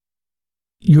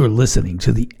You're listening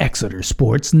to the Exeter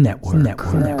Sports Network.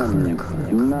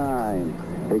 10,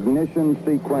 9, ignition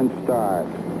sequence start.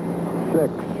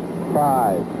 6,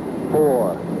 5,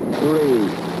 4, 3,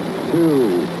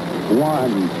 2,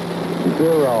 1,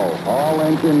 0. All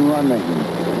engine running.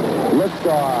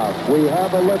 Liftoff. We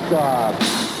have a liftoff.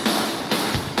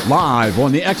 Live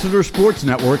on the Exeter Sports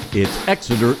Network, it's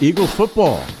Exeter Eagles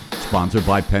football. Sponsored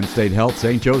by Penn State Health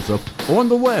St. Joseph. On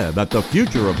the web at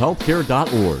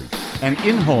thefutureofhealthcare.org. And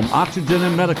in-home oxygen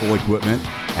and medical equipment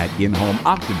at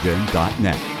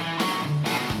inhomeoxygen.net.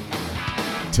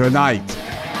 Tonight,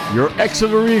 your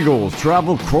Exeter Eagles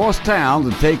travel cross town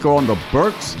to take on the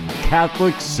Berks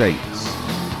Catholic Saints.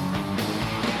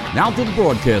 Now to the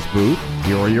broadcast booth.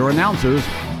 Here are your announcers,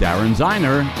 Darren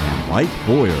Ziner and Mike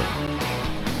Boyer.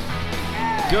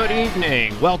 Good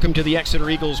evening. Welcome to the Exeter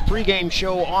Eagles pregame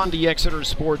show on the Exeter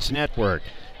Sports Network.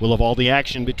 We'll have all the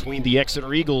action between the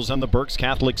Exeter Eagles and the Berks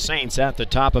Catholic Saints at the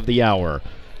top of the hour.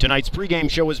 Tonight's pregame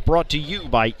show is brought to you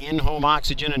by In-Home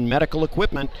Oxygen and Medical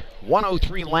Equipment,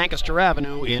 103 Lancaster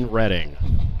Avenue in Reading.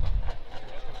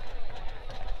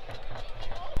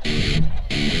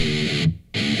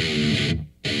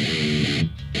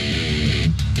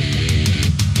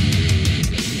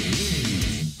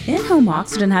 In-Home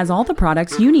Oxygen has all the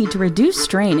products you need to reduce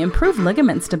strain, improve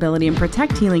ligament stability, and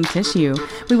protect healing tissue.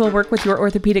 We will work with your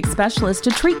orthopedic specialist to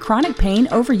treat chronic pain,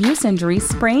 overuse injuries,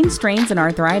 sprains, strains, and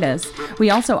arthritis. We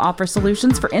also offer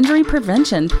solutions for injury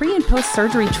prevention, pre- and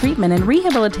post-surgery treatment, and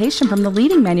rehabilitation from the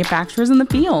leading manufacturers in the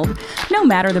field. No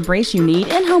matter the brace you need,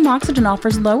 In-Home Oxygen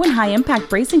offers low and high-impact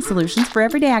bracing solutions for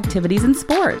everyday activities and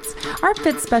sports. Our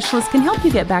fit specialists can help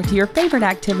you get back to your favorite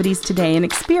activities today and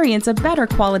experience a better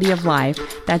quality of life.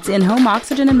 That's In-Home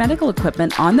Oxygen and Medical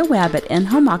Equipment on the web at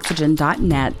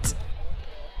inhomeoxygen.net.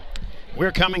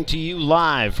 We're coming to you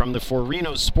live from the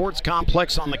Forino Sports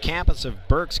Complex on the campus of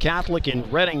Berks Catholic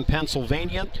in Reading,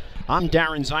 Pennsylvania. I'm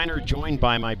Darren Ziner, joined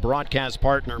by my broadcast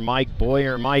partner, Mike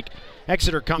Boyer. Mike,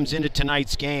 Exeter comes into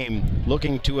tonight's game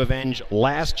looking to avenge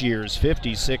last year's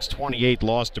 56-28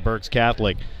 loss to Berks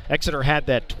Catholic. Exeter had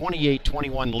that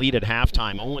 28-21 lead at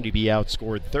halftime, only to be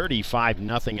outscored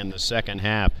 35-0 in the second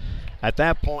half. At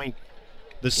that point,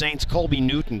 the Saints' Colby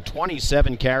Newton,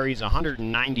 27 carries,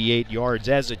 198 yards.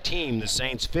 As a team, the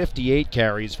Saints, 58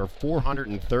 carries for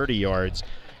 430 yards.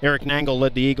 Eric Nangle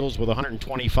led the Eagles with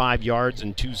 125 yards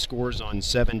and 2 scores on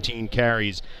 17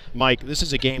 carries. Mike, this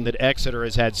is a game that Exeter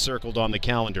has had circled on the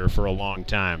calendar for a long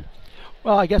time.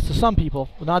 Well, I guess to some people,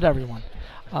 but not everyone.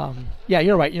 Yeah,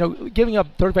 you're right. You know, giving up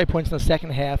 35 points in the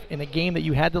second half in a game that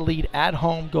you had to lead at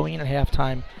home going in at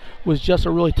halftime was just a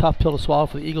really tough pill to swallow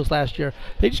for the Eagles last year.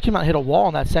 They just came out and hit a wall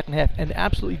in that second half and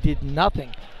absolutely did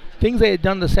nothing. Things they had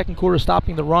done in the second quarter,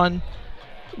 stopping the run,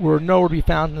 were nowhere to be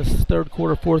found in the third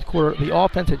quarter, fourth quarter. The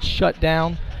offense had shut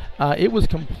down. It was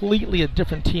completely a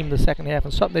different team in the second half,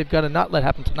 and something they've got to not let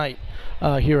happen tonight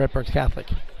here at Berks Catholic.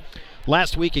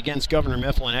 Last week against Governor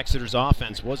Mifflin, Exeter's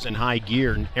offense was in high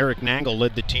gear. Eric Nangle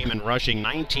led the team in rushing,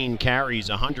 19 carries,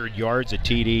 100 yards, a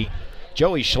TD.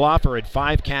 Joey Schlaffer had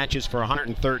 5 catches for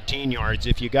 113 yards.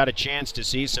 If you got a chance to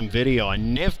see some video, a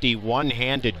nifty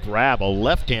one-handed grab, a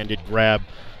left-handed grab,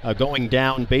 going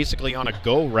down basically on a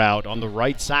go route on the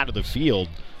right side of the field.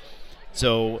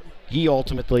 So he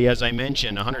ultimately, as I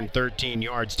mentioned, 113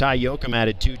 yards. Ty Yoakum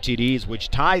added 2 TDs, which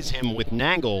ties him with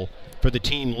Nangle for the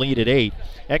team lead at 8.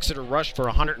 Exeter rushed for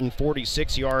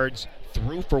 146 yards,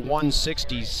 threw for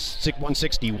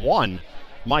 161.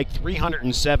 Mike,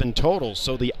 307 total,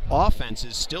 so the offense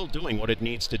is still doing what it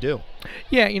needs to do.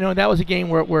 Yeah, you know, that was a game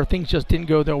where things just didn't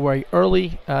go their way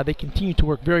early. They continued to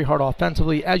work very hard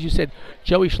offensively. As you said,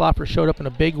 Joey Schlaffer showed up in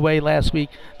a big way last week.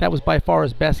 That was by far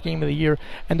his best game of the year,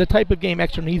 and the type of game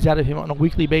Exeter needs out of him on a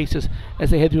weekly basis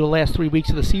as they head through the last 3 weeks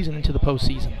of the season into the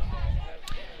postseason.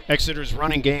 Exeter's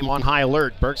running game on high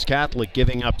alert. Berks Catholic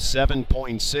giving up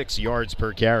 7.6 yards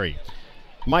per carry.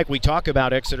 Mike, we talk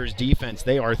about Exeter's defense.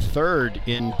 They are third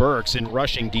in Berks in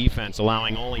rushing defense,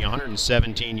 allowing only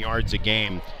 117 yards a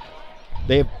game.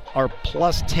 They are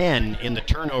plus 10 in the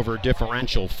turnover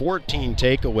differential, 14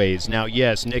 takeaways. Now,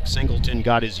 yes, Nick Singleton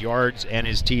got his yards and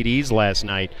his TDs last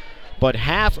night, but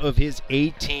half of his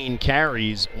 18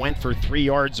 carries went for 3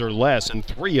 yards or less, and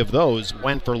 3 of those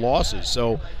went for losses.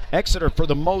 So Exeter, for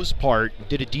the most part,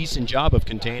 did a decent job of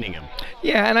containing him.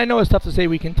 Yeah, and I know it's tough to say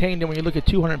we contained him when you look at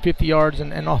 250 yards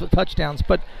and all the touchdowns,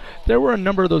 but there were a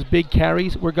number of those big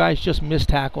carries where guys just missed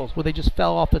tackles, where they just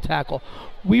fell off the tackle.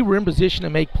 We were in position to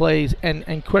make plays,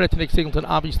 and credit to Nick Singleton,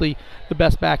 obviously the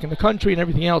best back in the country and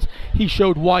everything else. He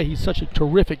showed why he's such a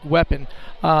terrific weapon,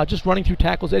 just running through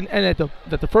tackles. And at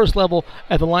the first level, level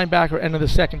at the linebacker end of the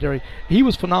secondary. He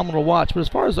was phenomenal to watch. But as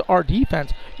far as our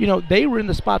defense, they were in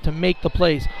the spot to make the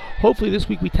plays. Hopefully this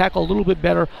week we tackle a little bit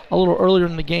better, a little earlier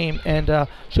in the game, and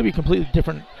should be a completely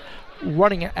different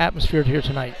running atmosphere here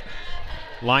tonight.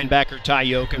 Linebacker Ty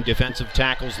Yoakum, defensive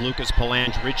tackles Lucas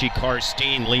Palange, Richie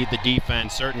Karstein lead the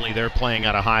defense. Certainly they're playing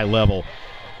at a high level.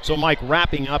 So, Mike,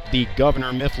 wrapping up the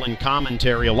Governor Mifflin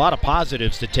commentary, a lot of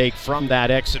positives to take from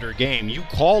that Exeter game. You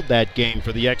called that game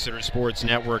for the Exeter Sports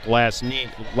Network last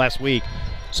week.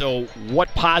 So what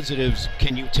positives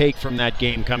can you take from that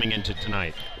game coming into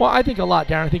tonight? Well, I think a lot,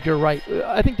 Darren. I think you're right.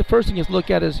 I think the first thing is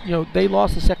look at is, they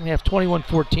lost the second half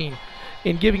 21-14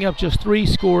 in giving up just 3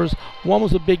 scores. 1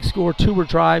 was a big score, 2 were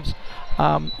drives.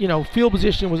 Field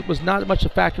position was not much a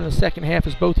factor in the second half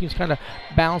as both teams kind of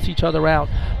balanced each other out.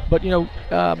 But,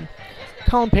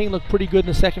 Colin Payne looked pretty good in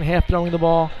the second half throwing the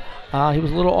ball. He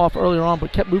was a little off earlier on,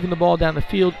 but kept moving the ball down the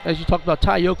field. As you talked about,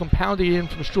 Ty Yoakum pounded it in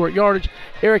from short yardage.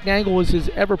 Eric Nangle was his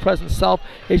ever-present self.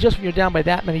 It's just when you're down by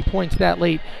that many points that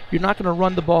late, you're not going to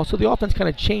run the ball. So the offense kind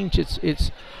of changed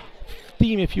its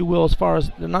theme, if you will, as far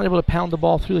as they're not able to pound the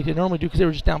ball through like they normally do because they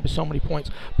were just down by so many points.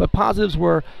 But positives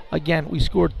were, again, we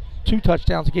scored 2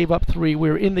 touchdowns, gave up 3. We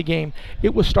were in the game.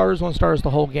 It was starters on starters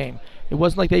the whole game. It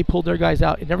wasn't like they pulled their guys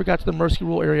out. It never got to the mercy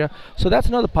rule area. So that's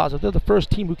another positive. They're the first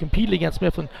team who competed against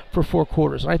Mifflin for 4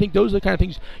 quarters. And I think those are the kind of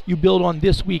things you build on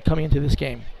this week coming into this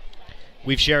game.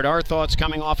 We've shared our thoughts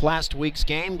coming off last week's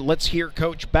game. Let's hear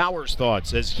Coach Bauer's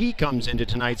thoughts as he comes into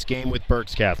tonight's game with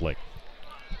Berks Catholic.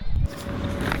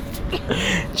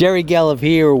 Jerry Gelliff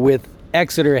here with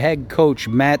Exeter head coach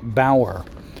Matt Bauer.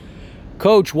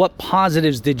 Coach, what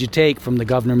positives did you take from the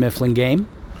Governor Mifflin game?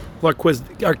 Well,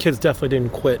 our kids definitely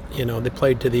didn't quit. They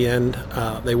played to the end.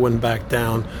 They wouldn't back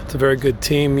down. It's a very good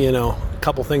team. A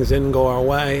couple things didn't go our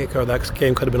way, or that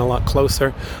game could have been a lot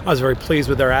closer. I was very pleased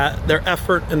with their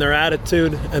effort and their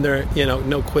attitude and their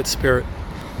no quit spirit.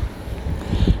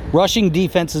 Rushing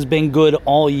defense has been good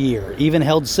all year. Even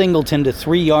held Singleton to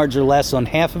 3 yards or less on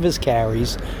half of his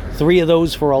carries. 3 of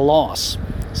those for a loss.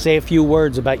 Say a few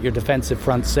words about your defensive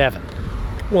front 7.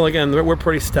 Well, again, we're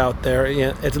pretty stout there.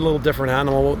 It's a little different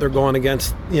animal they're going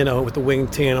against, with the wing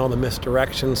tee and all the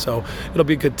misdirection. So it'll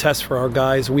be a good test for our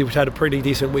guys. We've had a pretty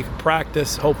decent week of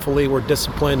practice. Hopefully we're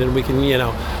disciplined and we can,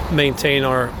 maintain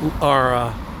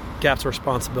our gaps of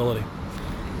responsibility.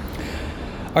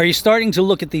 Are you starting to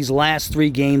look at these last 3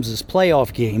 games as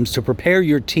playoff games to prepare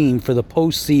your team for the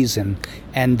postseason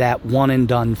and that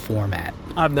one-and-done format?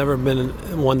 I've never been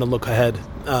one to look ahead.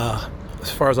 As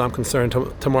far as I'm concerned,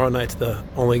 tomorrow night's the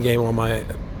only game on my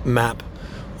map.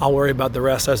 I'll worry about the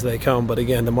rest as they come, but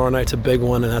again, tomorrow night's a big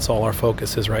one, and that's all our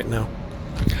focus is right now.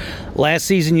 Last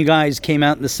season, you guys came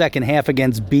out in the second half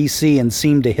against BC and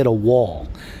seemed to hit a wall.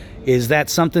 Is that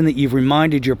something that you've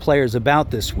reminded your players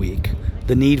about this week,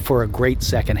 the need for a great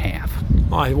second half?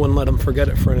 I wouldn't let them forget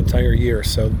it for an entire year.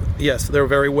 So, yes, they're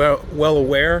very well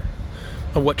aware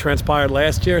of what transpired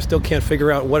last year. Still can't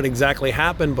figure out what exactly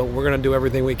happened, but we're going to do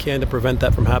everything we can to prevent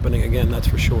that from happening again, that's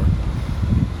for sure.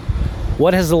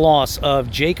 What has the loss of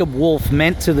Jacob Wolf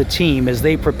meant to the team as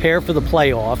they prepare for the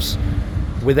playoffs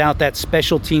without that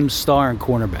special team star and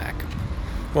cornerback?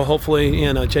 Well, hopefully,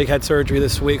 Jake had surgery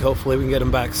this week. Hopefully we can get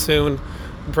him back soon.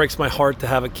 It breaks my heart to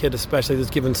have a kid, especially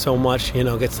that's given so much,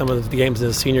 get some of the games in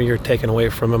his senior year taken away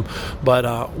from him.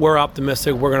 But we're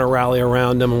optimistic. We're going to rally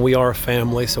around him, and we are a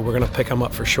family, so we're going to pick him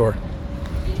up for sure.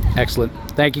 Excellent.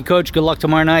 Thank you, Coach. Good luck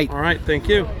tomorrow night. All right. Thank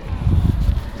you.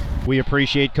 We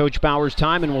appreciate Coach Bauer's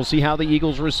time, and we'll see how the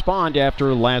Eagles respond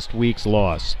after last week's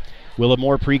loss. We'll have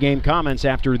more pregame comments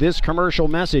after this commercial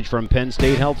message from Penn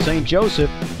State Health St. Joseph.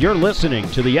 You're listening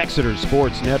to the Exeter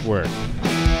Sports Network.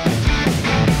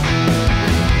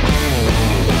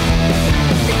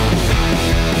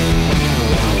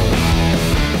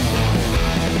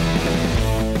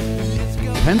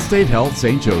 Penn State Health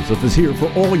St. Joseph is here for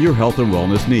all your health and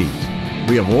wellness needs.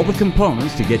 We have all the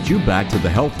components to get you back to the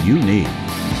health you need.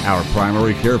 Our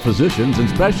primary care physicians and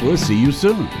specialists see you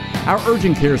soon. Our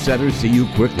urgent care centers see you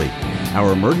quickly.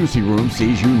 Our emergency room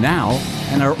sees you now,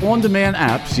 and our on-demand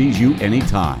app sees you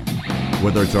anytime.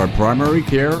 Whether it's our primary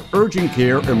care, urgent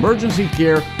care, emergency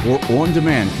care, or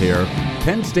on-demand care,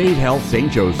 Penn State Health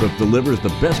St. Joseph delivers the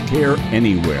best care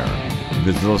anywhere.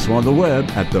 Visit us on the web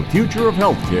at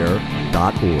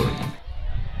thefutureofhealthcare.org.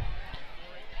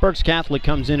 Berks Catholic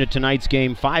comes into tonight's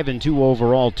game 5-2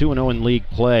 overall, 2-0 in league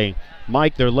play.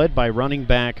 Mike, they're led by running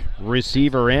back,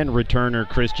 receiver, and returner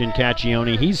Christian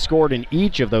Caccione. He's scored in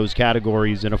each of those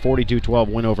categories in a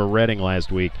 42-12 win over Reading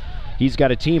last week. He's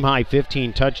got a team-high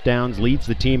 15 touchdowns, leads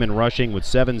the team in rushing with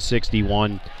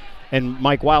 761. And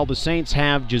Mike, while the Saints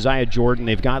have Josiah Jordan,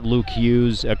 they've got Luke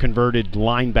Hughes, a converted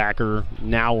linebacker,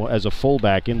 now as a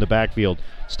fullback in the backfield.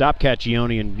 Stop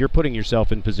Caccione, and you're putting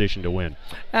yourself in position to win.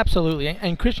 Absolutely,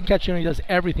 and Christian Caccione does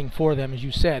everything for them, as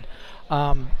you said.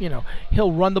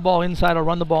 He'll run the ball inside or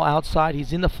run the ball outside.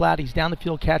 He's in the flat. He's down the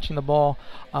field catching the ball.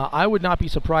 I would not be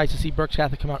surprised to see Berks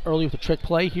Catholic come out early with a trick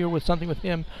play here with something with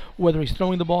him, whether he's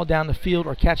throwing the ball down the field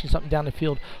or catching something down the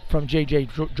field from J.J.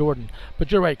 Jordan.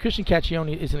 But you're right, Christian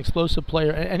Caccione is an explosive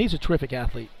player, and he's a terrific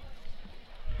athlete.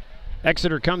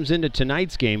 Exeter comes into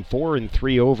tonight's game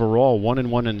 4-3 overall,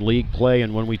 1-1 in league play.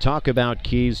 And when we talk about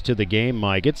keys to the game,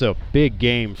 Mike, it's a big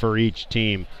game for each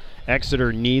team.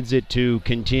 Exeter needs it to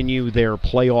continue their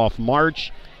playoff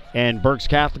march, and Berks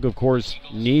Catholic, of course,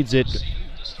 needs it.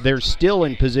 They're still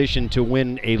in position to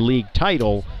win a league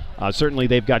title. Certainly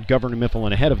they've got Governor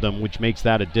Mifflin ahead of them, which makes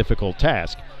that a difficult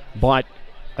task. But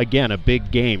again, a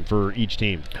big game for each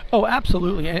team. Oh,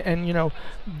 absolutely. And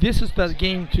this is the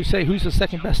game to say who's the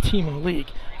second best team in the league,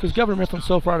 because Governor Mifflin's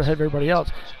so far ahead of everybody else.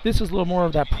 This is a little more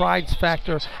of that pride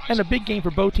factor, and a big game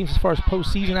for both teams as far as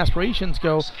postseason aspirations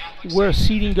go, where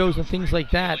seeding goes and things like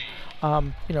that.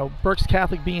 Berks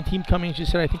Catholic being team coming, as you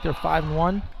said, I think they're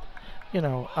 5-1.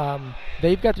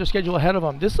 They've got their schedule ahead of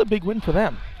them. This is a big win for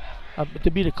them.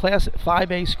 To beat a Class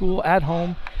 5A school at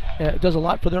home does a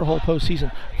lot for their whole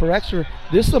postseason. For Exeter,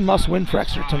 this is a must-win for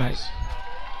Exeter tonight.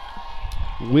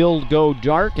 We'll go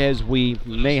dark as we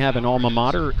may have an alma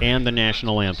mater and the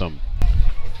national anthem.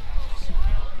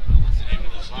 In the name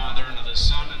of the Father, and of the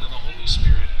Son, and of the Holy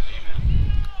Spirit.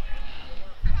 Amen.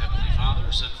 Heavenly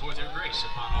Father, send forth your grace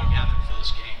upon all gathered for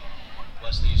this game.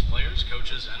 Bless these players,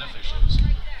 coaches, and officials.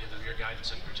 Give them your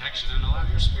guidance and protection, and allow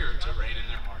your Spirit to reign in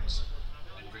their hearts.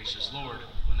 Gracious Lord,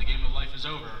 when the game of life is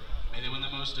over, may they win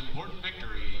the most important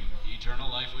victory,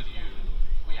 eternal life with you.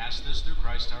 We ask this through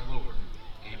Christ our Lord.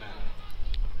 Amen.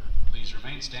 Please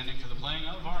remain standing for the playing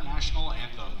of our national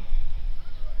anthem.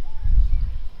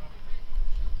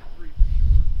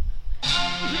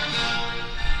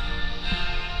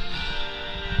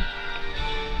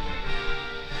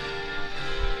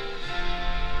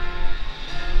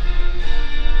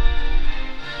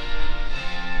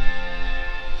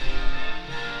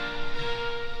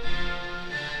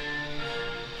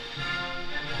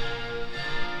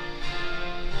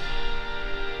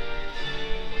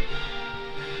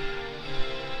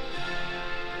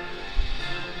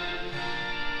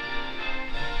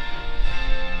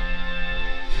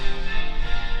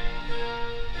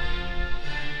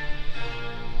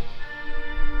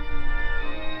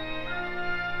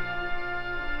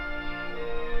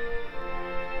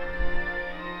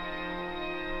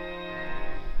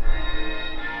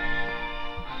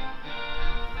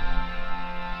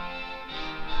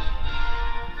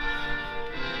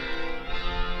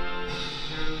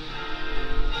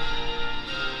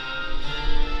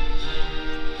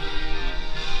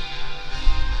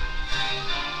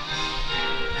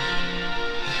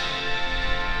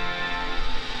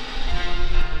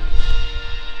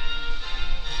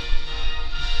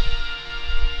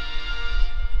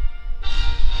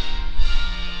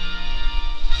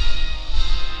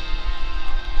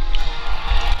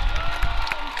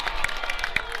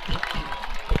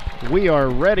 We are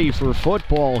ready for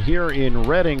football here in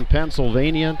Reading,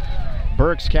 Pennsylvania.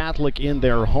 Berks Catholic in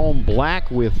their home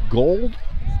black with gold.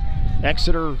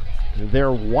 Exeter,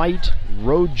 their white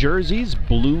road jerseys,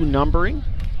 blue numbering.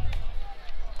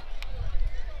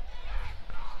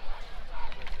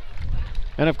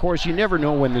 And of course, you never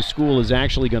know when the school is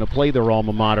actually going to play their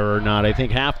alma mater or not. I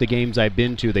think half the games I've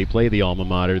been to, they play the alma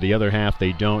mater. The other half,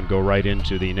 they don't, go right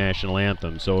into the national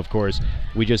anthem. So, of course,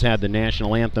 we just had the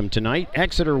national anthem tonight.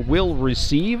 Exeter will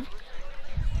receive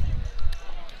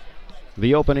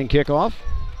the opening kickoff.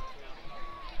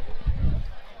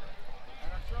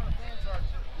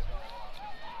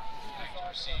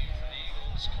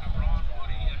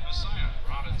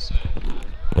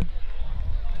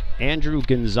 Andrew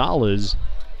Gonzalez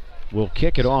will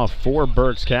kick it off for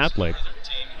Berks Catholic.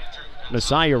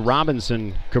 Messiah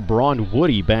Robinson, Cabron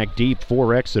Woody back deep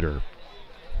for Exeter.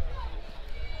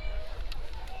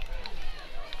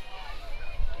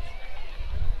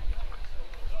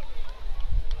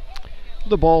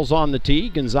 The ball's on the tee.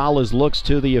 Gonzalez looks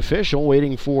to the official,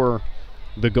 waiting for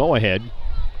the go-ahead.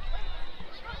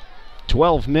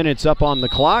 12 minutes up on the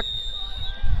clock.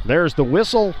 There's the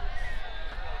whistle.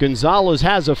 Gonzalez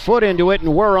has a foot into it,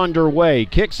 and we're underway.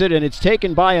 Kicks it, and it's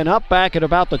taken by an up back at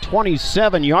about the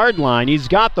 27-yard line. He's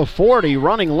got the 40,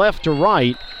 running left to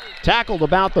right. Tackled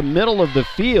about the middle of the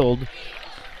field.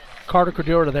 Carter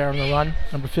Cordero there on the run,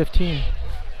 number 15.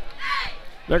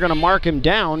 They're going to mark him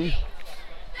down.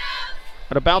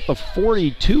 at about the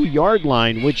 42-yard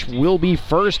line, which will be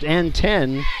 1st and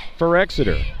 10 for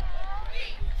Exeter.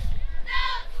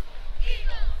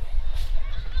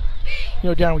 You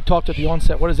know, Darren, we talked at the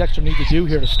onset, what does Exeter need to do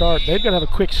here to start? They've got to have a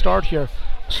quick start here.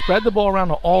 Spread the ball around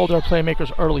to all their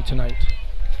playmakers early tonight.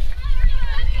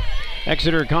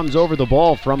 Exeter comes over the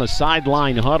ball from a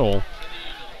sideline huddle.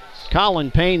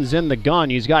 Colin Payne's in the gun.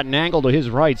 He's got an angle to his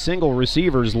right. Single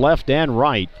receivers left and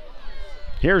right.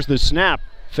 Here's the snap.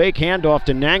 Fake handoff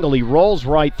to Nangle. He rolls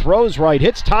right, throws right,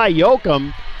 hits Ty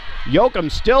Yoakum.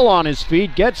 Yoakum still on his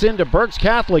feet, gets into Berks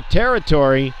Catholic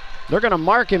territory. They're going to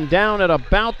mark him down at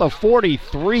about the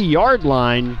 43-yard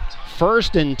line.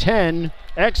 1st and 10,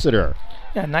 Exeter.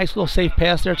 Yeah, nice little safe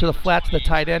pass there to the flat to the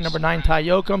tight end, number 9, Ty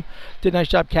Yoakum. Did a nice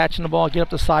job catching the ball, get up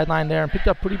the sideline there, and picked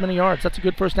up pretty many yards. That's a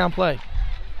good first down play.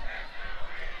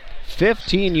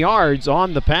 15 yards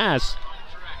on the pass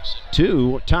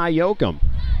to Ty Yoakum.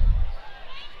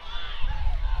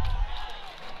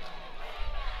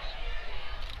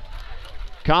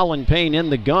 Colin Payne in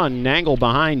the gun, Nangle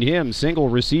behind him, single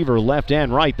receiver left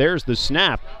and right. There's the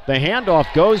snap. The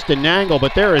handoff goes to Nangle,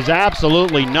 but there is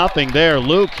absolutely nothing there.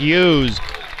 Luke Hughes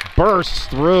bursts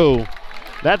through.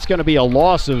 That's going to be a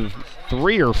loss of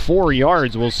 3 or 4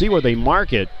 yards. We'll see where they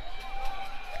mark it.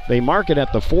 They mark it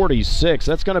at the 46.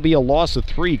 That's going to be a loss of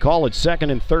 3. Call it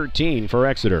 2nd and 13 for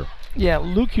Exeter. Yeah,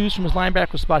 Luke Hughes from his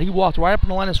linebacker spot. He walked right up on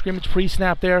the line of scrimmage,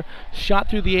 pre-snap there, shot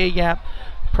through the A-gap.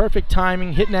 Perfect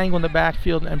timing, hit an angle in the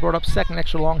backfield, and brought up 2nd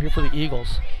extra long here for the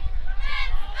Eagles.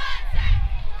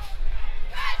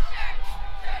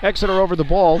 Exeter over the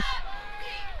ball.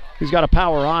 He's got a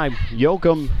power eye.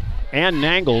 Yoakum and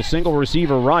Nangle, single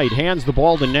receiver right, hands the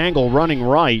ball to Nangle running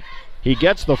right. He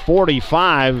gets the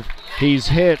 45. He's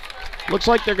hit. Looks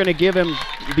like they're going to give him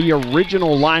the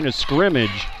original line of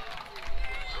scrimmage,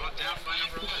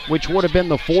 which would have been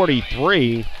the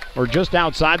 43, or just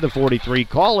outside the 43.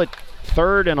 Call it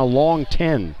 3rd and a long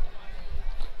 10.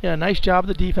 Yeah, nice job of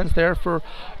the defense there for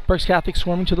Berks Catholic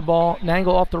swarming to the ball.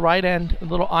 Nangle off the right end, a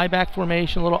little I-back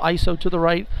formation, a little ISO to the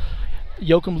right.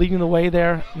 Yoakum leading the way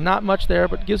there. Not much there,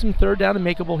 but gives him 3rd down and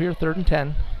makeable here, 3rd and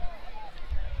 10.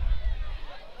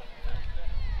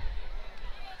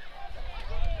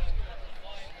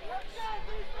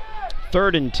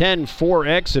 Third and 10 for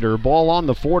Exeter. Ball on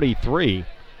the 43.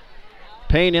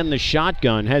 Payne in the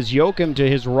shotgun. Has Yoakum to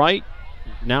his right.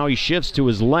 Now he shifts to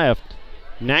his left.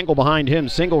 Nangle behind him.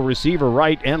 Single receiver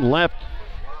right and left.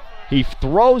 He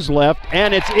throws left,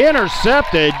 and it's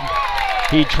intercepted.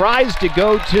 He tries to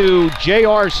go to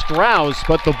J.R. Strauss,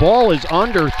 but the ball is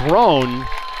underthrown.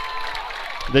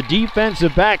 The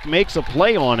defensive back makes a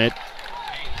play on it.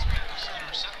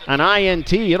 An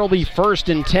INT. It'll be 1st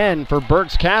and 10 for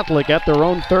Berks Catholic at their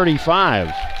own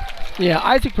 35. Yeah,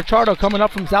 Isaac Pichardo coming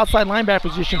up from his outside linebacker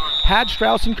position. Had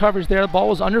Strauss in coverage there. The ball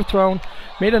was underthrown.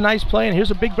 Made a nice play, and here's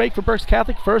a big break for Berks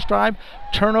Catholic. First drive,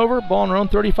 turnover, ball on their own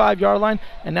 35-yard line,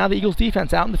 and now the Eagles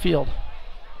defense out in the field.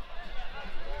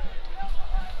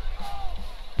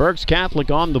 Berks Catholic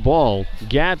on the ball.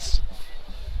 Gatz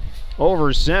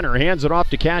over center, hands it off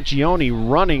to Caccione,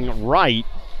 running right.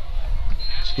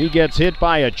 He gets hit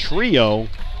by a trio.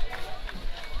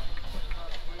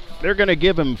 They're going to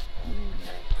give him,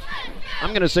 I'm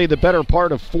going to say, the better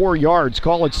part of 4 yards.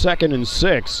 Call it 2nd and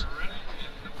 6.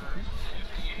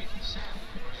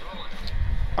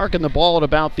 Arcing the ball at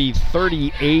about the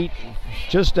 38,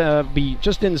 just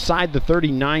inside the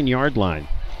 39-yard line.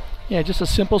 Yeah, just a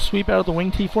simple sweep out of the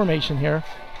wing T formation here.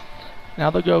 Now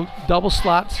they'll go double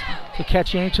slots to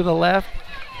Caccione to the left.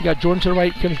 You got Jordan to the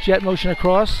right, comes jet motion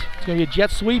across. It's going to be a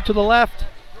jet sweep to the left.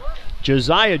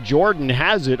 Josiah Jordan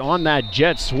has it on that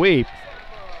jet sweep.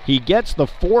 He gets the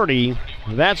 40.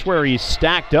 That's where he's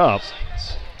stacked up.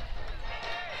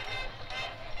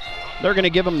 They're going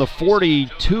to give him the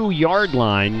 42-yard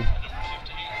line.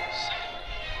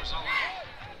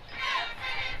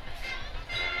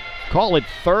 Call it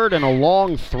 3rd and a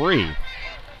long 3.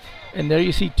 And there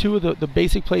you see 2 of the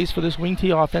basic plays for this wing T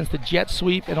offense, the jet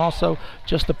sweep and also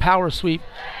just the power sweep.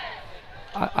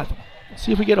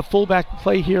 See if we get a fullback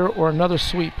play here or another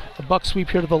sweep. A buck sweep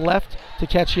here to the left to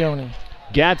Caccione.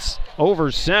 Gatz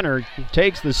over center,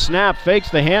 takes the snap,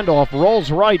 fakes the handoff, rolls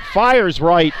right, fires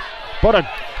right, but a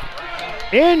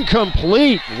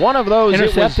incomplete. One of those.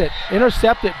 Intercepted.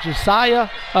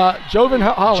 Jovan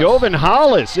Hollis. Jovan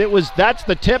Hollis. That's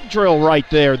the tip drill right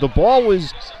there. The ball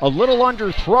was a little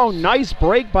underthrown. Nice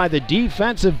break by the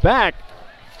defensive back.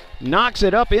 Knocks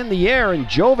it up in the air, and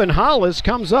Jovan Hollis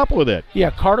comes up with it.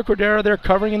 Yeah, Carter Cordero there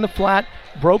covering in the flat.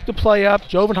 Broke the play up.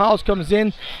 Jovan Hollis comes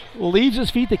in, leaves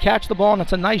his feet to catch the ball, and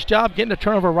it's a nice job getting a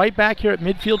turnover right back here at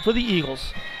midfield for the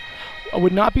Eagles. I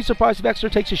would not be surprised if Exeter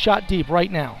takes a shot deep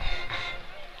right now.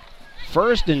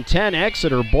 1st and 10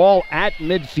 Exeter, ball at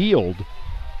midfield.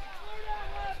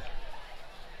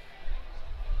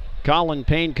 Colin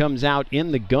Payne comes out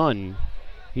in the gun.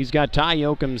 He's got Ty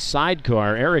Yoakum's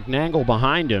sidecar. Eric Nangle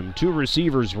behind him. 2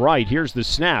 receivers right. Here's the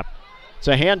snap. It's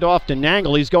a handoff to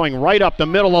Nangle. He's going right up the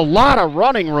middle. A lot of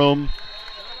running room.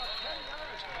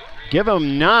 Give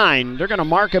him 9. They're going to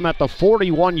mark him at the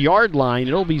 41-yard line.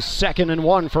 It'll be 2nd and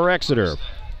 1 for Exeter.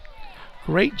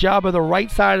 Great job of the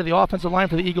right side of the offensive line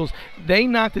for the Eagles. They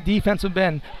knocked the defensive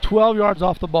end 12 yards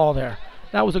off the ball there.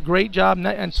 That was a great job, and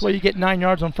that's where you get 9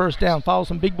 yards on 1st down. Follow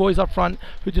some big boys up front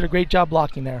who did a great job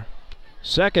blocking there.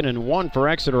 2nd and 1 for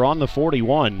Exeter on the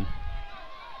 41.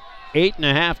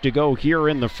 8.5 to go here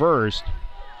in the first.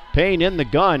 Payne in the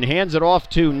gun, hands it off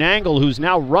to Nangle, who's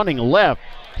now running left.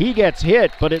 He gets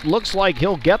hit, but it looks like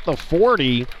he'll get the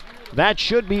 40. That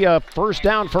should be a 1st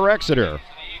down for Exeter.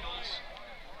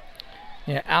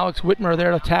 Yeah, Alex Whitmer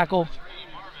there to tackle.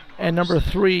 And number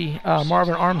 3,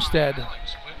 Marvin Armstead.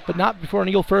 But not before an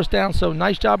Eagle 1st down, so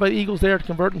nice job by the Eagles there to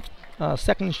convert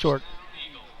 2nd and short.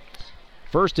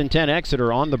 1st and 10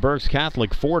 Exeter on the Berks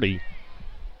Catholic 40.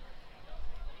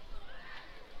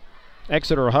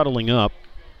 Exeter huddling up.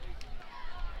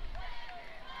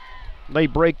 They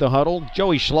break the huddle.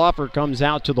 Joey Schlaffer comes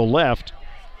out to the left.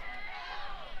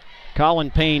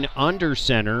 Colin Payne under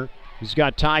center. He's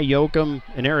got Ty Yoakum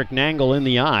and Eric Nangle in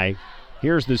the eye.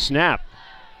 Here's the snap.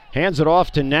 Hands it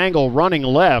off to Nangle running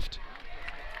left.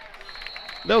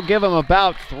 They'll give him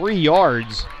about 3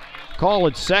 yards. Call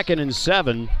it 2nd and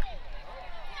 7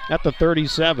 at the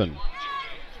 37.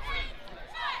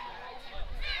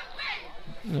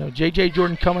 You know, J.J.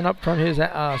 Jordan coming up from his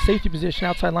safety position,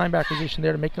 outside linebacker position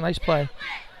there to make a nice play.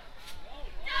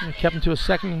 And kept him to a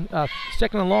second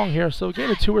and long here, so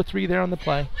getting a 2 or 3 there on the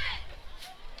play.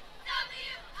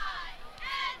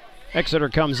 Exeter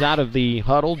comes out of the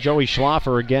huddle. Joey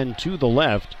Schlaffer again to the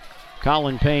left.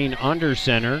 Colin Payne under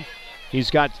center.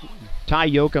 He's got Ty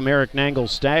Yoakum, Eric Nangle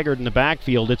staggered in the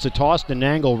backfield. It's a toss to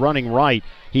Nangle running right.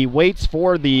 He waits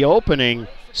for the opening.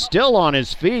 Still on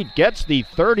his feet, gets the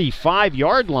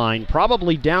 35-yard line,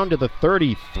 probably down to the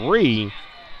 33,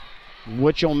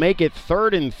 which will make it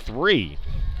 3rd and 3.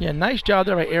 Yeah, nice job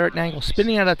there by Eric Nangle,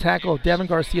 spinning out of tackle of Devin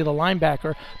Garcia, the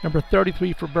linebacker, number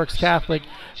 33 for Berks Catholic.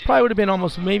 Probably would have been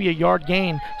almost maybe a yard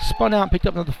gain. Spun out and picked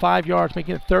up another 5 yards,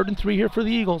 making it 3rd and 3 here for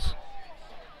the Eagles.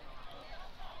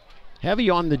 Heavy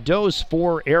on the dose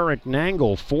for Eric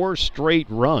Nangle, 4 straight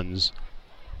runs.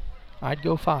 I'd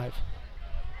go 5.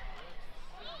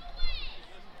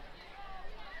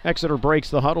 Exeter breaks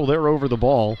the huddle. They're over the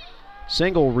ball.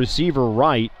 Single receiver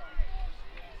right.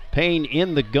 Payne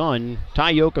in the gun.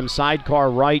 Ty Yoakum sidecar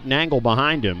right. Nangle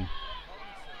behind him.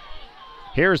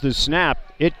 Here's the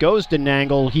snap. It goes to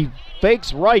Nangle. He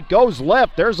fakes right, goes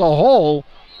left. There's a hole.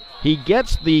 He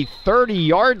gets the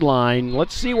 30-yard line.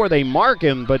 Let's see where they mark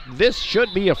him, but this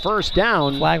should be a 1st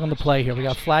down. Flag on the play here. We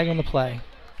got flag on the play.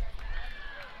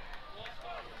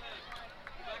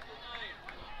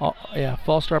 Oh, yeah,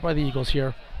 false start by the Eagles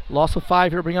here. Loss of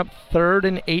 5 here, bring up 3rd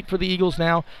and 8 for the Eagles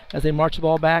now as they march the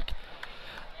ball back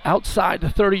outside the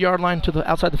 30-yard line to the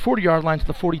outside the 40-yard line to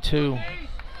the 42.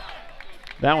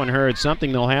 That one hurt.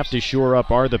 Something they'll have to shore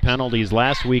up are the penalties.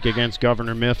 Last week against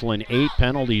Governor Mifflin, 8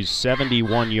 penalties,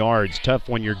 71 yards. Tough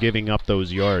when you're giving up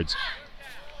those yards.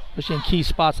 Especially in key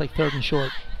spots like 3rd and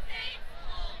short.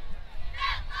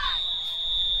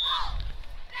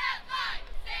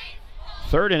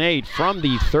 Third and 8 from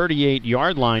the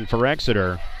 38-yard line for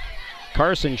Exeter.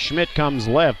 Carson Schmidt comes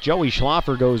left. Joey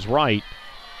Schlaffer goes right.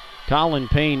 Colin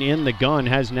Payne in the gun,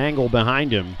 has Nangle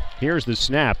behind him. Here's the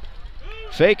snap.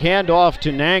 Fake handoff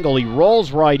to Nangle. He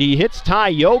rolls right. He hits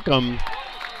Ty Yoakum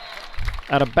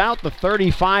at about the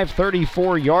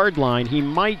 35-34-yard line. He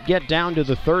might get down to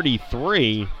the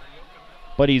 33,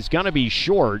 but he's going to be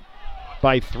short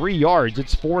by 3 yards.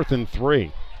 It's 4th and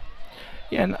 3.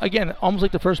 Yeah, and again, almost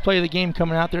like the first play of the game,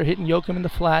 coming out there, hitting Yoakum in the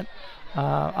flat.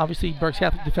 Obviously, Berks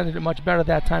Catholic defended it much better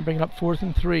that time, bringing up 4th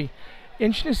and 3.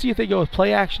 Interesting to see if they go with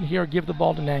play action here or give the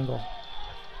ball to Nangle.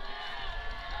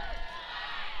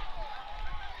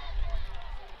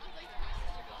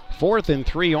 Fourth and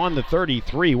 3 on the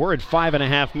 33. We're at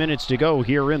 5.5 minutes to go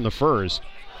here in the first.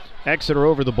 Exeter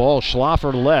over the ball.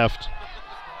 Schlaffer left.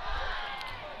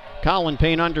 Colin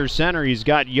Payne under center. He's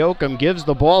got Yoakum, gives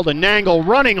the ball to Nangle,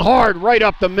 running hard right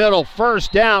up the middle.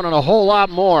 1st down and a whole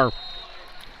lot more.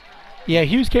 Yeah,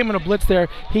 Hughes came in a blitz there.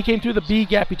 He came through the B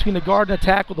gap between the guard and the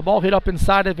tackle. The ball hit up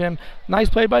inside of him. Nice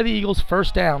play by the Eagles.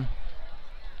 1st down.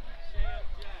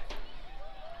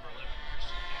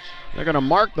 They're going to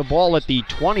mark the ball at the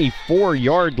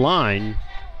 24-yard line.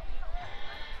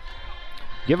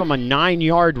 give them a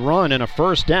 9-yard run and a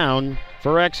first down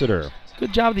for Exeter.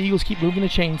 Good job. The Eagles keep moving the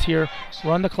chains here.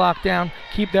 Run the clock down.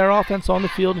 Keep their offense on the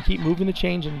field and keep moving the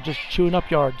chains and just chewing up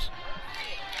yards.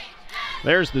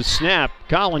 There's the snap.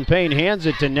 Colin Payne hands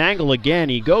it to Nangle again.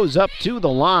 He goes up to the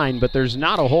line, but there's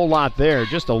not a whole lot there,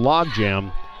 just a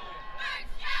logjam.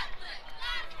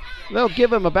 They'll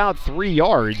give him about 3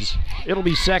 yards. It'll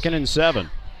be 2nd and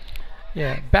 7.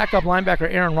 Yeah, backup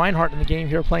linebacker Aaron Reinhardt in the game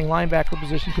here, playing linebacker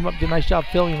position. Came up, did a nice job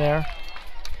filling there.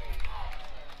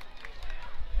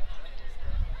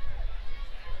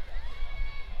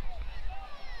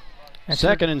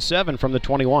 Exeter, 2nd and 7 from the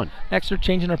 21. Exeter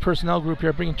changing their personnel group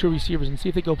here, bringing 2 receivers and see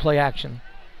if they go play action.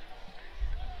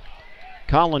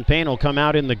 Colin Payne will come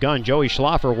out in the gun. Joey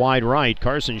Schlaffer wide right.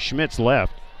 Carson Schmitz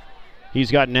left. He's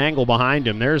got an angle behind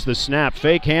him. There's the snap.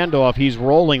 Fake handoff. He's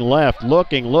rolling left.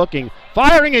 Looking.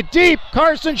 Firing it deep.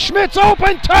 Carson Schmitz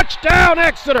open. Touchdown,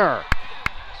 Exeter.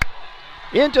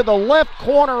 Into the left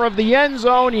corner of the end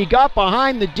zone. He got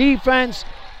behind the defense.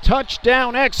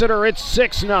 Touchdown, Exeter. It's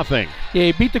 6-0. Yeah,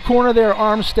 he beat the corner there,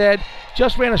 Armstead.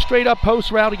 Just ran a straight-up post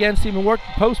route against him and worked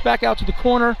the post back out to the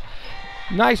corner.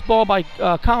 Nice ball by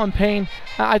Colin Payne.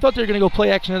 I thought they were going to go play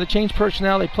action. They changed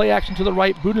personnel. They play action to the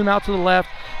right, boot him out to the left,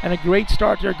 and a great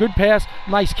start there. Good pass,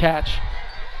 nice catch.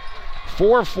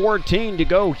 4:14 to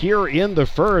go here in the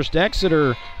first.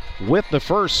 Exeter with the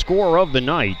first score of the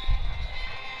night.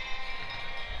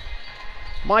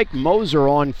 Mike Moser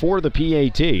on for the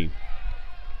PAT.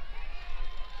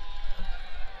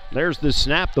 There's the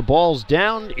snap. The ball's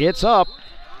down. It's up.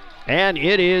 And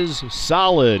it is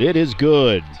solid. It is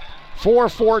good.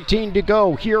 4:14 to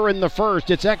go here in the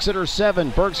first. It's Exeter 7,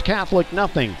 Berks Catholic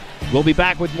nothing. We'll be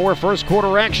back with more first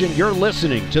quarter action. You're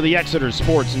listening to the Exeter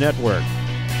Sports Network.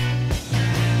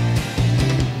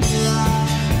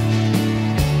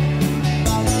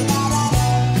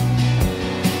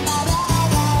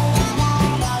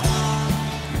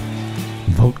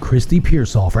 Vote Christy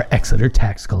Pearsall for Exeter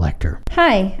Tax Collector.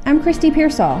 Hi, I'm Christy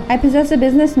Pearsall. I possess a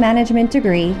business management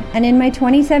degree, and in my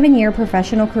 27-year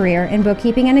professional career in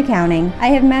bookkeeping and accounting, I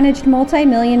have managed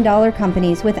multi-million-dollar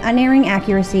companies with unerring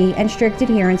accuracy and strict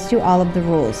adherence to all of the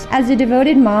rules. As a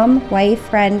devoted mom, wife,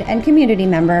 friend, and community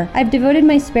member, I've devoted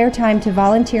my spare time to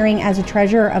volunteering as a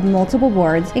treasurer of multiple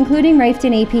boards, including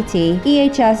Rifton APT,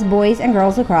 EHS Boys and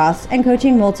Girls Lacrosse, and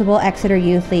coaching multiple Exeter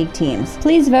Youth League teams.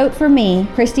 Please vote for me,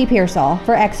 Christy Pearsall,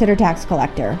 for Exeter Tax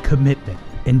Collector. Commitment,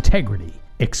 integrity,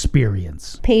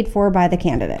 experience. Paid for by the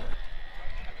candidate.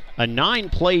 A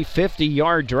 9-play,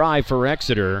 50-yard drive for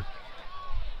Exeter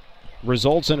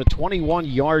results in a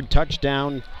 21-yard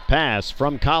touchdown pass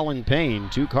from Colin Payne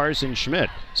to Carson Schmidt.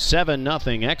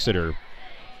 7-0 Exeter.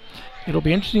 It'll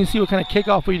be interesting to see what kind of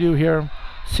kickoff we do here,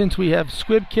 since we have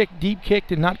squib kick, deep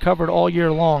kicked, and not covered all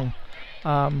year long.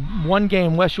 One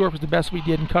game, West York was the best we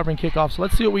did in covering kickoffs. So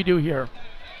let's see what we do here.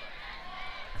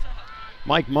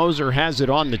 Mike Moser has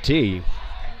it on the tee.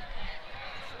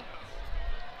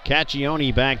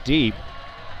 Caccione back deep.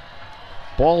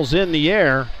 Ball's in the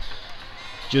air.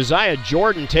 Josiah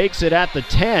Jordan takes it at the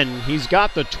 10. He's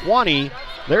got the 20.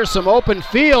 There's some open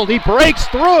field. He breaks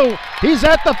through. He's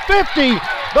at the 50,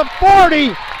 the 40.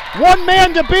 One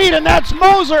man to beat, and that's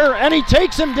Moser, and he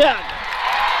takes him down.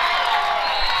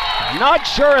 Not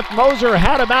sure if Moser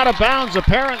had him out of bounds.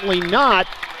 Apparently not.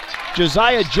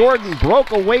 Josiah Jordan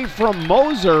broke away from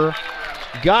Moser,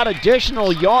 got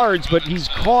additional yards, but he's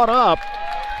caught up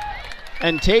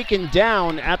and taken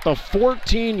down at the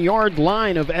 14-yard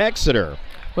line of Exeter.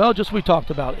 Well, just what we talked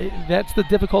about. That's the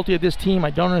difficulty of this team. I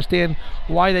don't understand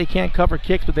why they can't cover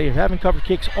kicks, but they haven't covered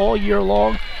kicks all year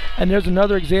long. And there's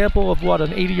another example of what, an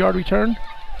 80-yard return?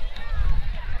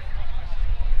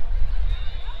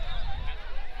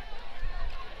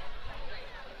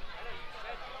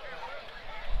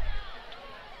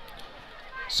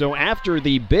 So after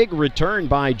the big return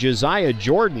by Josiah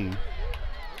Jordan,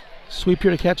 sweep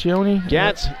here to Caccione.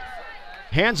 Gatz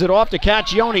hands it off to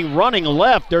Caccione running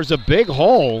left. There's a big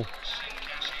hole.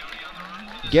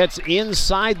 Gets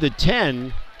inside the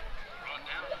 10.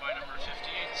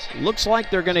 Looks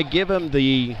like they're going to give him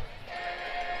the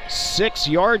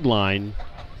 6-yard line.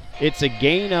 It's a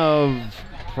gain of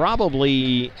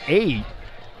probably 8.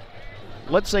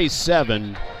 Let's say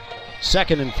 7.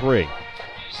 2nd and 3.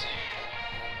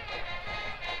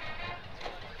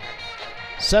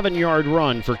 7-yard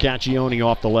run for Caccione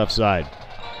off the left side.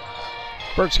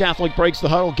 Berks Catholic breaks the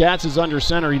huddle. Gatz is under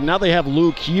center. Now they have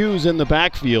Luke Hughes in the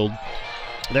backfield.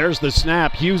 There's the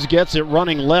snap. Hughes gets it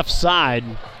running left side.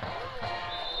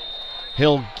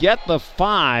 He'll get the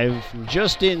 5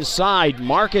 just inside,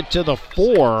 mark it to the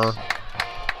 4.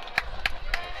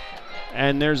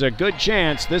 And there's a good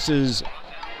chance this is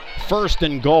First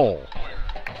and goal.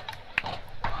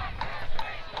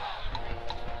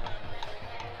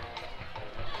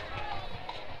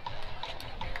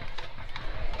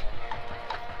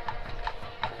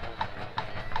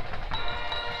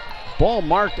 Ball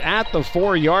marked at the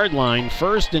 4-yard line.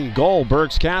 First and goal,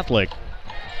 Berks Catholic.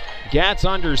 Gatz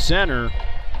under center.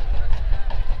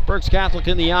 Berks Catholic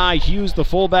in the eye. Hughes, the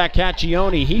fullback,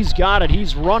 Caccione. He's got it.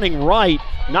 He's running right.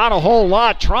 Not a whole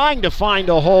lot. Trying to find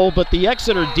a hole, but the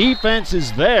Exeter defense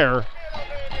is there.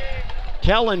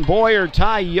 Kellen Boyer,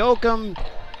 Ty Yoakum,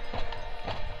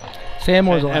 Sam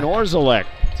Orzalek. And Orzalek.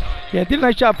 Yeah, did a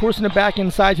nice job forcing it back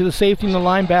inside to the safety and the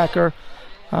linebacker.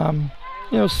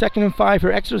 2nd and 5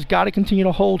 here. Exeter's got to continue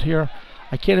to hold here.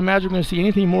 I can't imagine we're going to see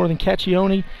anything more than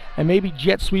Caccione and maybe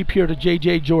jet sweep here to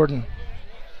J.J. Jordan.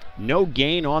 No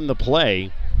gain on the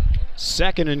play.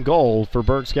 Second and goal for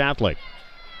Berks Catholic.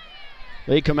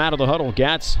 They come out of the huddle.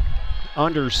 Gatz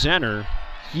under center.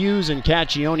 Hughes and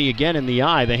Caccione again in the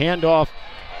eye. The handoff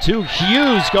to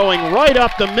Hughes going right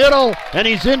up the middle, and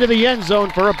he's into the end zone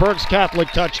for a Berks Catholic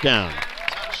touchdown.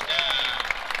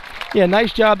 Yeah,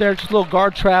 nice job there. Just a little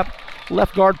guard trap.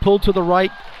 Left guard pulled to the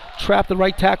right. Trap the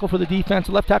right tackle for the defense.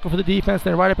 Left tackle for the defense.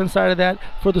 Then right up inside of that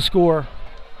for the score.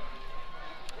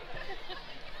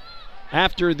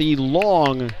 After the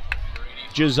long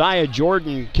Josiah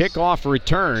Jordan kickoff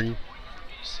return,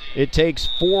 it takes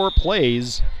 4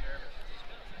 plays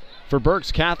for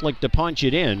Berks Catholic to punch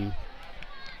it in,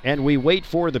 and we wait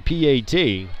for the PAT.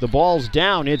 The ball's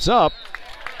down, it's up,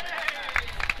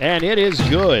 and it is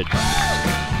good.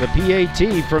 The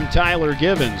PAT from Tyler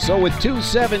Gibbons. So with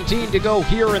 2:17 to go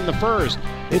here in the first,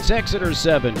 it's Exeter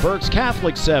 7, Berks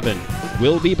Catholic 7.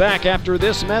 We'll be back after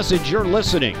this message. You're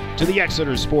listening to the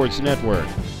Exeter Sports Network.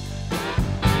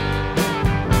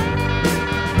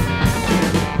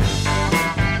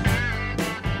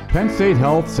 Penn State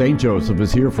Health St. Joseph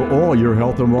is here for all your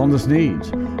health and wellness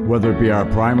needs. Whether it be our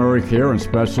primary care and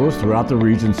specialists throughout the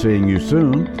region seeing you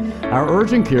soon, our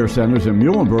urgent care centers in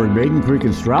Muhlenberg, Maiden Creek,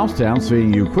 and Strausstown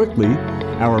seeing you quickly,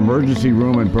 our emergency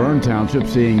room in Bern Township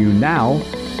seeing you now,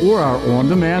 or our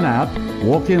on-demand app,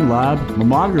 walk-in lab,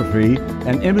 mammography,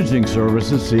 and imaging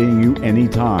services seeing you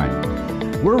anytime.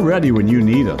 We're ready when you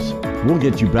need us. We'll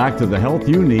get you back to the health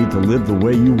you need to live the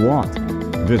way you want.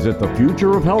 Visit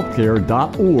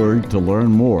thefutureofhealthcare.org to learn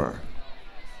more.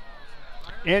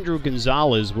 Andrew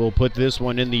Gonzalez will put this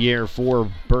one in the air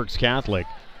for Berks Catholic.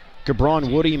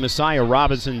 Cabron Woody, Messiah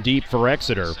Robinson deep for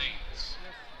Exeter.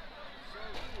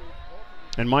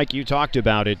 And Mike, you talked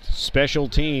about it, special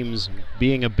teams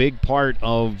being a big part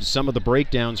of some of the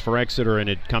breakdowns for Exeter, and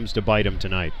it comes to bite them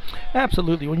tonight.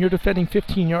 Absolutely. When you're defending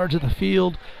 15 yards of the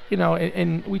field,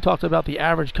 and we talked about the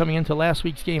average coming into last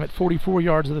week's game at 44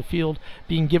 yards of the field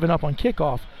being given up on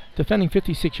kickoff. Defending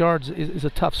 56 yards is a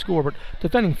tough score, but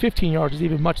defending 15 yards is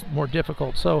even much more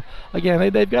difficult. So,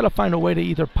 again, they've got to find a way to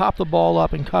either pop the ball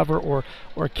up and cover or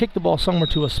kick the ball somewhere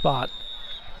to a spot.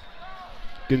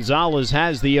 Gonzalez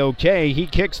has the okay. He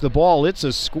kicks the ball. It's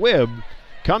a squib.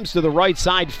 Comes to the right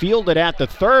side, fielded at the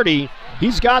 30.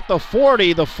 He's got the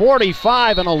 40, the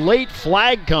 45, and a late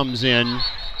flag comes in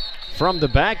from the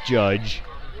back judge.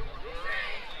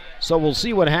 So we'll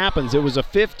see what happens. It was a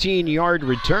 15-yard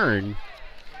return.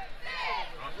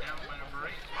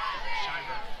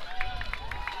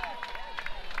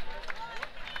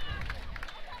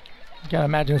 You gotta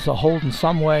imagine it's a hold in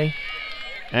some way.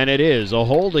 And it is a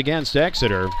hold against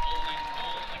Exeter.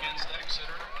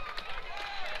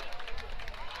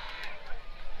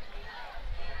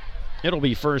 It'll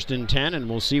be 1st and 10, and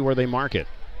we'll see where they mark it.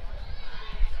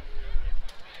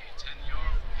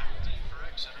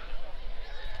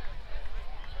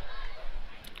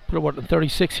 Put it, what,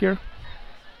 36 here?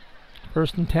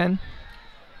 1st and 10.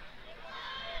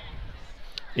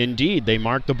 Indeed, they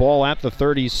mark the ball at the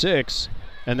 36,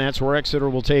 and that's where Exeter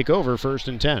will take over 1st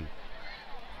and 10.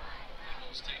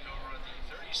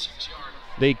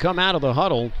 They come out of the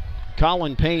huddle.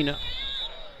 Colin Payne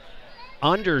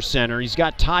under center. He's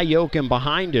got Ty Yoakum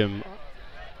behind him.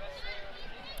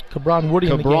 Cabron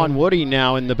Woody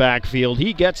now in the backfield.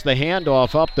 He gets the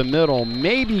handoff up the middle,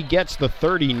 maybe gets the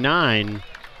 39.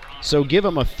 So give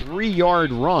him a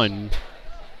 3-yard run.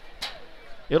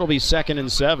 It'll be 2nd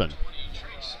and 7.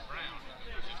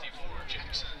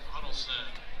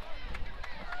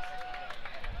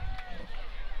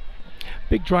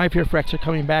 Big drive here for Exeter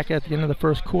coming back at the end of the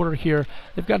first quarter here.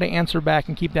 They've got to answer back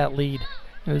and keep that lead.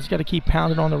 They've just got to keep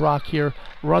pounding on the rock here,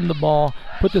 run the ball,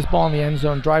 put this ball in the end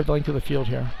zone, drive the length of the field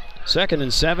here. 2nd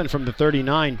and 7 from the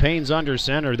 39. Payne's under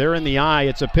center. They're in the eye.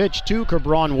 It's a pitch to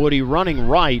Cabron Woody running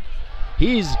right.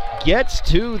 He gets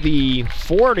to the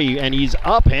 40 and he's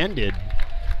upended.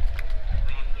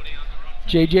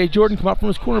 J.J. Jordan come up from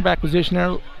his cornerback position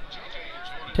there,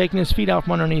 taking his feet out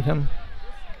from underneath him.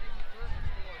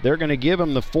 They're going to give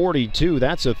him the 42.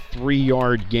 That's a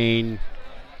 3-yard gain.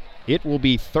 It will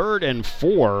be 3rd and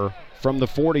 4 from the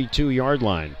 42-yard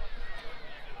line.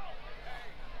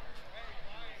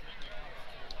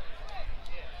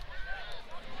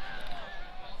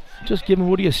 Just giving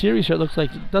Woody a series here. It looks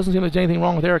like it doesn't seem like there's anything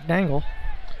wrong with Eric Nangle.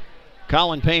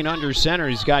 Colin Payne under center.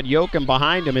 He's got Yoakum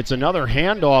behind him. It's another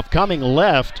handoff coming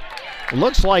left. It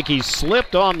looks like he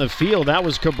slipped on the field. That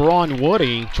was Cabron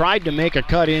Woody. Tried to make a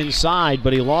cut inside,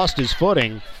 but he lost his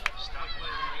footing.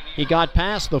 He got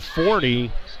past the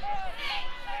 40.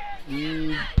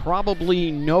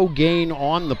 Probably no gain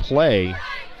on the play.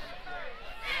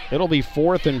 It'll be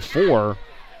 4th and 4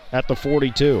 at the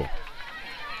 42.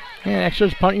 And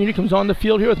Exeter's punt unit comes on the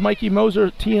field here with Mikey Moser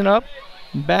teeing up.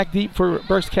 Back deep for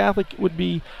Berks Catholic would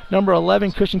be number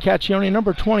 11, Christian Caccione, and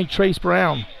number 20, Trace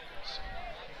Brown.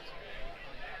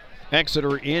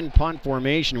 Exeter in punt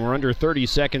formation. We're under 30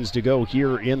 seconds to go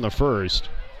here in the first.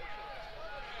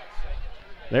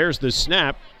 There's the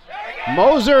snap.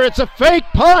 Moser, it's a fake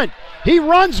punt. He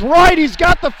runs right. He's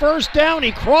got the first down.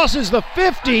 He crosses the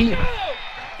 50.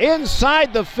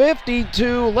 Inside the 50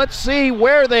 to, let's see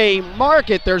where they mark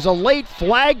it. There's a late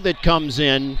flag that comes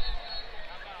in.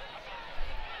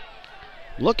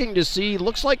 Looking to see,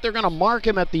 looks like they're going to mark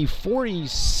him at the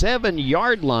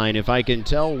 47-yard line, if I can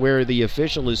tell where the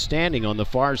official is standing on the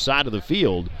far side of the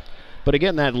field. But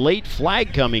again, that late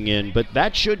flag coming in, but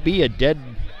that should be a dead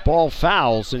ball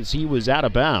foul since he was out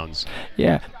of bounds.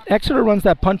 Yeah, Exeter runs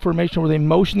that punt formation where they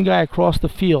motion the guy across the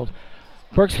field.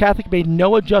 Berks Catholic made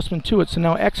no adjustment to it, so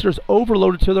now Exeter's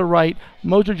overloaded to the right.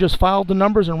 Moser just filed the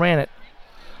numbers and ran it.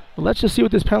 But let's just see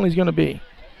what this penalty is going to be.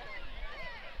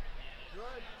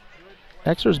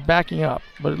 Exeter's backing up,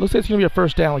 but it looks like it's going to be a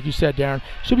first down, like you said, Darren.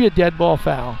 Should be a dead ball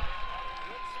foul.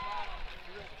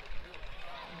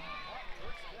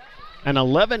 An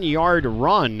 11-yard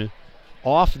run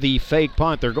off the fake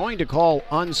punt. They're going to call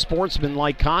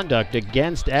unsportsmanlike conduct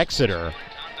against Exeter.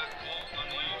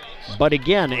 But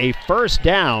again, a first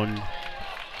down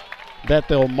that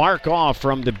they'll mark off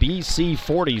from the BC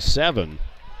 47.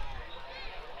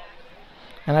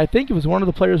 And I think it was one of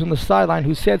the players on the sideline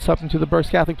who said something to the Berks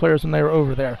Catholic players when they were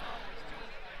over there.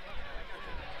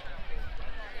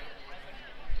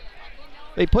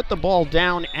 They put the ball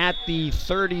down at the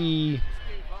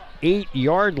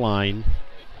 38-yard line.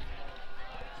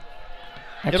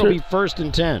 It'll be 1st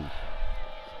and 10.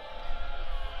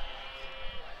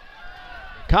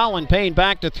 Colin Payne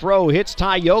back to throw, hits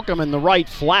Ty Yoakum in the right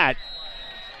flat.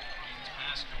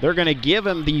 They're going to give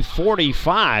him the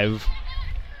 45.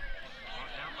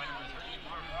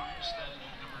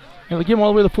 And they'll give him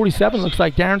all the way to the 47. Looks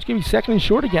like Darren's going to be 2nd and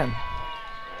short again.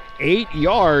 8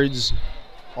 yards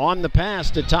on the pass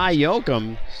to Ty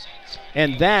Yoakum,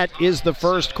 and that is the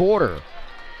first quarter.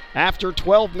 After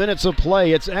 12 minutes of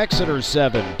play, it's Exeter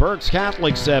 7, Berks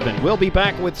Catholic 7. We'll be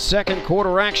back with second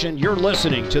quarter action. You're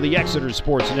listening to the Exeter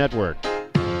Sports Network.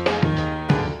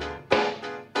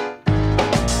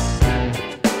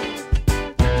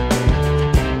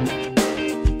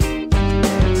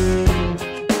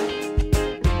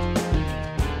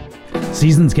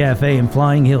 Seasons Cafe in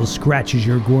Flying Hills scratches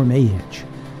your gourmet itch.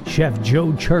 Chef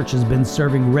Joe Church has been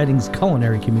serving Reading's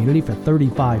culinary community for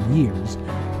 35 years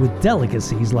with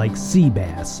delicacies like sea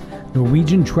bass,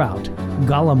 Norwegian trout,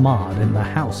 galamad, and the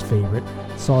house favorite,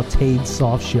 sautéed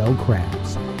soft-shell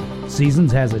crabs.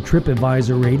 Seasons has a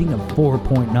TripAdvisor rating of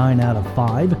 4.9 out of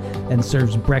 5 and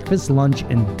serves breakfast, lunch,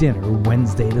 and dinner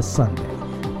Wednesday to Sunday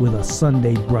with a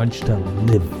Sunday brunch to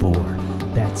live for.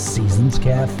 That's Seasons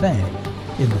Cafe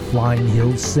in the Flying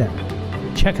Hills Center.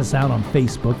 Check us out on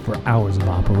Facebook for hours of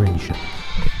operation.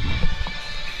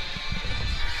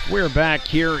 We're back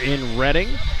here in Reading.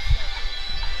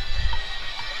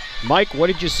 Mike, what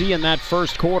did you see in that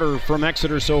first quarter from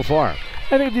Exeter so far?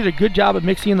 I think they did a good job of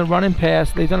mixing in the run and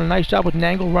pass. They've done a nice job with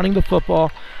Nangle running the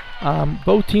football.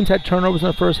 Both teams had turnovers in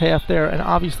the first half there, and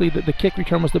obviously the kick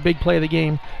return was the big play of the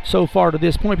game so far to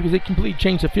this point because it completely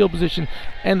changed the field position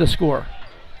and the score.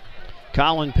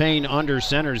 Colin Payne under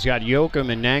center's got Yoakum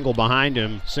and Nangle behind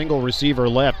him. Single receiver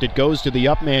left. It goes to the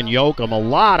up man Yoakum. A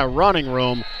lot of running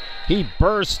room. He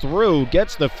bursts through,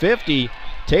 gets the 50,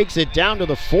 takes it down to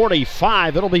the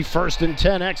 45. It'll be 1st and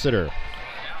 10 Exeter.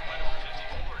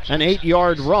 An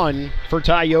 8-yard run for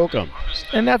Ty Yoakum.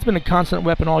 And that's been a constant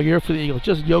weapon all year for the Eagles.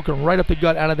 Just Yoakum right up the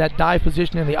gut out of that dive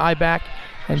position in the eye back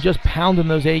and just pounding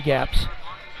those A-gaps.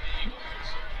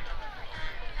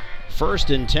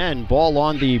 1st and 10, ball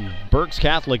on the Berks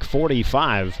Catholic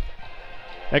 45.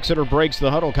 Exeter breaks the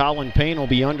huddle. Colin Payne will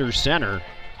be under center.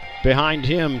 Behind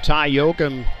him, Ty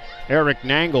Yoakum, Eric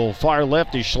Nangle. Far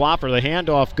left is Schlaffer. The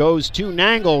handoff goes to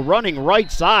Nangle, running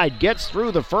right side, gets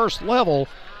through the first level,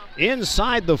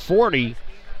 inside the 40.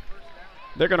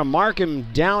 They're going to mark him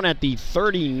down at the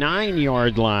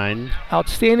 39-yard line.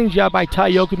 Outstanding job by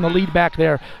Ty Yoakum, the lead back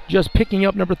there, just picking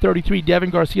up number 33, Devin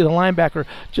Garcia, the linebacker,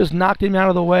 just knocked him out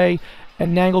of the way,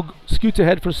 and Nangle scoots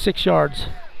ahead for 6 yards.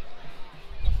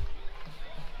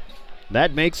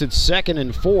 That makes it 2nd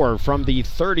and 4 from the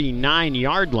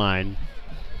 39-yard line.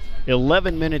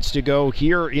 11 minutes to go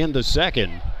here in the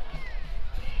second.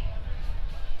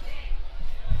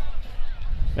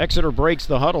 Exeter breaks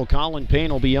the huddle. Colin Payne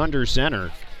will be under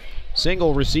center.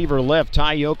 Single receiver left.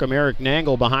 Ty Yoakum, Eric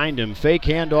Nangle behind him. Fake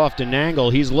handoff to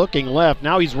Nangle. He's looking left.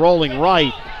 Now he's rolling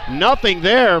right. Nothing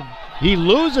there. He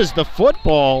loses the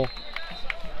football.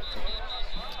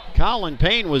 Colin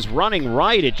Payne was running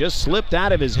right. It just slipped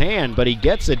out of his hand, but he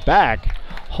gets it back.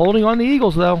 Holding on the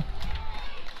Eagles, though.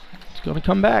 It's going to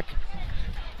come back.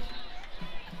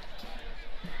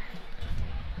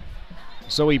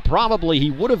 So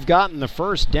he would have gotten the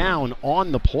first down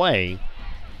on the play.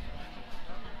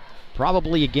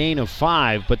 Probably a gain of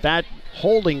 5, but that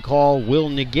holding call will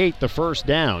negate the first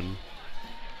down.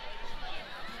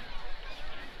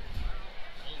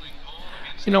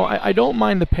 You know, I don't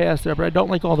mind the pass there, but I don't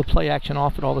like all the play action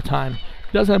off it all the time.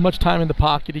 He doesn't have much time in the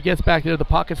pocket. He gets back there. The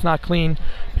pocket's not clean.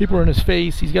 People are in his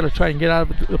face. He's got to try and get out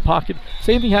of the pocket.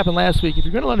 Same thing happened last week. If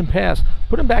you're going to let him pass,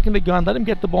 put him back in the gun. Let him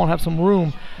get the ball and have some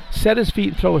room. Set his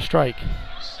feet and throw a strike.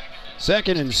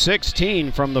 2nd and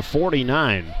 16 from the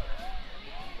 49.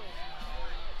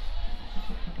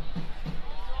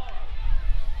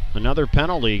 Another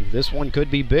penalty. This one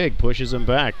could be big. Pushes him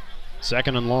back.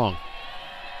 2nd and long.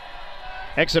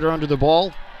 Exeter under the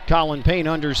ball. Colin Payne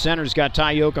under center's got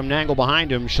Ty Yoakum, Nangle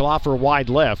behind him. Schlaffer wide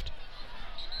left.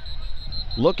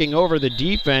 Looking over the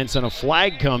defense, and a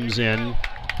flag comes in.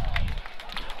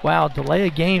 Wow, delay a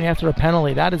game after a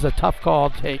penalty. That is a tough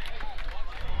call to take.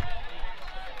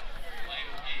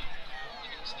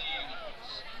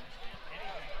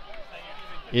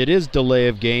 It is delay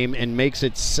of game and makes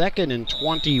it 2nd and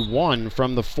 21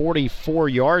 from the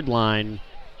 44-yard line.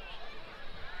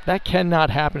 That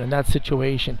cannot happen in that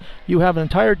situation. You have an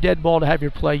entire dead ball to have your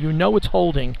play. You know it's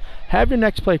holding. Have your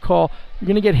next play call. You're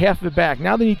going to get half of it back.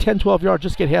 Now they need 10, 12 yards.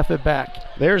 Just get half of it back.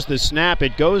 There's the snap.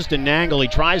 It goes to Nangle. He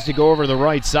tries to go over the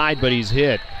right side, but he's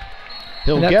hit.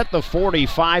 He'll get the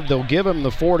 45. They'll give him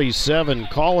the 47.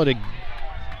 Call it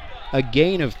a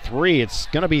gain of 3. It's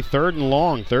going to be 3rd and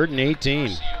long, 3rd and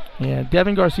 18. Yeah,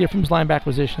 Devin Garcia from his linebacker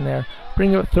position there.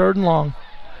 Bring it up 3rd and long.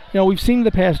 You know, we've seen in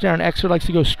the past, Darren, Exeter likes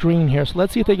to go screen here. So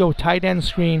let's see if they go tight end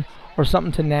screen or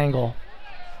something to Nangle.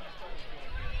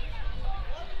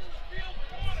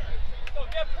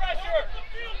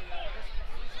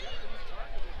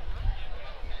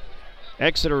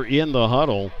 Exeter in the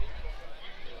huddle.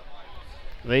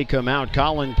 They come out.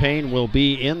 Colin Payne will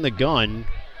be in the gun.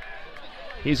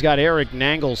 He's got Eric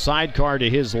Nangle sidecar to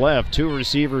his left. 2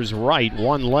 receivers right,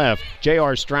 1 left.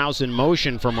 J.R. Strauss in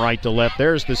motion from right to left.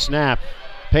 There's the snap.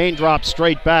 Payne drops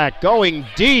straight back, going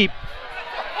deep.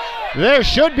 There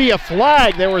should be a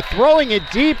flag. They were throwing it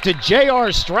deep to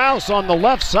J.R. Strauss on the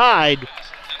left side.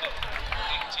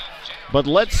 But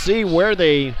let's see where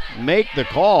they make the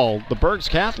call. The Berks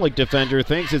Catholic defender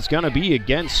thinks it's going to be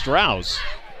against Strauss.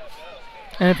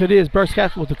 And if it is, Berks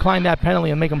Catholic will decline that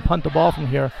penalty and make him punt the ball from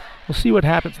here. We'll see what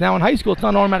happens. Now in high school, it's not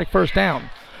an automatic first down.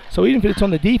 So even if it's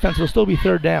on the defense, it'll still be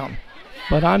 3rd down.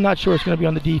 But I'm not sure it's going to be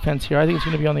on the defense here. I think it's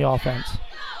going to be on the offense.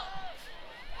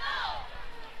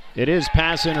 It is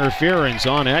pass interference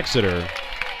on Exeter.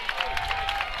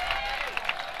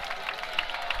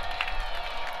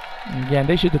 Again,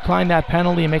 they should decline that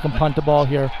penalty and make them punt the ball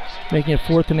here, making it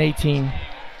 4th and 18.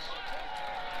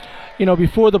 You know,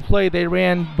 before the play, they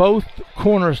ran both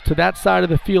corners to that side of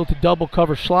the field to double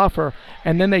cover Schlaffer,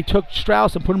 and then they took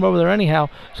Strauss and put him over there anyhow,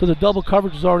 so the double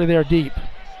coverage was already there deep.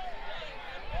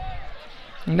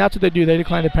 And that's what they do. They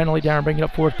decline the penalty down and bring it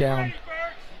up 4th down.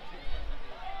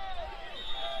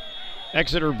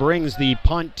 Exeter brings the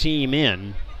punt team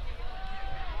in.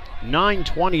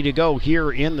 9:20 to go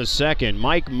here in the second.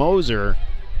 Mike Moser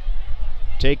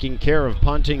taking care of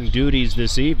punting duties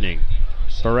this evening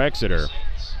for Exeter.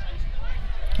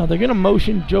 Now they're going to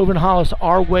motion Jovan Hollis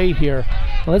our way here.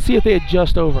 Now let's see if they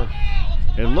adjust over.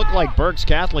 It looked like Berks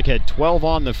Catholic had 12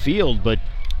 on the field, but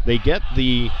they get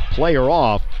the player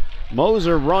off.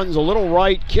 Moser runs a little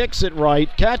right, kicks it right.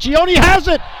 Caccione has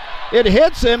it! It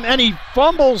hits him, and he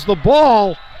fumbles the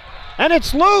ball, and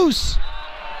it's loose.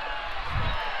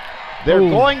 They're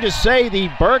going to say the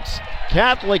Berks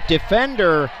Catholic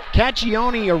defender,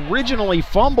 Caccione, originally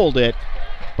fumbled it,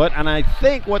 And I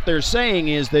think what they're saying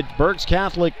is that Berks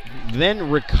Catholic then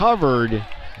recovered,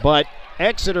 but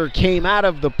Exeter came out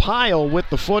of the pile with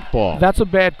the football. That's a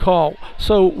bad call.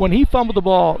 So when he fumbled the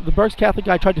ball, the Berks Catholic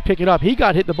guy tried to pick it up. He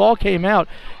got hit, the ball came out,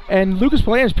 and Lucas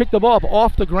Palange picked the ball up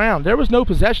off the ground. There was no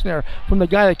possession there from the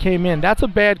guy that came in. That's a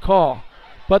bad call.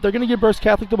 But they're going to give Berks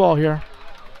Catholic the ball here.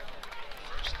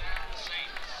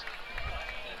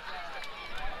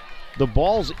 The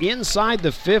ball's inside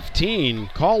the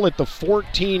 15, call it the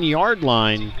 14-yard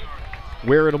line,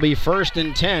 where it'll be 1st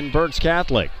and 10, Berks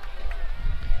Catholic.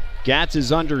 Gatz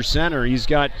is under center. He's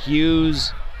got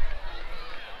Hughes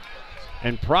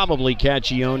and probably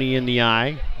Caccione in the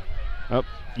eye. Oh,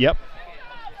 yep.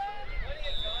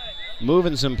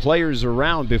 Moving some players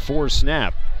around before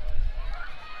snap.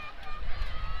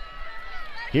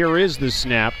 Here is the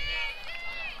snap.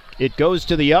 It goes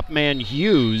to the up man,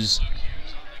 Hughes.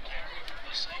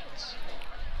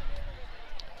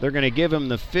 They're going to give him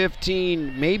the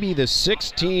 15, maybe the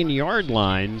 16-yard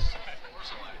line.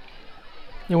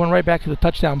 They went right back to the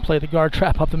touchdown play, the guard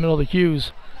trap up the middle of the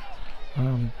Hughes.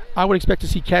 I would expect to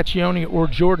see Caccione or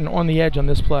Jordan on the edge on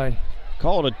this play.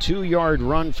 Call it a 2-yard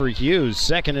run for Hughes,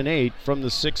 2nd and 8 from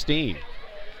the 16.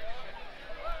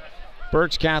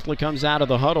 Berks Catholic comes out of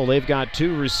the huddle. They've got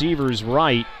 2 receivers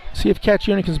right. See if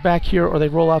Caccione comes back here or they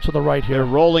roll out to the right here. They're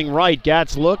rolling right.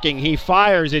 Gatz looking. He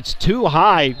fires. It's too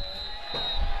high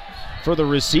for the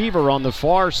receiver on the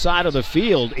far side of the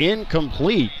field.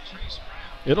 Incomplete.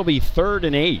 It'll be 3rd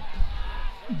and 8.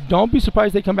 Don't be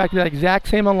surprised they come back to that exact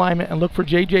same alignment and look for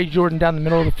J.J. Jordan down the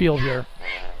middle of the field here.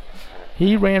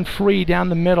 He ran free down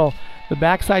the middle. The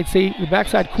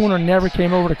backside corner never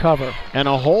came over to cover. And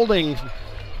a holding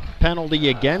penalty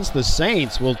against the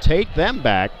Saints will take them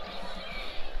back.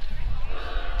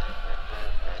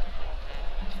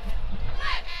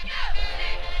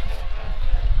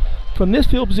 From this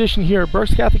field position here,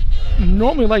 Berks Catholic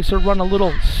normally likes to run a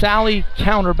little sally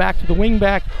counter back to the wing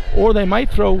back, or they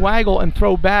might throw waggle and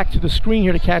throw back to the screen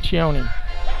here to Caccione.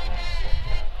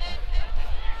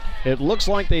 It looks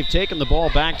like they've taken the ball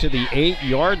back to the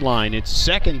 8-yard line. It's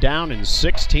 2nd down and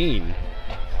 16.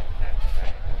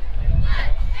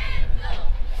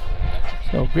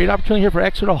 So great opportunity here for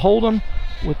Exeter to hold them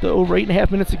with over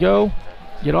 8.5 minutes to go.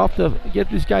 Get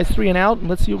these guys 3 and out, and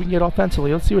let's see what we can get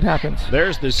offensively. Let's see what happens.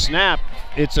 There's the snap.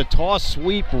 It's a toss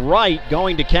sweep right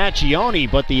going to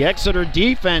Caccione, but the Exeter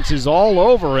defense is all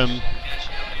over him.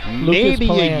 Maybe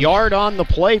a yard on the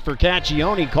play for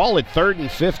Caccione. Call it 3rd and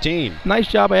 15. Nice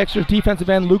job by Exeter's defensive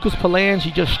end, Lucas Palange.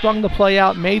 He just strung the play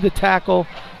out, made the tackle.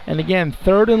 And again,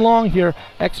 3rd and long here.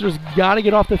 Exeter's got to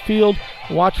get off the field.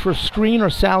 Watch for screen or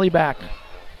sally back.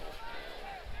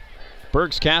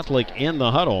 Berks Catholic in the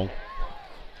huddle.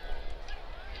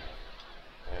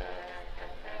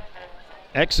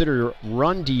 Exeter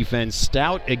run defense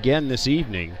stout again this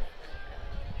evening.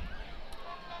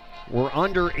 We're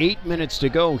under 8 minutes to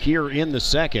go here in the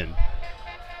second.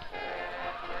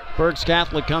 Berks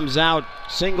Catholic comes out,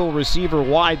 single receiver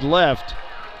wide left.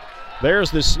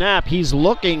 There's the snap. He's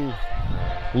looking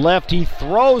left. He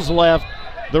throws left.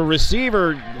 The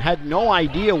receiver had no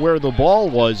idea where the ball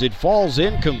was. It falls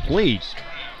incomplete.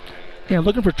 Yeah,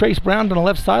 looking for Trace Brown on the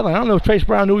left sideline. I don't know if Trace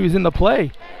Brown knew he was in the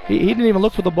play. He didn't even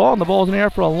look for the ball, and the ball was in the air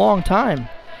for a long time.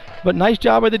 But nice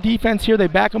job by the defense here. They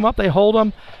back him up. They hold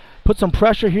him. Put some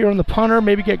pressure here on the punter.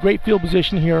 Maybe get great field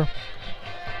position here.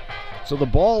 So the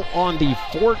ball on the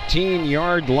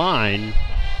 14-yard line.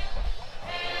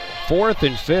 4th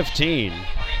and 15.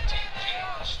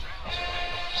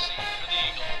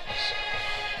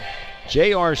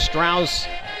 J.R. Strauss,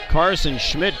 Carson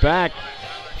Schmidt back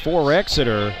for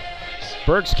Exeter.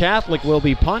 Berks Catholic will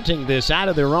be punting this out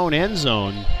of their own end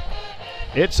zone.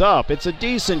 It's up. It's a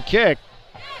decent kick.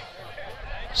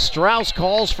 Strauss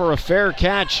calls for a fair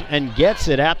catch and gets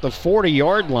it at the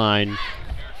 40-yard line.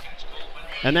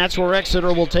 And that's where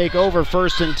Exeter will take over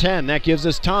 1st and 10. That gives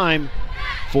us time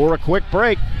for a quick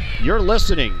break. You're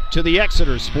listening to the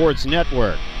Exeter Sports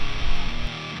Network.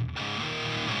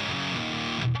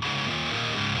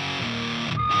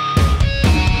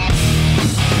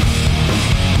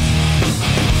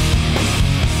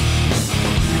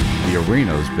 The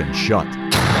arena's been shut.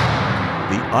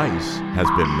 The ice has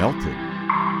been melted.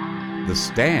 The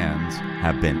stands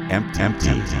have been empty.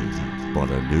 But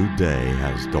a new day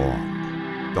has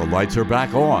dawned. The lights are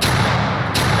back on.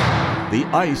 The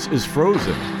ice is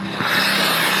frozen.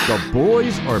 The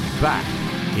boys are back.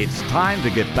 It's time to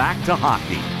get back to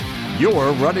hockey.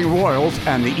 Your Reading Royals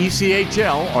and the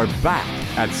ECHL are back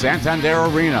at Santander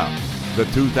Arena. The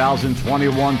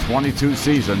 2021-22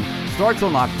 season starts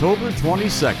on October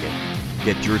 22nd.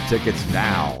 Get your tickets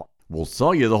now. We'll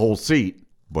sell you the whole seat.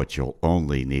 but you'll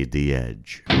only need the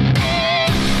edge.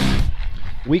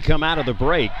 We come out of the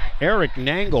break. Eric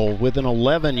Nangle with an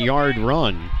 11-yard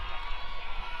run.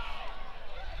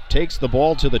 Takes the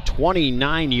ball to the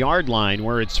 29-yard line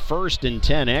where it's 1st and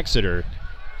 10 Exeter.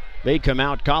 They come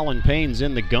out. Colin Payne's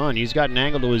in the gun. He's got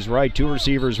Nangle to his right, 2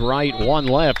 receivers right, 1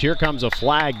 left. Here comes a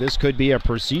flag. This could be a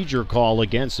procedure call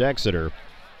against Exeter.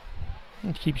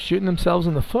 And keep shooting themselves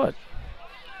in the foot.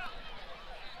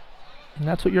 And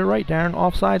that's what you're right, Darren.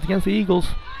 Offsides against the Eagles.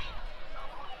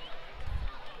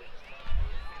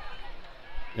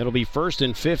 It'll be 1st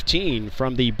and 15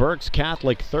 from the Berks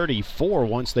Catholic 34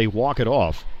 once they walk it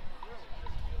off.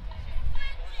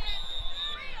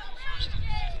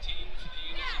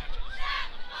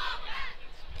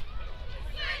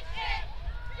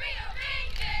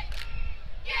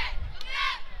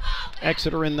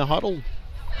 Exeter in the huddle,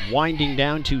 winding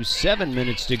down to 7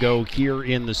 minutes to go here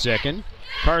in the second.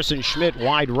 Carson Schmidt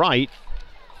wide right.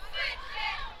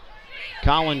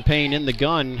 Colin Payne in the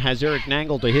gun, has Eric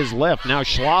Nangle to his left. Now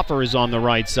Schlaffer is on the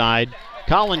right side.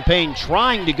 Colin Payne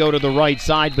trying to go to the right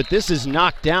side, but this is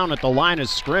knocked down at the line of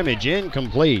scrimmage,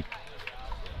 incomplete.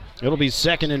 It'll be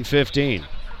 2nd and 15.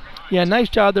 Yeah, nice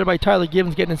job there by Tyler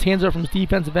Gibbons getting his hands up from his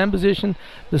defensive end position.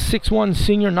 The 6'1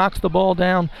 senior knocks the ball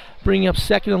down, bringing up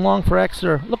 2nd and long for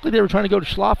Exeter. Looked like they were trying to go to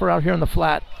Schlaffer out here in the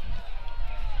flat.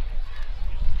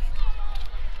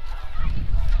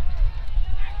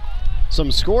 Some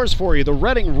scores for you. The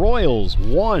Reading Royals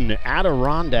 1,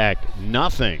 Adirondack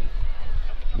 0.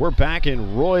 We're back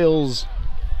in Royals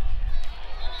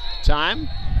time.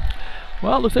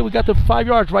 Well, it looks like we got the 5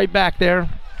 yards right back there.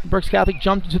 Berks Catholic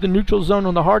jumped into the neutral zone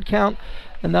on the hard count,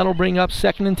 and that'll bring up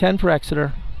 2nd and 10 for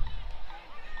Exeter.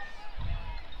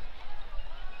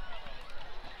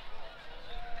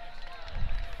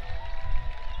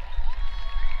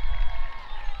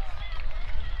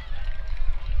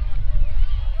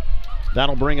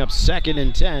 That'll bring up 2nd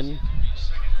and 10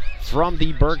 from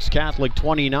the Berks Catholic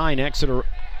 29. Exeter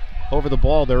over the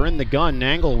ball. They're in the gun.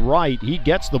 Nangle right. He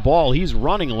gets the ball. He's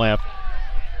running left.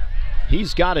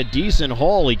 He's got a decent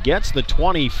haul. He gets the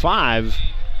 25.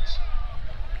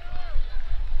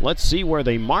 Let's see where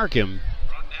they mark him.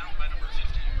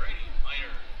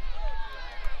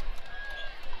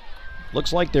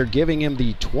 Looks like they're giving him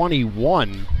the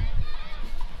 21.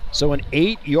 So an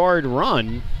 8-yard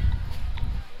run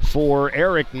for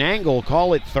Eric Nangle.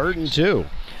 Call it 3rd and 2.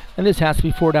 And this has to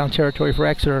be 4 down territory for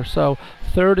Exeter. So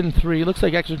 3rd and 3. Looks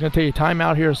like Exeter's going to take a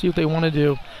timeout here, see what they want to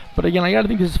do. But again, I got to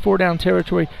think this is 4 down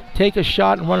territory. Take a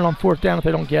shot and run it on 4th down if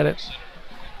they don't get it.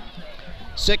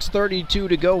 6:32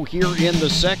 to go here in the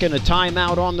second. A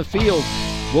timeout on the field.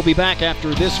 We'll be back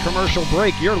after this commercial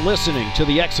break. You're listening to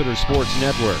the Exeter Sports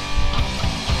Network.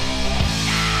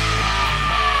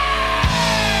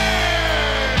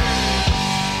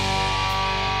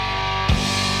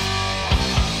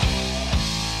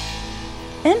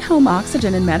 In-home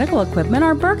oxygen and medical equipment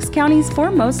are Berks County's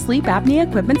foremost sleep apnea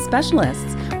equipment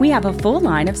specialists. We have a full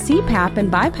line of CPAP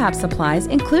and BiPAP supplies,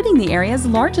 including the area's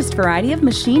largest variety of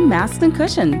machine masks and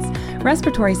cushions.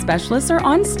 Respiratory specialists are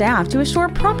on staff to assure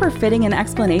proper fitting and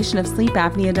explanation of sleep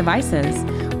apnea devices.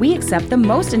 We accept the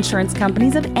most insurance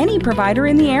companies of any provider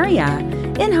in the area.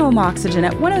 In-home oxygen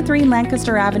at 103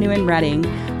 Lancaster Avenue in Reading.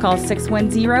 Call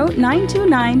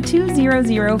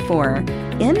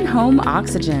 610-929-2004. In-home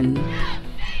oxygen.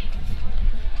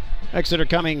 Exeter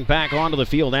coming back onto the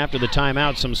field after the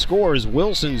timeout. Some scores: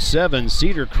 Wilson 7,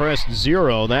 Cedar Crest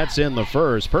 0. That's in the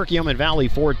first. Perkiomen Valley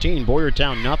 14,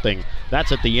 Boyertown nothing.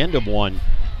 That's at the end of one.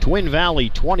 Twin Valley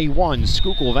 21,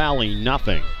 Schuylkill Valley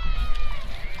nothing.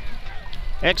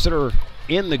 Exeter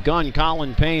in the gun.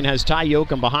 Colin Payne has Ty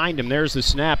Yoakum behind him. There's the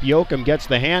snap. Yoakum gets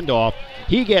the handoff.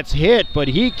 He gets hit, but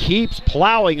he keeps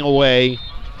plowing away.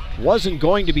 Wasn't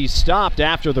going to be stopped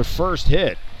after the first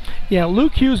hit. Yeah,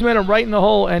 Luke Hughes met him right in the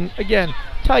hole, and again,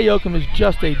 Ty Yoakum is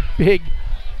just a big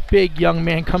young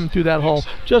man coming through that hole.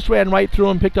 Just ran right through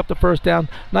him, picked up the first down.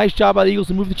 Nice job by the Eagles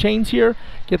to move the chains here,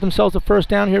 get themselves a first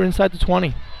down here inside the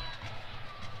 20.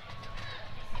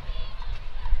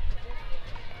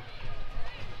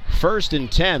 First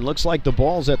and 10. Looks like the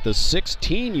ball's at the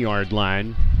 16-yard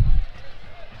line.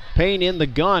 Payne in the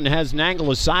gun, has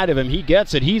Nangle aside of him. He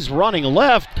gets it. He's running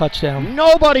left. Touchdown.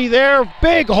 Nobody there.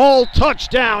 Big hole.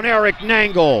 Touchdown, Eric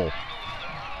Nangle.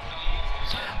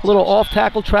 A little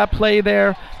off-tackle trap play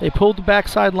there. They pulled the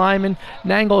backside lineman.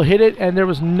 Nangle hit it, and there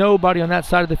was nobody on that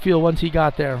side of the field once he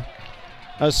got there.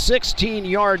 A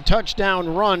 16-yard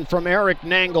touchdown run from Eric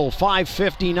Nangle.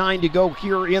 5:59 to go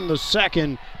here in the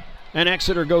second, and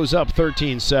Exeter goes up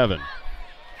 13-7.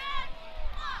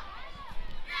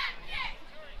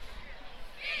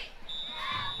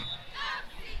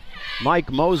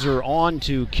 Mike Moser on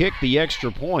to kick the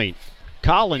extra point.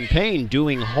 Colin Payne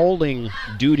doing holding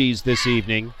duties this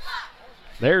evening.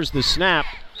 There's the snap.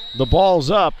 The ball's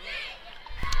up,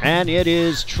 and it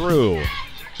is true.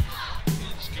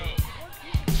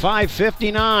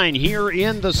 5:59 here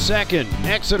in the second.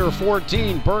 Exeter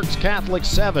 14, Berks Catholic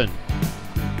 7.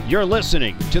 You're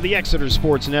listening to the Exeter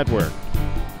Sports Network.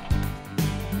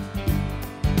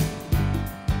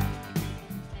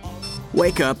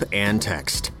 Wake up and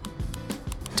text.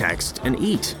 Text and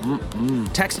eat.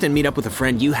 Text and meet up with a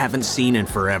friend you haven't seen in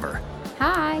forever.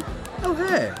 Hi. Oh,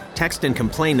 hey. Text and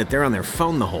complain that they're on their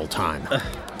phone the whole time.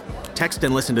 Text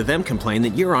and listen to them complain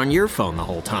that you're on your phone the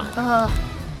whole time.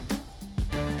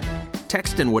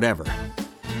 Text and whatever.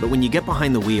 But when you get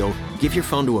behind the wheel, give your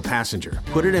phone to a passenger.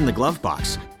 Put it in the glove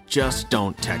box. Just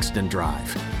don't text and drive.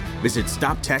 Visit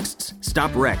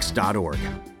StopTextsStopWrecks.org.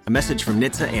 A message from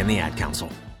NHTSA and the Ad Council.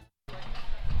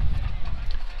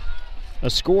 A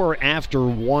score after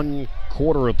 1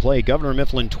 quarter of play. Governor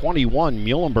Mifflin 21,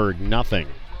 Muhlenberg nothing.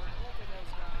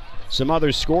 Some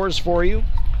other scores for you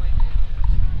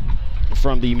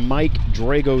from the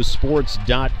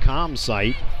MikeDragosports.com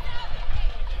site.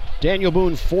 Daniel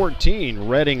Boone 14,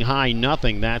 Reading High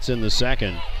nothing. That's in the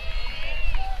second.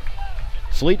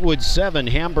 Fleetwood 7,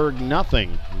 Hamburg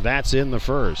nothing. That's in the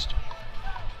first.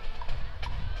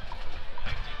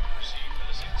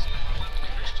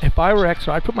 If I were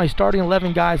Exeter, I'd put my starting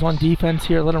 11 guys on defense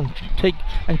here, let them take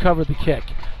and cover the kick.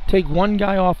 Take one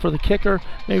guy off for the kicker,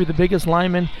 maybe the biggest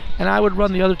lineman, and I would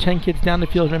run the other 10 kids down the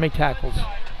field and make tackles.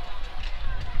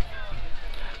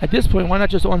 At this point, why not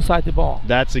just onside the ball?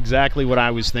 That's exactly what I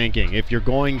was thinking. If you're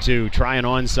going to try an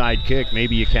onside kick,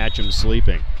 maybe you catch him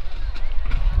sleeping.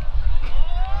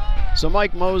 So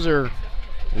Mike Moser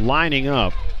lining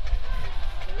up.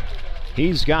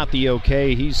 He's got the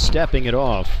okay. He's stepping it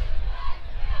off.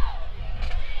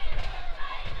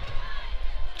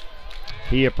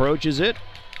 He approaches it.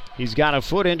 He's got a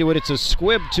foot into it. It's a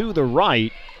squib to the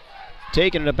right.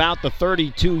 Taking it about the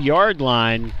 32-yard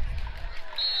line.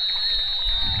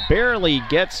 Barely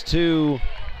gets to,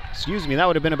 that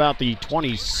would have been about the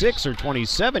 26 or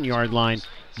 27-yard line.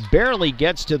 Barely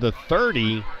gets to the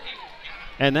 30.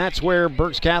 And that's where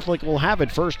Berks Catholic will have it,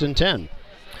 1st and 10.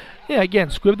 Yeah, again,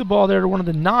 squib the ball there to one of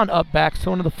the non-up backs, to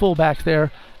one of the full backs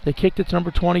there. They kicked it to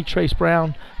number 20, Trace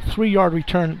Brown. 3-yard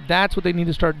return. That's what they need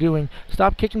to start doing.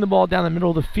 Stop kicking the ball down the middle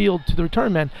of the field to the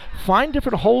return men. Find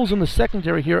different holes in the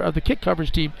secondary here of the kick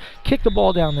coverage team. Kick the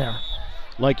ball down there.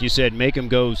 Like you said, make them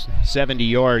go 70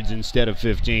 yards instead of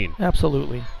 15.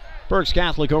 Absolutely. Berks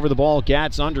Catholic over the ball.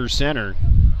 Gatz under center.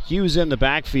 Hughes in the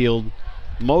backfield.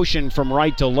 Motion from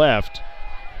right to left.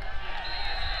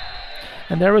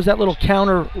 And there was that little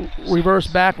counter reverse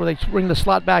back where they bring the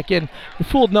slot back in. They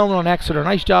fooled no one on Exeter.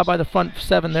 Nice job by the front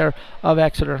 7 there of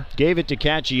Exeter. Gave it to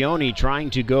Caccione trying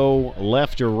to go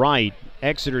left or right.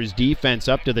 Exeter's defense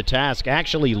up to the task.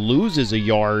 Actually loses a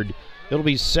yard. It'll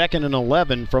be 2nd and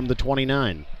 11 from the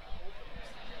 29.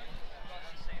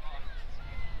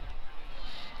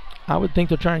 I would think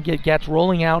they're trying to get Gatz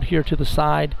rolling out here to the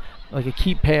side, like a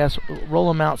keep pass,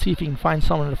 roll him out, see if he can find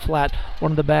someone in the flat,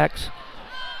 one of the backs.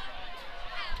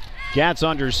 Gatz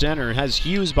under center, has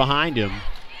Hughes behind him.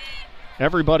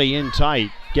 Everybody in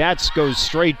tight. Gatz goes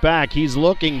straight back. He's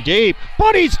looking deep,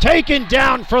 but he's taken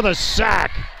down for the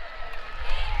sack.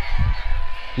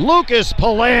 Lucas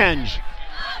Palange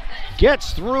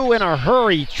gets through in a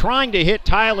hurry, trying to hit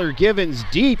Tyler Givens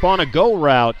deep on a go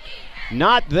route.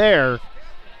 Not there.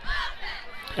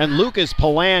 And Lucas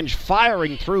Palange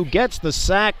firing through, gets the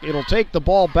sack. It'll take the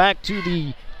ball back to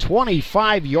the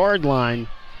 25-yard line.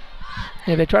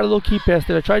 Yeah, they tried a little keep pass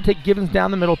there. They tried to take Givens down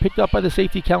the middle, picked up by the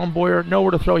safety, Callum Boyer, nowhere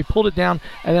to throw. He pulled it down,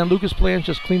 and then Lucas Palange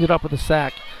just cleaned it up with a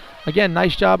sack. Again,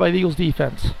 nice job by the Eagles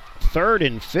defense. 3rd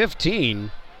and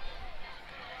 15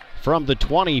 from the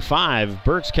 25.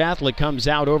 Berks Catholic comes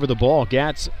out over the ball.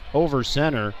 Gatz over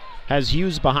center, has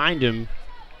Hughes behind him.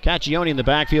 Caccione in the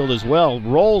backfield as well.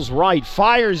 Rolls right,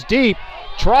 fires deep,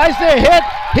 tries to hit.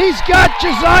 He's got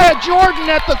Josiah Jordan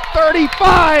at the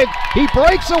 35. He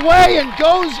breaks away and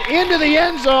goes into the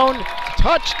end zone.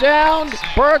 Touchdown,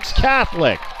 Berks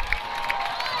Catholic.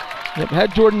 Yep,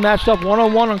 had Jordan matched up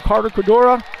one-on-one on Carter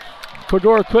Cordora.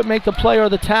 Cordora couldn't make the play or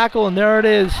the tackle, and there it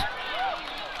is.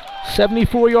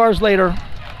 74 yards later.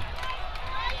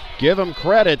 Give him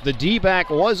credit. The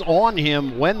D-back was on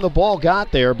him when the ball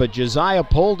got there, but Josiah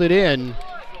pulled it in,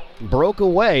 broke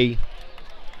away,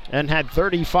 and had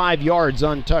 35 yards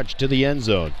untouched to the end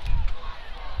zone.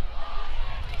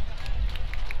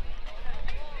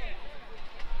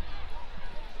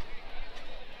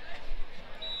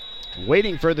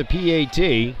 Waiting for the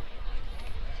PAT.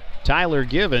 Tyler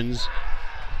Givens.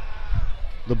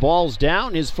 The ball's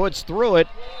down, his foot's through it,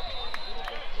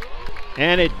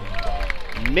 and it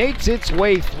makes its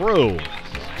way through.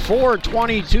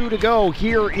 4:22 to go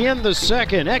here in the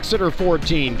second. Exeter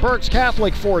 14, Berks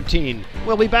Catholic 14.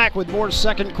 We'll be back with more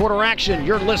second quarter action.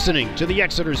 You're listening to the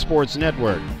Exeter Sports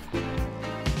Network.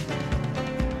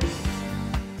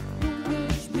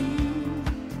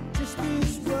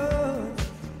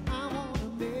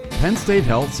 Penn State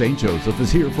Health St. Joseph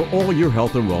is here for all your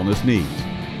health and wellness needs.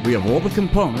 We have all the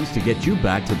components to get you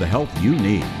back to the health you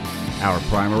need. Our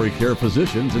primary care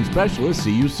physicians and specialists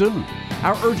see you soon.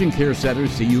 Our urgent care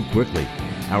centers see you quickly.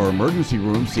 Our emergency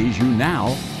room sees you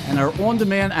now, and our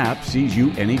on-demand app sees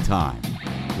you anytime.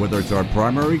 Whether it's our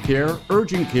primary care,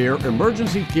 urgent care,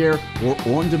 emergency care, or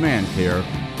on-demand care,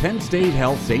 Penn State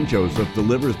Health St. Joseph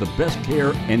delivers the best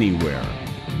care anywhere.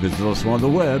 Visit us on the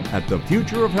web at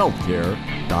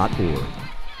thefutureofhealthcare.org.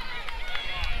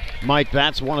 Mike,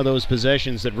 that's one of those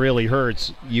possessions that really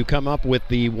hurts. You come up with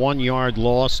the 1-yard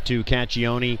loss to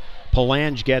Caccione.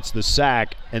 Palange gets the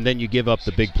sack, and then you give up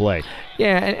the big play.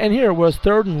 Yeah, and here it was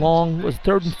 3rd and long, was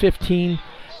 3rd and 15.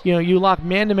 You know, you lock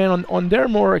man-to-man on their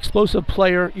more explosive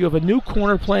player. You have a new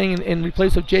corner playing in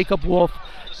place of Jacob Wolf.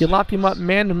 You locked him up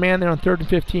man-to-man there on 3rd and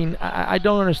 15. I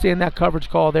don't understand that coverage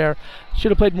call there.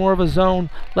 Should have played more of a zone.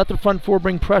 Let the front four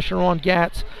bring pressure on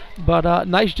Gatz. But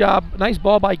nice job. Nice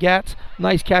ball by Gatz.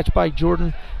 Nice catch by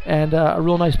Jordan. And a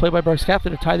real nice play by Berks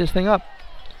Catholic to tie this thing up.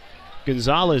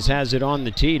 Gonzalez has it on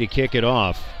the tee to kick it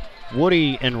off.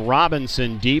 Woody and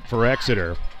Robinson deep for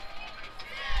Exeter.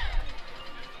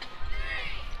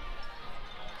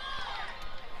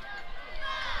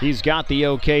 He's got the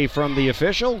okay from the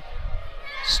official.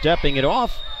 Stepping it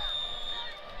off.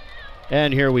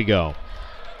 And here we go.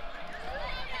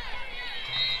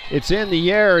 It's in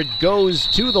the air. It goes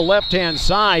to the left-hand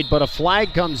side, but a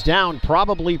flag comes down.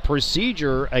 Probably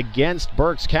procedure against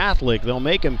Berks Catholic. They'll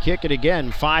make him kick it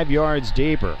again 5 yards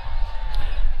deeper.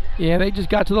 Yeah, they just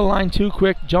got to the line too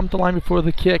quick. Jumped the line before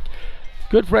the kick.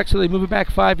 Good for Exeter. They move it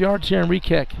back 5 yards here and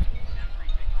re-kick.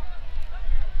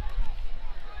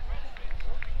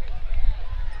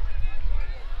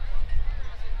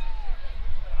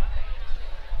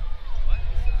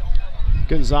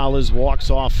 Gonzalez walks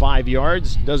off 5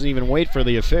 yards, doesn't even wait for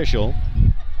the official.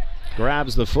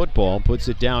 Grabs the football, puts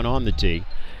it down on the tee.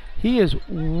 He is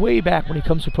way back when he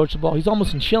comes to approach the ball. He's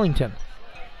almost in Shillington.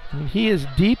 I mean, he is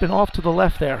deep and off to the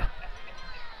left there.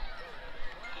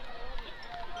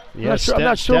 Yeah, I'm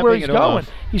not sure where he's going. Off.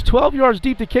 He's 12 yards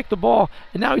deep to kick the ball,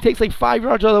 and now he takes like 5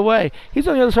 yards out of the way. He's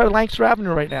on the other side of Lancaster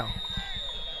Avenue right now.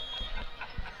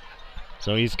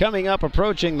 So he's coming up,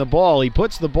 approaching the ball. He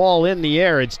puts the ball in the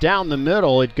air. It's down the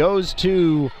middle. It goes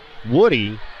to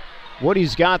Woody.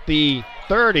 Woody's got the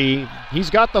 30.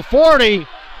 He's got the 40.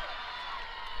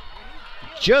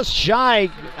 Just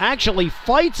shy. Actually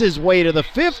fights his way to the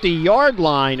 50-yard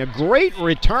line. A great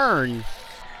return.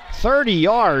 30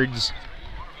 yards.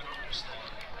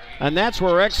 And that's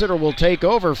where Exeter will take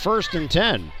over 1st and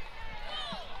 10.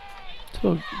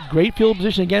 So great field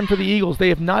position again for the Eagles. They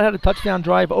have not had a touchdown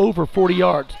drive over 40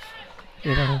 yards.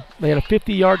 You know, they had a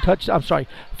 50-yard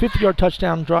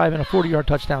touchdown drive and a 40-yard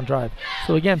touchdown drive.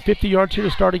 So again, 50 yards here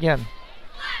to start again.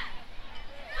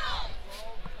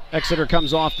 Exeter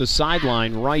comes off the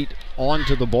sideline right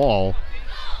onto the ball.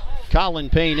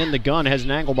 Colin Payne in the gun, has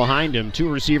Nangle behind him. 2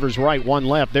 receivers right, 1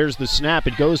 left. There's the snap.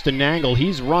 It goes to Nangle.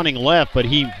 He's running left, but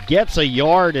he gets a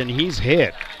yard and he's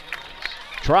hit.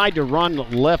 Tried to run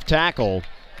left tackle.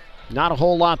 Not a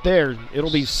whole lot there.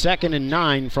 It'll be 2nd and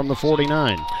 9 from the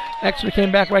 49. Exeter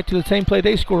came back right to the same play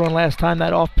they scored on last time,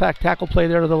 that off-pack tackle play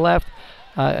there to the left.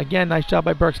 Again, nice job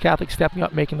by Berks Catholic stepping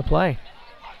up, making the play.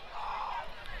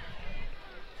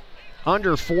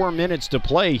 Under 4 minutes to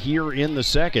play here in the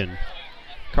second.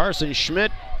 Carson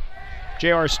Schmidt,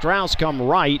 J.R. Strauss come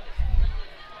right.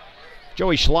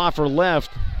 Joey Schlaffer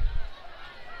left.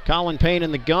 Colin Payne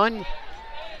in the gun.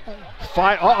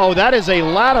 That is a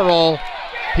lateral.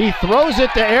 He throws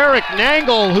it to Eric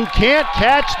Nangle, who can't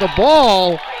catch the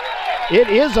ball. It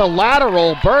is a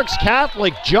lateral. Berks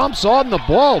Catholic jumps on the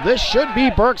ball. This should be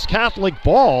Berks Catholic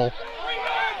ball.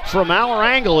 From our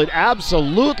angle, it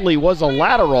absolutely was a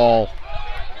lateral.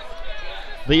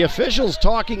 The officials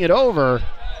talking it over.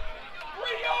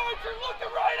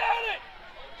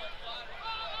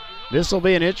 This will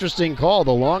be an interesting call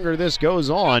the longer this goes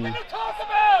on.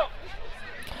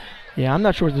 Yeah, I'm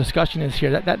not sure what the discussion is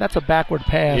here. That's a backward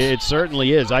pass. It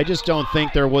certainly is. I just don't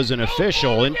think there was an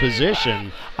official in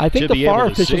position. I think the far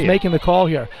official's making the call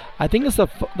here. I think it's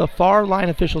the far line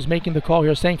official's making the call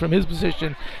here, saying from his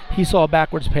position he saw a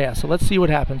backwards pass. So let's see what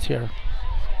happens here.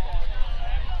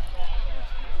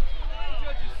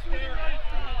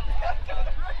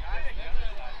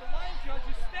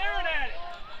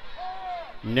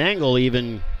 Nangle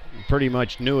even pretty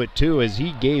much knew it too, as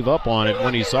he gave up on it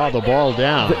when he saw the ball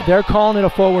down. They're calling it a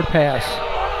forward pass.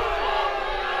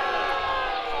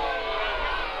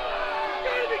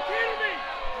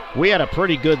 We had a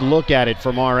pretty good look at it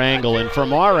from our angle, and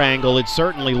from our angle, it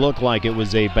certainly looked like it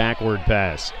was a backward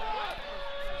pass.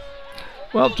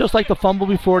 Well, just like the fumble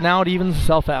before, now it evens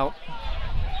itself out.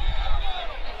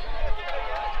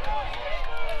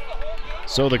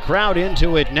 So the crowd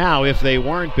into it now, if they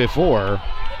weren't before.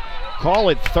 Call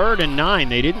it 3rd and 9.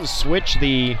 They didn't switch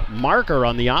the marker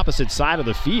on the opposite side of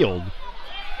the field.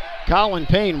 Colin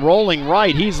Payne rolling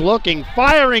right. He's looking,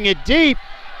 firing it deep.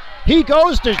 He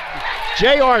goes to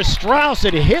J.R. Strauss.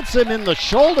 It hits him in the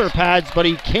shoulder pads, but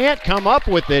he can't come up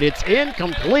with it. It's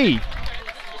incomplete.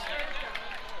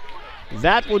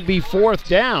 That would be 4th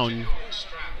down.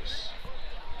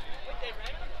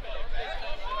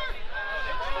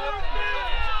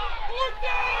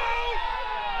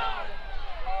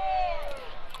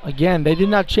 Again, they did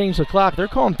not change the clock. They're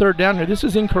calling 3rd down here. This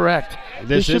is incorrect.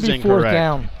 This should be 4th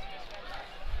down.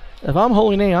 If I'm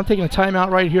holding name, I'm taking a timeout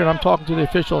right here, and I'm talking to the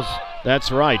officials.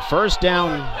 That's right. First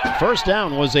down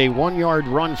was a 1-yard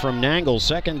run from Nangle.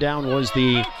 2nd down was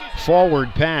the forward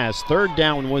pass. 3rd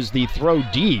down was the throw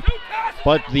deep.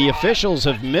 But the officials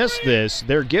have missed this.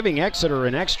 They're giving Exeter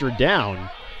an extra down.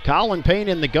 Colin Payne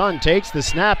in the gun, takes the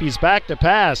snap. He's back to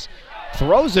pass.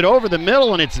 Throws it over the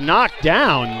middle, and it's knocked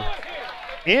down.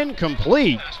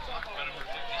 Incomplete.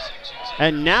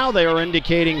 And now they are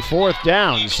indicating 4th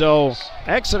down. So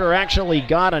Exeter actually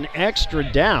got an extra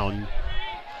down.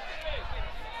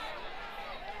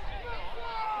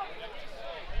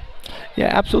 Yeah,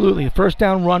 absolutely. The 1st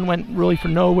down run went really for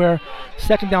nowhere.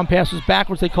 2nd down pass was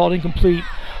backwards. They called incomplete.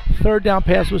 3rd down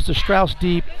pass was to Strauss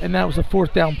deep, and that was a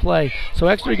 4th down play. So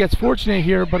Exeter gets fortunate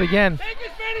here, but again,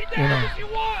 you know.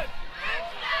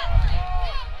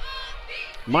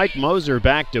 Mike Moser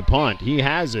back to punt. He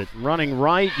has it. Running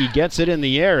right. He gets it in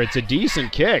the air. It's a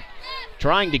decent kick.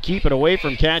 Trying to keep it away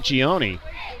from Caccione.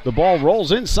 The ball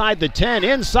rolls inside the 10,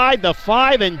 inside the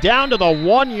 5, and down to the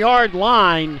 1-yard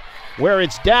line, where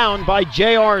it's down by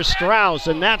J.R. Strauss,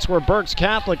 and that's where Berks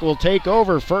Catholic will take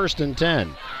over 1st and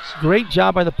 10. Great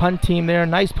job by the punt team there.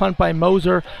 Nice punt by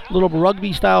Moser. A little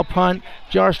rugby-style punt.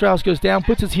 J.R. Strauss goes down,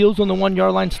 puts his heels on the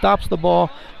 1-yard line, stops the ball.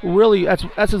 Really, that's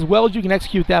as well as you can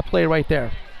execute that play right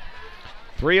there.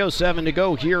 3:07 to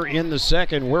go here in the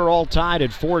second. We're all tied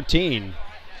at 14.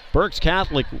 Berks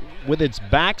Catholic with its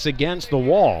backs against the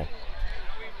wall.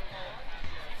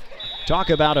 Talk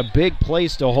about a big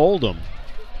place to hold them.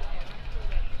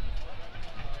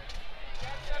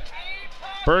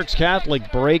 Berks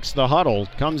Catholic breaks the huddle,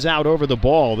 comes out over the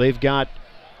ball. They've got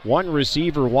one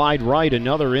receiver wide right,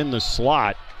 another in the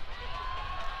slot.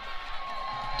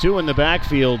 2 in the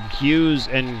backfield, Hughes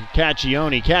and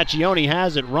Caccione. Caccione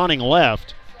has it running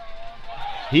left.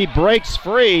 He breaks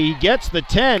free, he gets the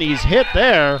 10, he's hit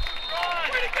there.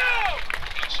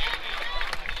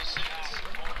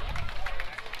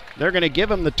 They're going to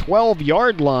give him the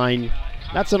 12-yard line.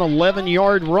 That's an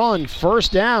 11-yard run,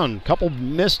 1st down. Couple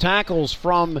missed tackles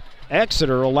from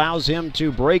Exeter allows him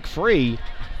to break free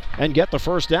and get the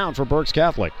 1st down for Berks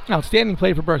Catholic. Outstanding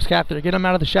play for Berks Catholic. Get them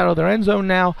out of the shadow of their end zone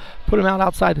now, put them out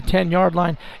outside the 10-yard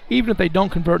line. Even if they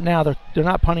don't convert now, they're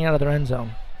not punting out of their end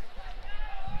zone.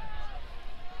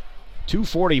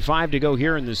 2:45 to go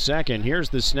here in the second. Here's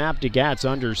the snap to Gatz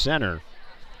under center.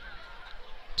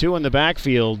 2 in the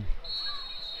backfield.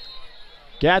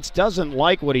 Gatz doesn't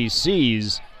like what he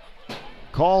sees,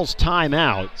 calls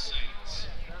timeout.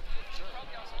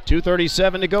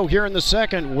 2:37 to go here in the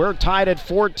second. We're tied at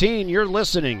 14. You're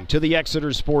listening to the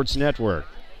Exeter Sports Network.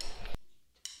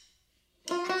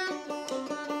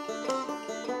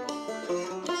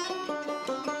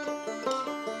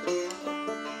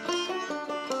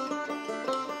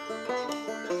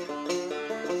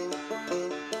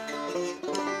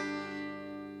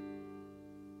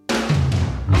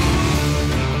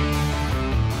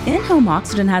 In-Home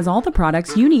Oxygen has all the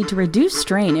products you need to reduce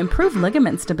strain, improve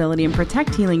ligament stability, and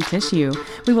protect healing tissue.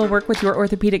 We will work with your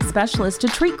orthopedic specialist to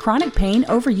treat chronic pain,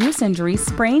 overuse injuries,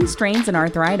 sprains, strains, and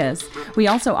arthritis. We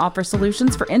also offer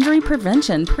solutions for injury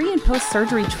prevention, pre- and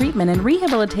post-surgery treatment, and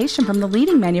rehabilitation from the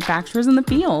leading manufacturers in the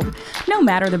field. No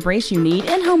matter the brace you need,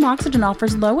 In-Home Oxygen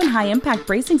offers low and high-impact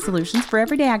bracing solutions for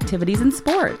everyday activities and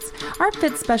sports. Our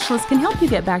fit specialists can help you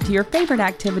get back to your favorite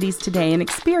activities today and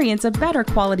experience a better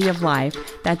quality of life.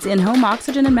 That's In-Home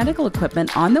Oxygen and medical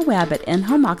equipment on the web at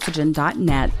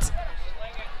inhomeoxygen.net.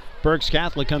 Berks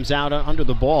Catholic comes out under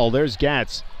the ball. There's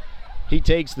Gatz. He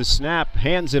takes the snap,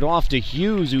 hands it off to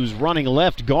Hughes, who's running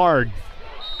left guard.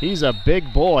 He's a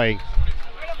big boy.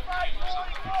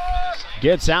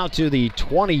 Gets out to the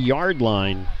 20-yard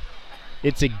line.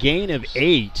 It's a gain of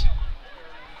 8.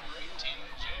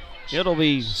 It'll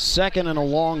be second and a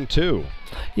long 2.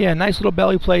 Yeah, nice little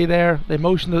belly play there. They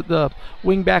motion the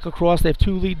wing back across. They have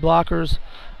 2 lead blockers.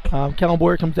 Kellen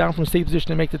Boyer comes down from state position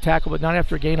to make the tackle, but not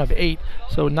after a gain of 8.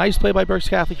 So nice play by Berks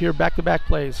Catholic here, back-to-back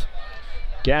plays.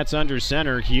 Cats under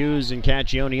center, Hughes and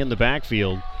Caccione in the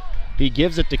backfield. He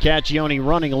gives it to Caccione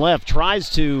running left, tries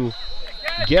to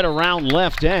get around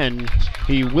left end.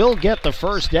 He will get the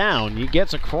first down. He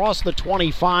gets across the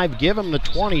 25, give him the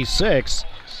 26.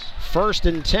 First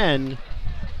and 10,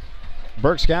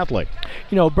 Berks Catholic.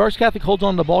 You know, Berks Catholic holds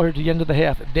on to the ball here to the end of the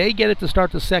half. They get it to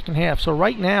start the second half. So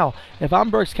right now, if I'm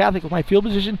Berks Catholic with my field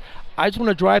position, I just want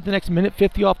to drive the next minute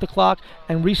 50 off the clock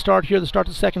and restart here to start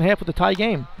the second half with a tie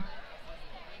game.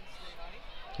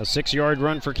 A 6-yard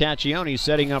run for Caccione,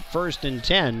 setting up first and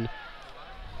 10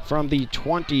 from the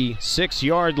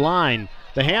 26-yard line.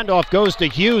 The handoff goes to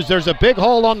Hughes. There's a big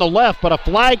hole on the left, but a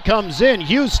flag comes in.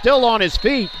 Hughes still on his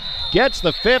feet. Gets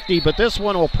the 50, but this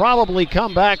one will probably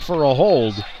come back for a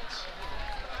hold.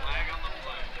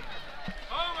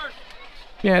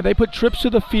 Yeah, they put trips to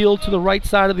the field to the right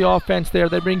side of the offense there.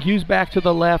 They bring Hughes back to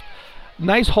the left.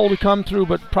 Nice hole to come through,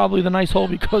 but probably the nice hole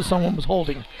because someone was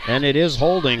holding. And it is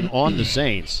holding on the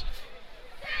Saints.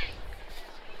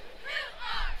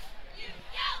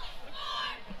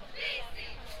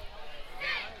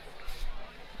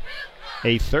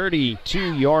 A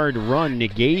 32-yard run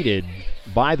negated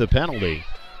by the penalty.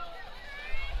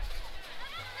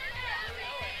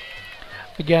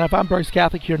 Again, if I'm Berks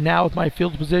Catholic here now with my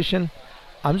field position,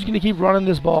 I'm just going to keep running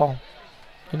this ball.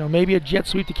 You know, maybe a jet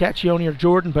sweep to Caccione or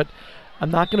Jordan, but I'm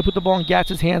not going to put the ball in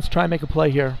Gatz's hands to try and make a play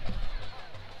here.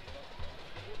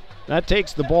 That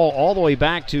takes the ball all the way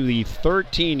back to the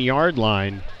 13-yard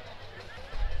line.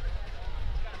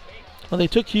 Well, they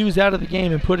took Hughes out of the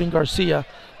game and put in Garcia,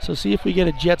 so see if we get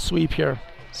a jet sweep here.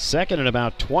 Second and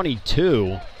about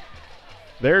 22.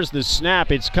 There's the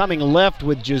snap. It's coming left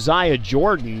with Josiah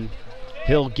Jordan.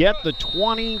 He'll get the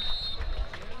 20.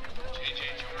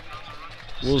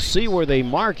 We'll see where they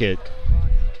mark it.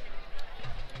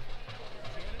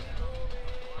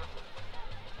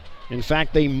 In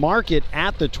fact, they mark it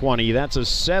at the 20. That's a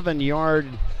 7-yard.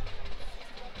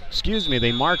 Excuse me,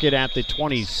 they mark it at the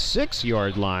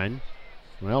 26-yard line.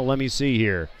 Well, let me see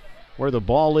here. Where the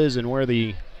ball is and where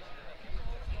the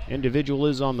individual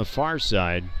is on the far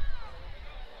side.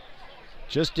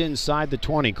 Just inside the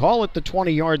 20. Call it the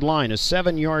 20-yard line. A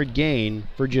 7-yard gain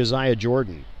for Josiah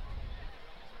Jordan.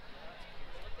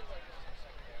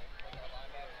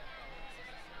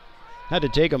 Had to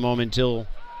take a moment till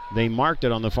they marked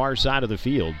it on the far side of the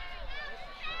field.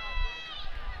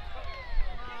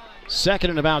 Second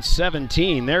and about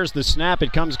 17. There's the snap.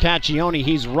 It comes Caccione.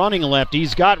 He's running left.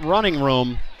 He's got running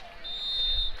room.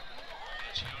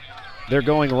 They're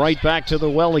going right back to the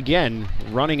well again,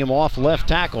 running him off left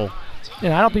tackle.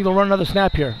 Yeah, I don't think they'll run another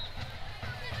snap here.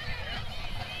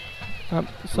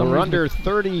 We're under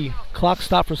 30. Clock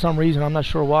stopped for some reason. I'm not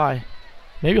sure why.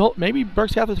 Maybe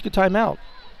Berks Catholic took a timeout.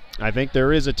 I think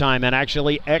there is a timeout.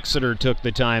 Actually, Exeter took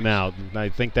the timeout. I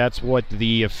think that's what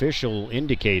the official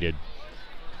indicated.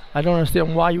 I don't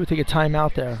understand why you would take a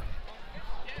timeout there.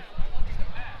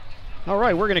 All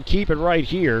right, we're going to keep it right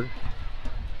here.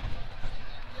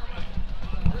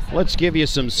 Let's give you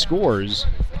some scores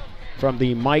from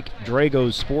the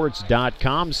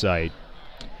MikeDragosports.com site.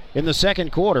 In the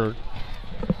second quarter,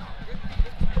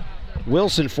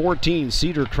 Wilson 14,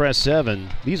 Cedar Crest 7.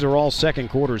 These are all second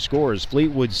quarter scores.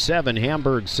 Fleetwood 7,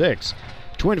 Hamburg 6.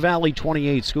 Twin Valley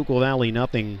 28, Schuylkill Valley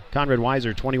nothing. Conrad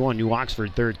Weiser 21, New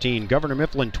Oxford 13. Governor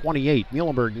Mifflin 28,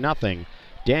 Muhlenberg nothing.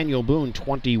 Daniel Boone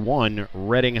 21,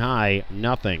 Reading High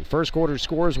nothing. First quarter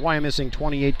scores, Wyomissing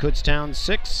 28, Kutztown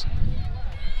 6.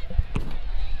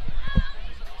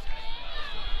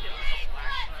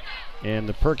 And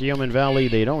the Perkiomen Valley,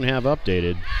 they don't have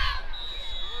updated.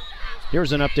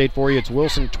 Here's an update for you. It's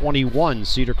Wilson 21,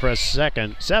 Cedar Crest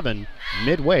 7,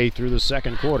 midway through the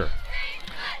second quarter.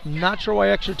 Not sure why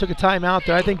Exeter took a timeout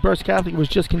there. I think Berks Catholic was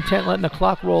just content letting the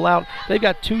clock roll out. They've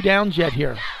got 2 downs yet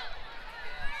here.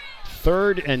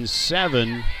 3rd and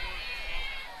 7.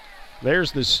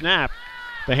 There's the snap.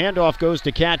 The handoff goes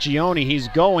to Caccione. He's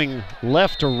going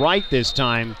left to right this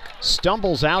time.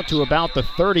 Stumbles out to about the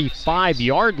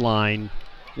 35-yard line,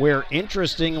 where,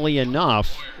 interestingly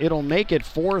enough, it'll make it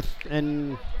 4th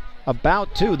and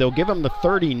about 2. They'll give him the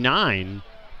 39,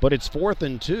 but it's 4th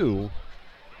and 2.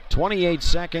 28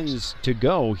 seconds to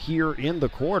go here in the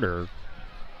quarter.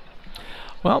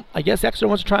 Well, I guess Exeter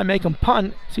wants to try and make them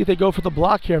punt, see if they go for the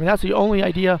block here. I mean, that's the only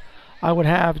idea I would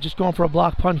have just going for a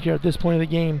block punt here at this point of the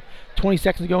game. 20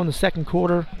 seconds to go in the second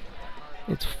quarter.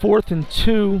 It's 4th and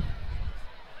 2.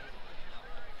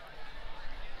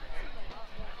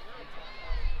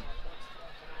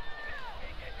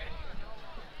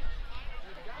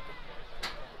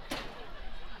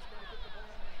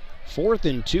 Fourth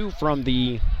and 2 from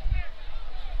the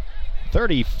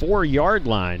 34-yard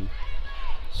line.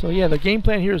 So yeah, the game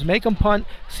plan here is make them punt,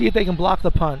 see if they can block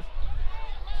the punt.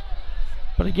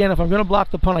 But again, if I'm going to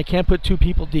block the punt, I can't put 2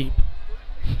 people deep.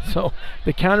 So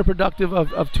the counterproductive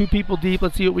of 2 people deep,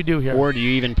 let's see what we do here. Or do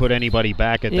you even put anybody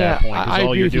back at that point? Because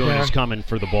all you're doing is coming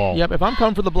for the ball. Yep, if I'm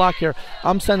coming for the block here,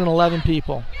 I'm sending 11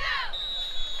 people.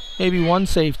 Maybe 1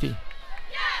 safety.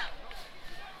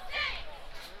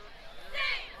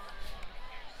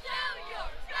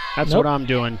 That's what I'm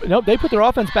doing. Nope, they put their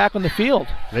offense back on the field.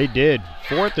 They did.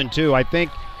 4th and 2. I think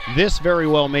this very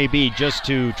well may be just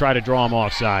to try to draw them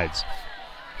off sides.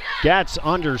 Gatz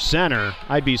under center.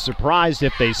 I'd be surprised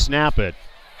if they snap it.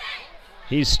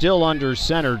 He's still under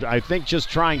center. I think just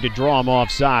trying to draw him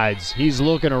off sides. He's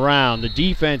looking around. The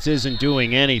defense isn't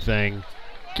doing anything.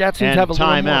 Gatz needs to have a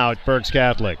timeout, Berks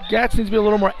Catholic. Gatz needs to be a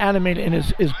little more animated in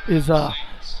his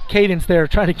cadence there,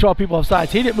 trying to draw people off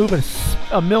sides. He didn't move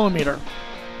a millimeter.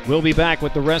 We'll be back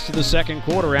with the rest of the second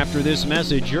quarter after this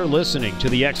message. You're listening to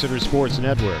the Exeter Sports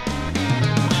Network.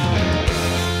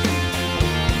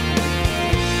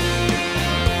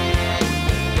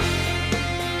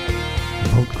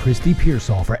 Vote Christy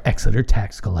Pearsall for Exeter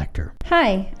Tax Collector.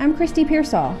 Hi, I'm Christy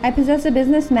Pearsall. I possess a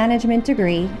business management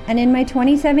degree, and in my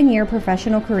 27-year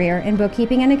professional career in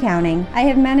bookkeeping and accounting, I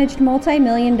have managed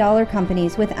multi-million-dollar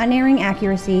companies with unerring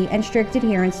accuracy and strict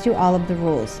adherence to all of the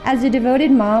rules. As a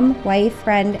devoted mom, wife,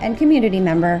 friend, and community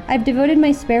member, I've devoted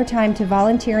my spare time to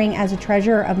volunteering as a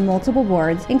treasurer of multiple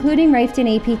boards, including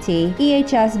Rifton APT,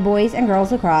 EHS Boys and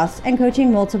Girls Lacrosse, and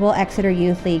coaching multiple Exeter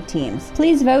Youth League teams.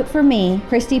 Please vote for me,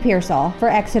 Christy Pearsall, for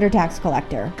Exeter Tax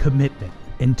Collector. Commitment,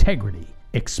 integrity,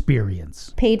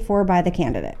 experience. Paid for by the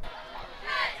candidate.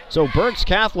 So Berks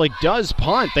Catholic does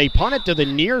punt. They punt it to the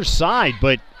near side,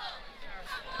 but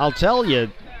I'll tell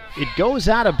you, it goes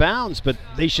out of bounds, but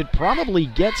they should probably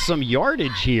get some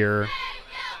yardage here.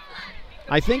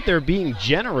 I think they're being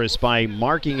generous by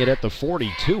marking it at the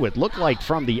 42. It looked like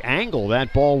from the angle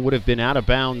that ball would have been out of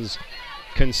bounds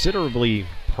considerably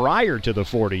prior to the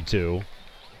 42.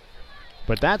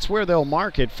 But that's where they'll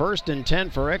mark it. 1st and 10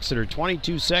 for Exeter.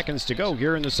 22 seconds to go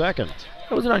here in the second.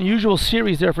 It was an unusual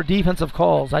series there for defensive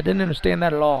calls. I didn't understand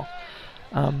that at all.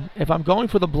 If I'm going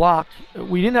for the block,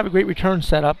 we didn't have a great return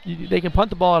setup. They can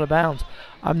punt the ball out of bounds.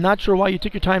 I'm not sure why you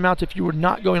took your timeouts if you were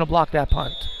not going to block that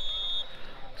punt.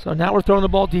 So now we're throwing the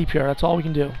ball deep here. That's all we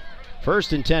can do.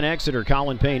 1st and 10 Exeter.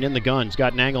 Colin Payne in the gun. He's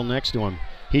got an angle next to him.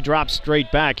 He drops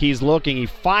straight back. He's looking. He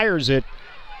fires it.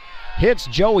 Hits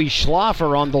Joey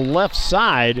Schlaffer on the left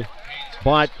side,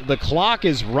 but the clock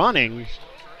is running.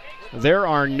 There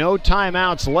are no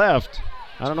timeouts left.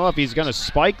 I don't know if he's going to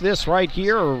spike this right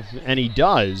here, and he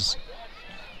does.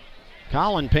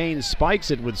 Colin Payne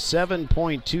spikes it with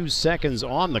 7.2 seconds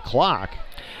on the clock.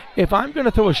 If I'm going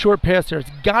to throw a short pass there, it's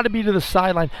got to be to the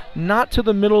sideline, not to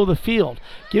the middle of the field.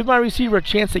 Give my receiver a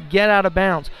chance to get out of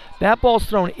bounds. That ball's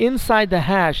thrown inside the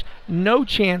hash. No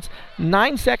chance.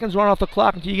 9 seconds run off the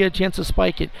clock until you get a chance to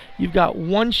spike it. You've got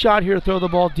 1 shot here to throw the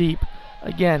ball deep.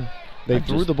 Again, they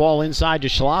threw the ball inside to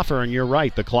Schlaffer, and you're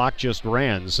right, the clock just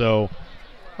ran. So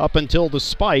up until the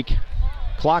spike,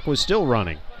 clock was still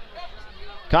running.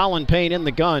 Colin Payne in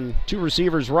the gun. 2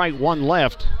 receivers right, 1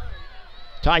 left.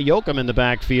 Ty Yoakum in the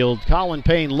backfield. Colin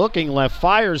Payne looking left,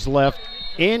 fires left,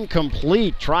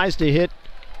 incomplete. Tries to hit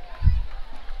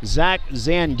Zach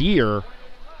Zandier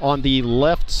on the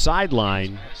left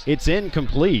sideline. It's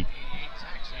incomplete.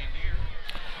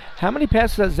 How many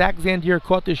passes has Zach Zandier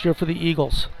caught this year for the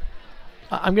Eagles?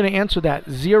 I'm going to answer that.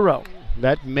 0.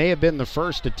 That may have been the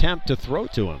first attempt to throw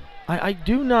to him. I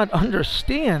do not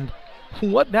understand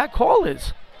what that call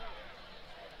is.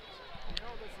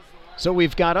 So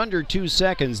we've got under 2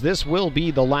 seconds. This will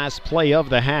be the last play of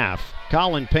the half.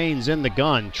 Colin Payne's in the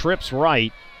gun, trips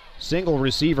right, single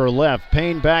receiver left.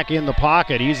 Payne back in the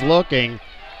pocket. He's looking.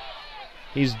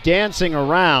 He's dancing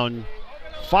around,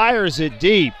 fires it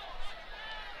deep.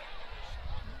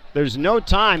 There's no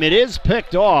time. It is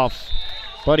picked off,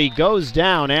 but he goes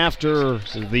down after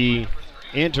the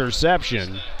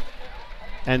interception.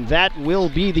 And that will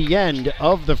be the end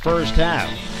of the first half.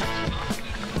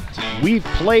 We've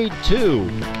played 2.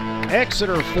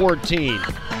 Exeter 14.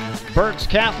 Berks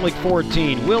Catholic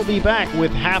 14. We'll be back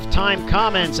with halftime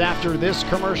comments after this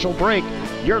commercial break.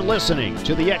 You're listening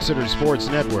to the Exeter Sports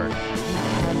Network.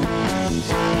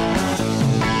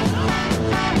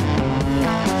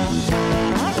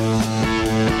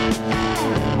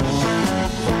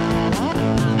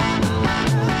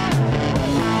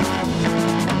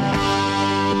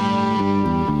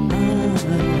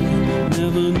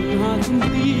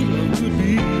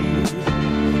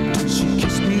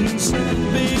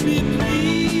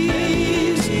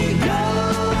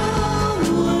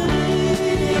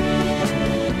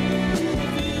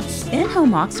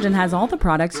 In-home Oxygen has all the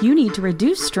products you need to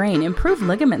reduce strain, improve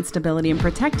ligament stability, and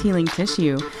protect healing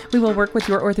tissue. We will work with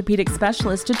your orthopedic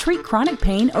specialist to treat chronic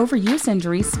pain, overuse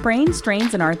injuries, sprains,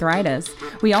 strains, and arthritis.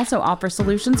 We also offer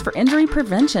solutions for injury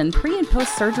prevention, pre- and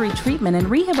post-surgery treatment, and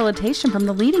rehabilitation from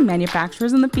the leading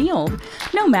manufacturers in the field.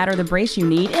 No matter the brace you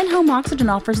need, In-home Oxygen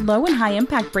offers low and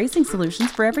high-impact bracing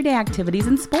solutions for everyday activities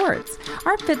and sports.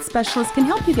 Our fit specialist can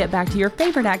help you get back to your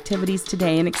favorite activities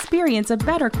today and experience a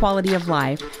better quality of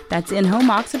life. That's In-home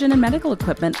Oxygen and medical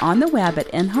equipment on the web at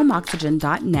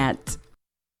inhomeoxygen.net.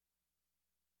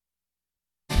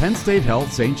 Penn State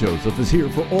Health St. Joseph is here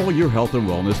for all your health and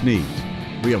wellness needs.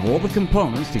 We have all the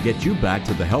components to get you back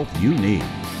to the health you need.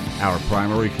 Our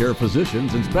primary care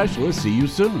physicians and specialists see you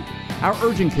soon. Our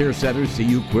urgent care centers see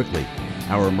you quickly.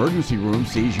 Our emergency room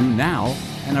sees you now,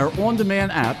 and our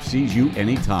on-demand app sees you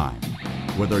anytime.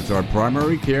 Whether it's our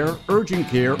primary care, urgent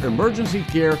care, emergency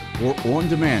care, or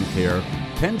on-demand care,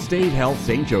 Penn State Health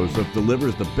St. Joseph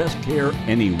delivers the best care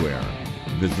anywhere.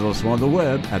 Visit us on the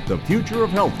web at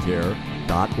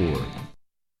thefutureofhealthcare.org.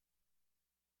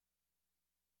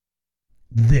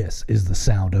 This is the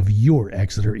sound of your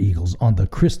Exeter Eagles on the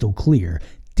crystal clear,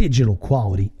 digital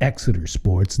quality Exeter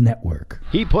Sports Network.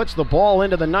 He puts the ball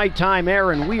into the nighttime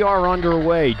air, and we are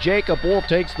underway. Jacob Wolf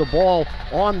takes the ball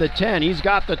on the 10. He's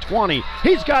got the 20.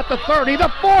 He's got the 30.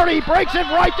 The 40. Breaks it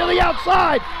right to the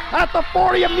outside. At the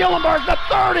 40 of Muhlenberg. The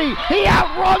 30. He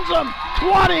outruns him.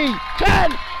 20,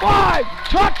 10, 5.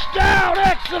 Touchdown,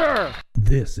 Exeter!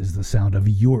 This is the sound of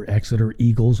your Exeter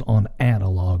Eagles on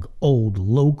analog, old,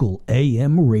 local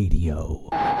AM radio.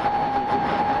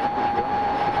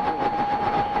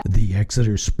 The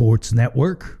Exeter Sports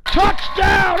Network.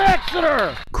 Touchdown,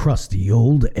 Exeter! Crusty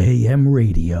old AM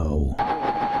radio.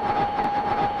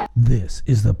 This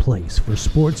is the place for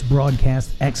sports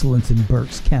broadcast excellence in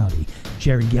Berks County.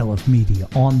 Jerry Gelliff Media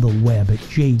on the web at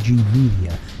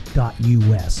jgmedia.us,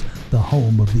 the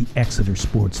home of the Exeter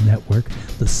Sports Network,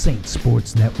 the Saint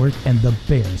Sports Network, and the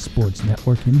Bear Sports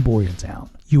Network in Boyertown.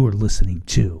 You are listening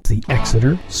to the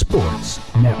Exeter Sports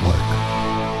Network.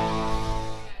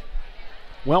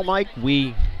 Well, Mike,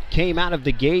 we came out of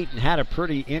the gate and had a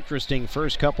pretty interesting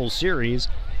first couple series.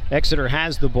 Exeter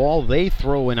has the ball. They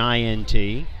throw an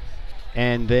INT.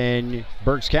 And then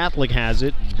Berks Catholic has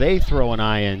it. They throw an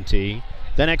INT.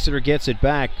 Then Exeter gets it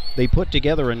back. They put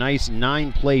together a nice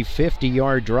 9-play,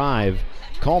 50-yard drive,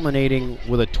 culminating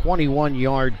with a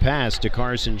 21-yard pass to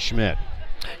Carson Schmidt.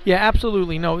 Yeah,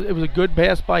 absolutely. No, it was a good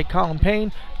pass by Colin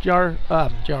Payne.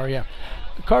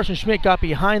 Carson Schmidt got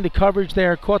behind the coverage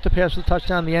there, caught the pass for the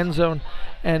touchdown in the end zone.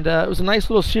 And it was a nice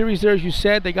little series there, as you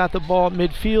said. They got the ball at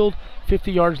midfield.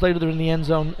 50 yards later, they're in the end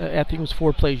zone. I think it was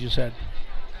 4 plays, you said.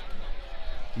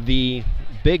 The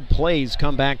big plays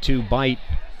come back to bite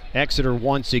Exeter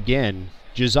once again.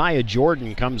 Josiah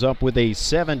Jordan comes up with a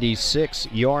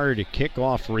 76-yard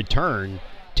kickoff return,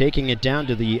 taking it down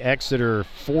to the Exeter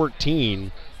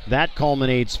 14. That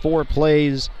culminates 4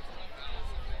 plays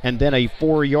and then a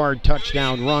 4-yard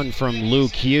touchdown run from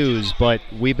Luke Hughes. But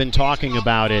we've been talking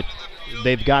about it.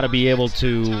 They've got to be able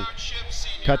to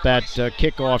cut that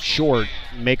kickoff short,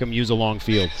 make them use a long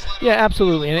field. Yeah,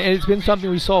 absolutely. And it's been something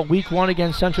we saw week 1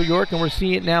 against Central York, and we're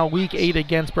seeing it now week 8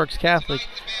 against Berks Catholic.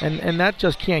 And that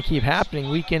just can't keep happening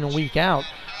week in and week out.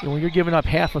 When you're giving up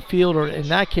half a field, or in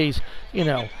that case,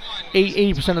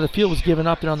 80% of the field was given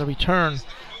up there on the return.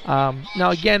 Now,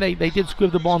 again, they did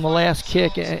squib the ball on the last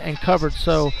kick and covered.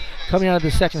 So coming out of the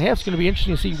second half, it's going to be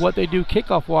interesting to see what they do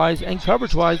kickoff-wise and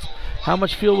coverage-wise. How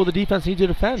much field will the defense need to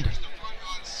defend?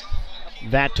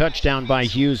 That touchdown by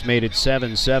Hughes made it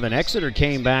 7-7. Exeter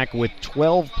came back with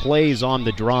 12 plays on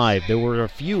the drive. There were a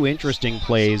few interesting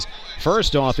plays.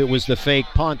 First off, it was the fake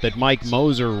punt that Mike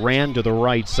Moser ran to the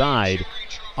right side.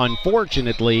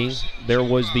 Unfortunately, there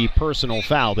was the personal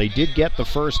foul. They did get the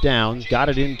first down, got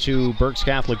it into Berks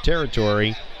Catholic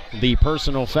territory. The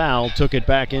personal foul took it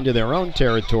back into their own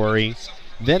territory.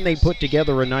 Then they put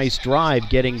together a nice drive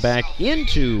getting back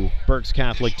into Berks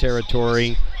Catholic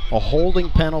territory. A holding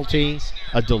penalty,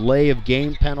 a delay of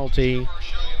game penalty,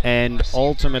 and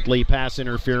ultimately pass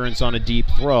interference on a deep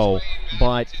throw.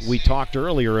 But we talked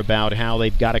earlier about how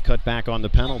they've got to cut back on the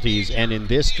penalties, and in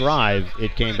this drive,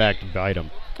 it came back to bite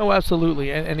them. Oh,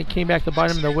 absolutely, and it came back to bite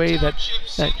them in a way that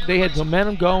they had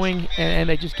momentum going, and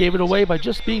they just gave it away by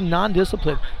just being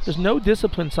non-disciplined. There's no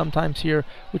discipline sometimes here,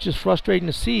 which is frustrating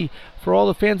to see for all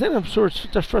the fans, and I'm sure it's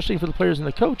just frustrating for the players and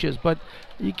the coaches, but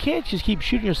you can't just keep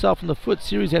shooting yourself in the foot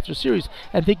series after series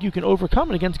and think you can overcome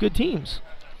it against good teams.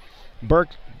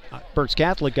 Berks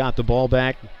Catholic got the ball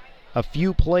back. A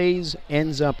few plays,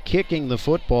 ends up kicking the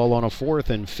football on a 4th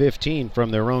and 15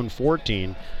 from their own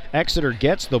 14. Exeter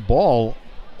gets the ball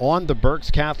on the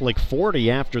Berks Catholic 40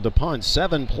 after the punt.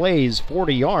 7 plays,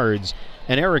 40 yards,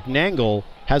 and Eric Nangle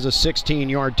has a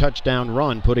 16-yard touchdown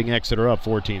run, putting Exeter up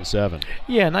 14-7.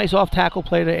 Yeah, nice off-tackle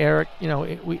play to Eric. You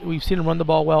know, we've seen him run the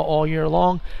ball well all year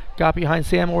long. Got behind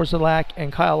Sam Orzalak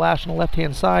and Kyle Lash on the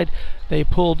left-hand side. They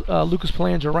pulled Lucas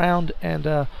Palange around,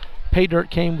 and pay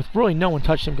dirt came with really no one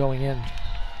touched him going in.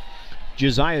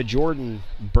 Josiah Jordan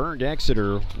burned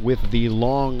Exeter with the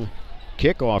long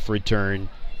kickoff return.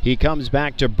 He comes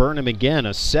back to burn him again, a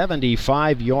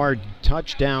 75-yard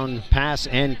touchdown pass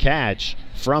and catch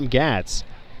from Gatz.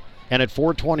 And at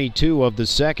 4:22 of the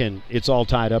second, it's all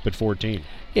tied up at 14.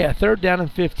 Yeah, 3rd down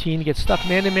and 15. He gets stuck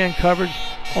man-to-man coverage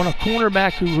on a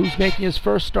cornerback who's making his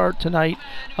first start tonight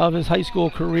of his high school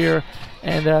career.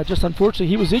 And just unfortunately,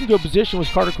 he was in good position with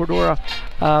Carter Cordora.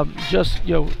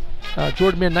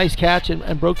 Jordan made a nice catch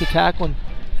and broke the tackle and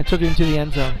took it into the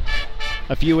end zone.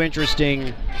 A few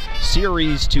interesting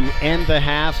series to end the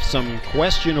half. Some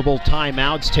questionable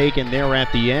timeouts taken there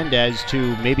at the end as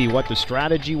to maybe what the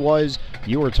strategy was.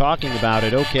 You were talking about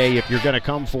it. Okay, if you're going to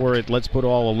come for it, let's put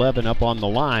all 11 up on the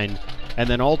line. And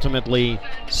then ultimately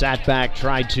sat back,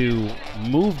 tried to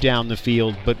move down the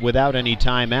field, but without any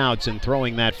timeouts, and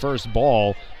throwing that first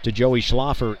ball to Joey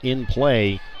Schlaffer in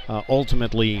play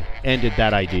ultimately ended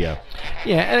that idea.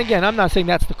 Yeah, and again, I'm not saying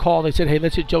that's the call. They said, hey,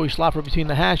 let's hit Joey Schlaffer between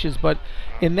the hashes, but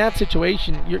in that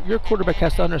situation, your quarterback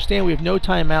has to understand we have no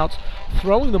timeouts.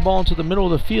 Throwing the ball into the middle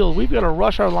of the field, we've got to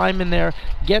rush our linemen there,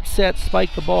 get set,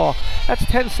 spike the ball. That's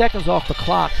 10 seconds off the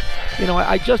clock. You know,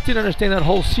 I just didn't understand that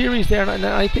whole series there, and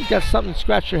I think that's something to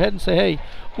scratch your head and say, hey,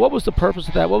 what was the purpose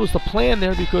of that? What was the plan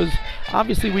there? Because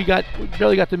obviously we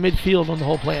barely got to midfield on the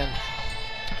whole plan.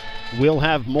 We'll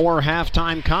have more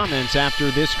halftime comments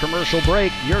after this commercial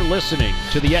break. You're listening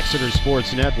to the Exeter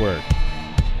Sports Network.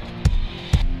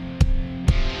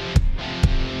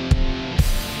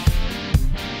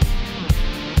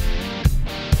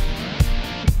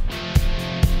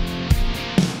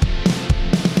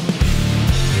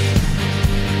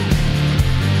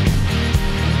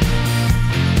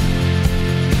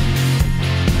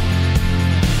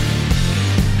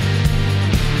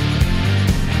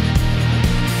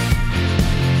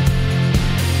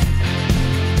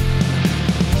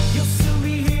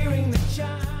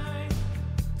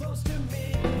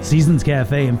 Seasons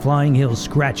Cafe in Flying Hill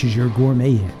scratches your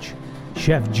gourmet itch.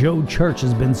 Chef Joe Church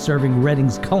has been serving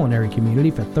Reading's culinary community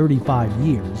for 35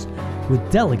 years with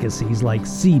delicacies like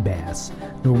sea bass,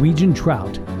 Norwegian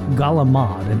trout,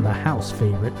 galamad, and the house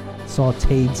favorite,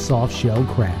 sautéed soft-shell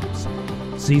crabs.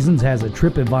 Seasons has a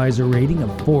TripAdvisor rating of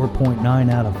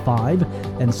 4.9 out of 5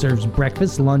 and serves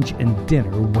breakfast, lunch, and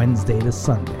dinner Wednesday to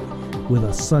Sunday with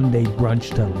a Sunday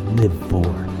brunch to live for.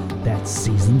 That's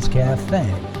Seasons Cafe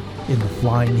in the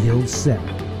Flying Hills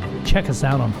Center. Check us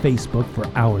out on Facebook for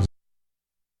hours.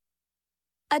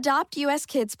 Adopt US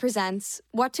Kids presents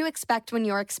What to Expect When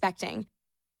You're Expecting.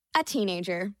 A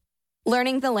teenager.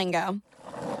 Learning the lingo.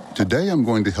 Today I'm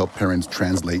going to help parents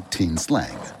translate teen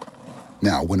slang.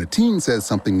 Now, when a teen says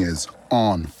something is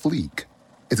on fleek,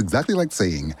 it's exactly like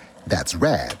saying, that's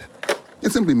rad.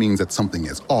 It simply means that something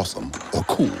is awesome or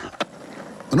cool.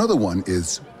 Another one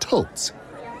is totes.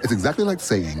 It's exactly like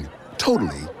saying,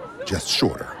 totally, just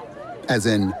shorter. As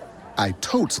in, I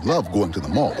totes love going to the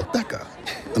mall with Becca.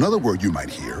 Another word you might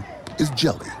hear is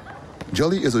jelly.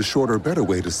 Jelly is a shorter, better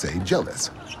way to say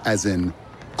jealous. As in,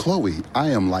 Chloe,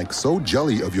 I am like so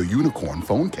jelly of your unicorn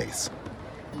phone case.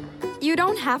 You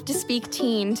don't have to speak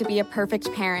teen to be a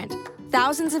perfect parent.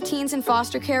 Thousands of teens in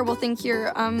foster care will think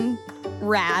you're,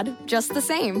 rad, just the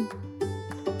same.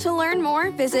 To learn more,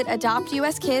 visit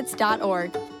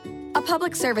adoptuskids.org. A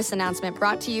public service announcement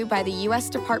brought to you by the U.S.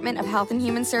 Department of Health and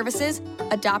Human Services,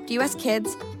 Adopt U.S.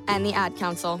 Kids, and the Ad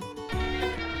Council.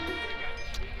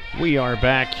 We are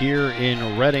back here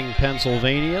in Reading,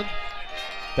 Pennsylvania.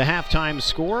 The halftime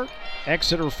score,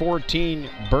 Exeter 14,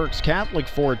 Berks Catholic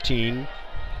 14.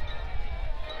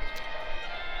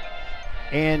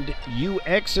 And you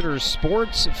Exeter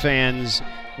sports fans,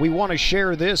 we want to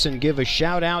share this and give a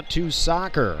shout out to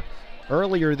soccer.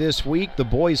 Earlier this week, the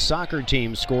boys soccer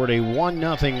team scored a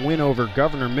 1-0 win over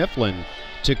Governor Mifflin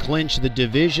to clinch the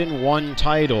Division I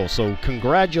title. So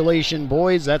congratulations,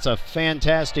 boys. That's a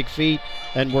fantastic feat,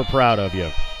 and we're proud of you.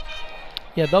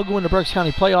 Yeah, they'll go into Berks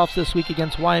County playoffs this week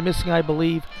against Wyomissing, I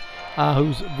believe,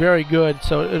 who's very good.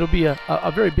 So it'll be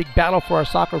a very big battle for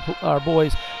our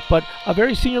boys, but a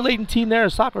very senior-laden team there in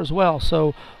soccer as well.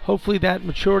 So hopefully that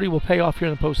maturity will pay off here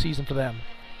in the postseason for them.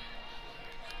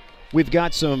 We've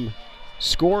got some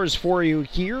scores for you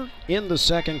here in the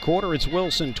second quarter. It's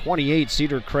Wilson 28,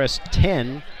 Cedar Crest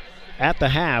 10. at the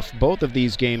half. Both of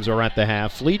these games are at the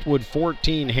half. Fleetwood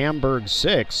 14, Hamburg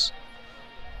 6.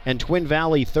 And Twin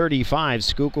Valley 35,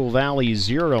 Schuylkill Valley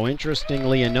 0.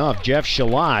 Interestingly enough, Jeff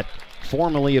Shalott,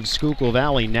 formerly of Schuylkill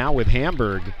Valley, now with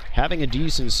Hamburg, having a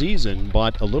decent season,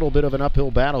 but a little bit of an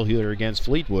uphill battle here against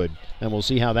Fleetwood. And we'll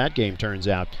see how that game turns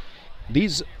out.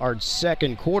 These are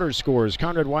second quarter scores.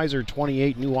 Conrad Weiser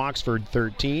 28, New Oxford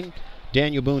 13.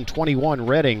 Daniel Boone 21,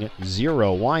 Reading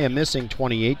 0. Wyomissing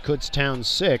 28, Kutztown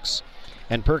 6.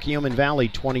 And Perkiomen Valley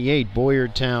 28,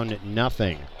 Boyardtown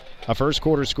nothing. A first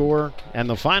quarter score and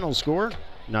the final score,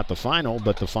 not the final,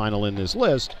 but the final in this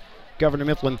list, Governor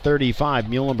Mifflin 35,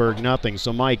 Muhlenberg nothing.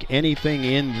 So Mike, anything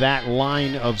in that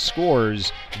line of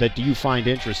scores that do you find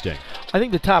interesting? I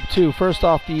think the top two, first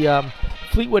off the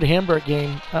Fleetwood-Hamburg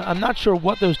game. I'm not sure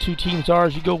what those two teams are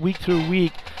as you go week through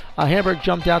week. Hamburg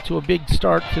jumped out to a big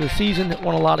start to the season that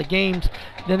won a lot of games.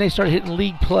 Then they started hitting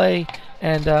league play,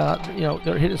 and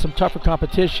they're hitting some tougher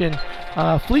competition.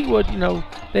 Fleetwood,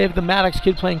 they have the Maddox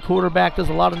kid playing quarterback, does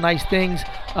a lot of nice things.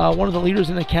 One of the leaders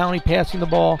in the county passing the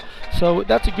ball. So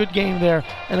that's a good game there.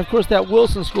 And of course that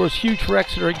Wilson score is huge for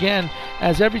Exeter again,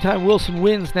 as every time Wilson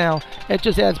wins now, it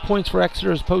just adds points for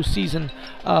Exeter's postseason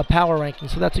power ranking.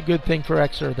 So that's a good thing for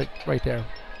Exeter right there.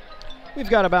 We've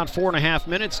got about 4.5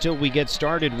 minutes till we get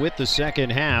started with the second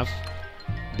half.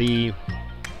 The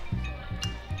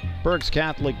Berks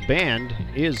Catholic Band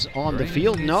is on the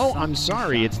field. No, I'm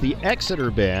sorry, it's the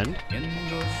Exeter Band.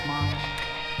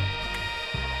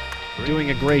 Doing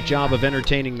a great job of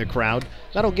entertaining the crowd.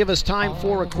 That'll give us time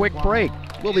for a quick break.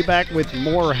 We'll be back with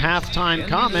more halftime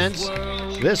comments.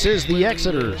 This is the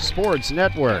Exeter Sports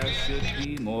Network. There should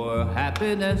be more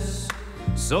happiness,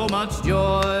 so much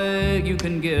joy you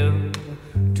can give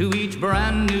to each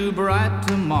brand new bright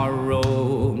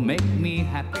tomorrow. Make me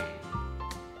happy.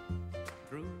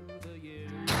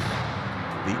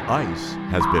 The ice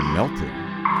has been melted.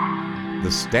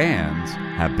 The stands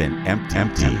have been emptied.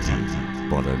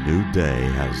 But a new day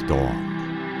has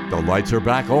dawned. The lights are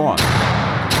back on.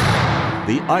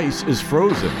 The ice is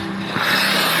frozen.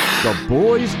 The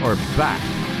boys are back.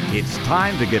 It's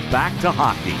time to get back to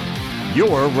hockey.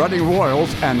 Your Reading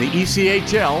Royals and the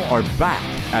ECHL are back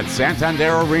at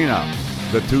Santander Arena.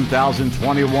 The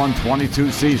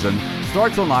 2021-22 season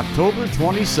starts on October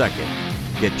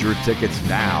 22nd. Get your tickets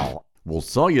now. We'll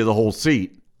sell you the whole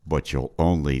seat, but you'll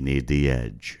only need the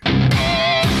edge.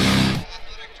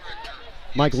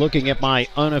 Mike, looking at my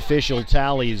unofficial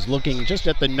tallies, looking just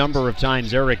at the number of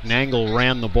times Eric Nangle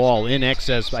ran the ball in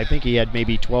excess, I think he had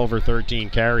maybe 12 or 13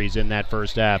 carries in that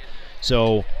first half.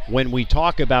 So when we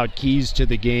talk about keys to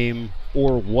the game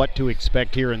or what to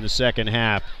expect here in the second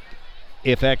half,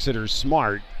 if Exeter's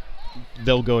smart,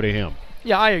 they'll go to him.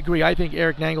 Yeah, I agree. I think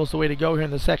Eric Nangle's the way to go here in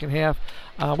the second half.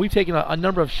 We've taken a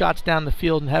number of shots down the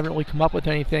field and haven't really come up with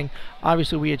anything.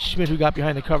 Obviously, we had Schmidt who got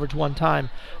behind the coverage one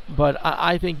time. But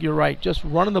I think you're right. Just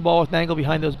running the ball with Nangle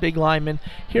behind those big linemen.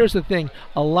 Here's the thing.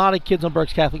 A lot of kids on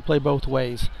Berks Catholic play both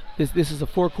ways. This is a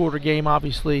four-quarter game,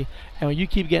 obviously. And when you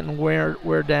keep getting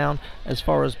wear down as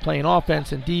far as playing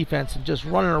offense and defense and just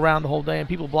running around the whole day and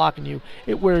people blocking you,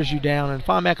 it wears you down. And if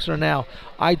I'm Exeter now,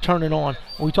 I turn it on.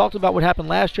 We talked about what happened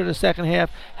last year in the second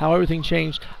half, how everything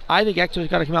changed. I think Exeter's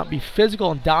got to come out and be physical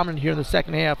and dominant here in the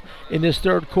second half in this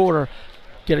third quarter.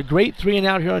 Get a great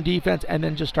 3-and-out here on defense and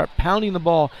then just start pounding the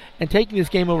ball and taking this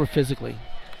game over physically.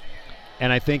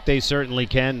 And I think they certainly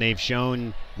can. They've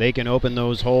shown they can open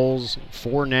those holes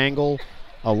for Nangle.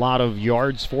 A lot of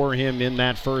yards for him in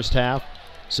that first half.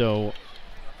 So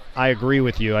I agree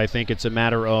with you. I think it's a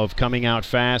matter of coming out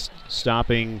fast,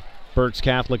 stopping Berks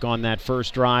Catholic on that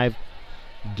first drive,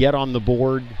 get on the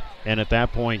board, and at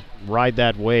that point ride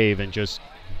that wave and just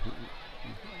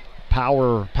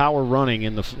power running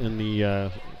in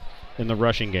the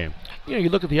rushing game. You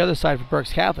look at the other side for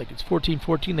Berks Catholic. It's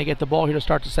 14-14. They get the ball here to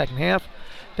start the second half.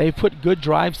 They've put good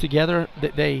drives together.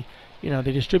 They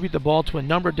distribute the ball to a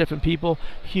number of different people.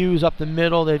 Hughes up the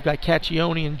middle. They've got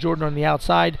Caccione and Jordan on the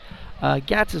outside.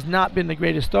 Gatz has not been the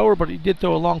greatest thrower, but he did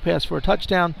throw a long pass for a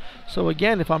touchdown. So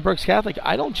again, if I'm Berks Catholic,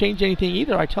 I don't change anything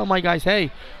either. I tell my guys,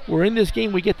 hey, we're in this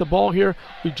game. We get the ball here.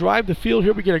 We drive the field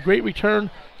here. We get a great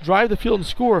return, drive the field and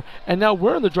score. And now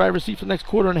we're in the driver's seat for the next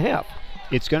quarter and a half.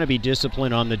 It's going to be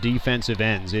discipline on the defensive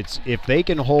ends. It's if they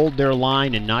can hold their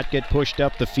line and not get pushed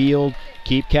up the field,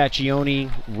 keep Caccione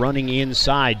running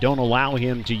inside, don't allow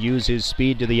him to use his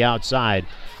speed to the outside,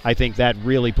 I think that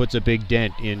really puts a big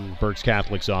dent in Berks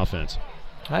Catholic's offense.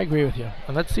 I agree with you.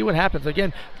 And let's see what happens.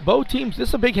 Again, both teams, this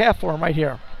is a big half for them right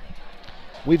here.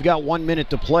 We've got 1 minute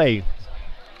to play.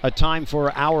 A time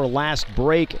for our last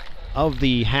break of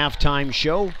the halftime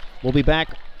show. We'll be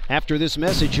back After this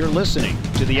message, you're listening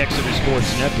to the Exeter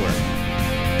Sports Network.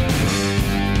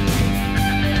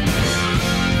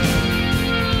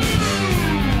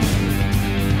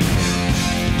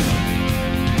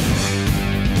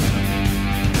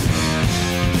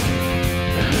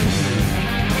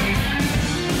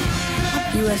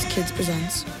 US Kids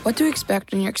presents What to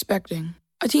Expect When You're Expecting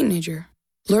a Teenager.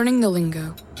 Learning the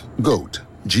lingo. GOAT,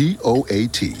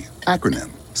 G-O-A-T, acronym,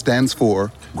 stands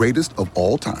for Greatest of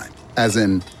All Time. As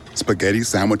in, spaghetti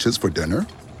sandwiches for dinner?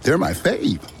 They're my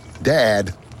fave.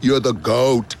 Dad, you're the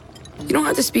GOAT. You don't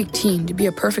have to speak teen to be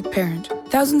a perfect parent.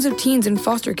 Thousands of teens in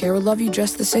foster care will love you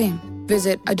just the same.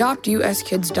 Visit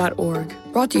adoptuskids.org.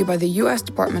 Brought to you by the U.S.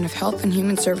 Department of Health and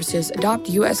Human Services, Adopt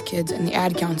U.S. Kids, and the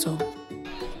Ad Council.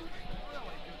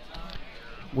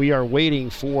 We are waiting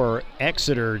for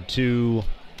Exeter to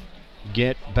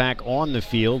get back on the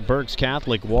field. Berks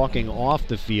Catholic walking off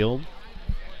the field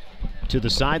to the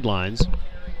sidelines.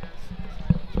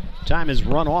 Time has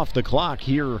run off the clock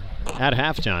here at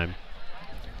halftime.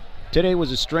 Today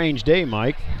was a strange day,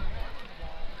 Mike.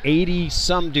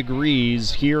 80-some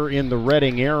degrees here in the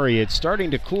Reading area. It's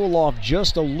starting to cool off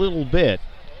just a little bit,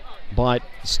 but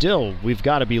still, we've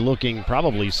got to be looking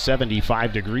probably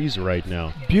 75 degrees right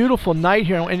now. Beautiful night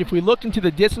here, and if we look into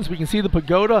the distance, we can see the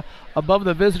pagoda above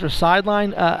the visitor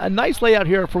sideline. A nice layout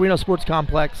here at Forino Sports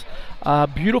Complex.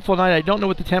 Beautiful night. I don't know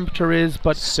what the temperature is,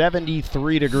 but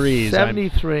 73 degrees.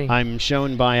 73. I'm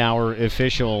shown by our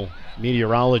official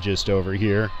meteorologist over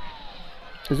here.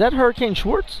 Is that Hurricane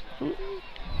Schwartz?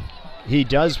 He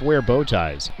does wear bow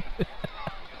ties.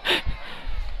 Around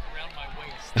my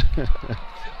waist.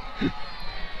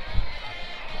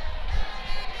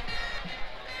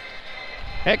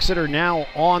 Exeter now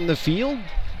on the field.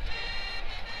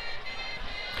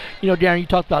 You know, Darren, you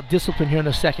talked about discipline here in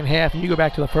the second half, and you go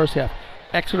back to the first half.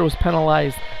 Exeter was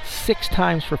penalized 6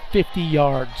 times for 50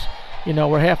 yards. You know,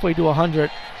 we're halfway to 100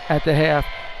 at the half.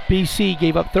 BC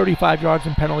gave up 35 yards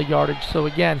in penalty yardage. So,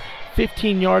 again,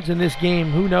 15 yards in this game.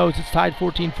 Who knows? It's tied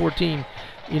 14-14.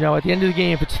 You know, at the end of the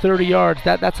game, if it's 30 yards,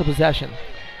 that's a possession.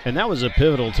 And that was a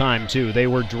pivotal time, too. They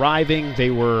were driving. They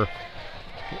were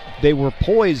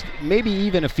poised, maybe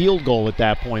even a field goal at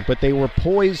that point, but they were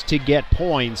poised to get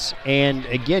points. And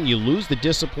again, you lose the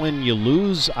discipline, you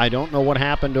lose, I don't know what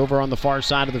happened over on the far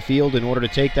side of the field in order to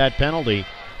take that penalty.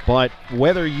 But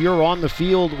whether you're on the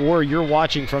field or you're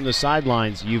watching from the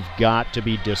sidelines, you've got to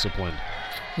be disciplined.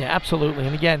 Yeah, absolutely.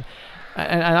 And again,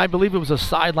 and I believe it was a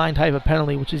sideline type of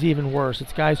penalty, which is even worse.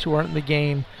 It's guys who aren't in the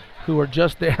game, who are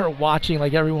just there watching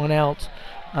like everyone else.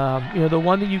 You know, the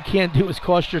one thing you can't do is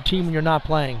cost your team when you're not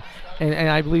playing. And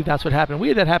I believe that's what happened. We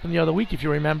had that happen the other week, if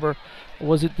you remember.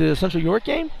 Was it the Central York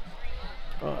game?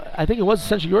 I think it was the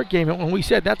Central York game. And when we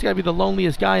said that's got to be the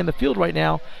loneliest guy in the field right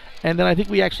now. And then I think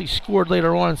we actually scored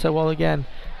later on and said, well, again,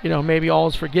 you know, maybe all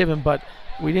is forgiven. But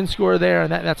we didn't score there,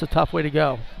 and that's a tough way to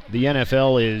go. The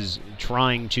NFL is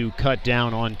trying to cut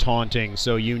down on taunting,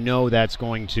 so you know that's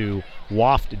going to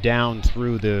waft down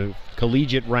through the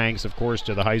collegiate ranks, of course,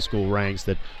 to the high school ranks,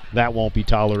 that won't be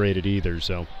tolerated either.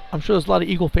 So I'm sure there's a lot of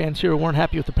Eagle fans here who weren't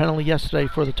happy with the penalty yesterday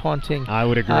for the taunting. I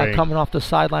would agree. Coming off the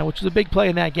sideline, which was a big play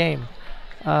in that game.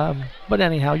 But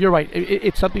anyhow, you're right.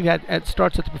 It's something that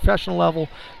starts at the professional level.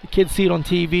 The kids see it on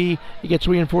TV. It gets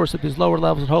reinforced at these lower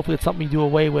levels, and hopefully it's something you do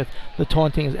away with, the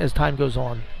taunting, as time goes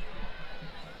on.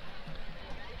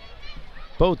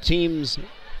 Both teams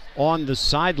on the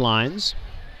sidelines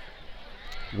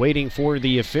waiting for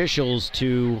the officials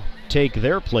to take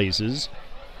their places.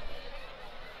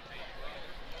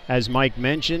 As Mike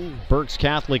mentioned, Berks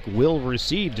Catholic will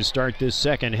receive to start this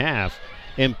second half.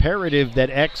 Imperative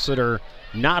that Exeter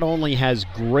not only has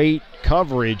great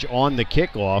coverage on the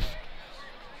kickoff,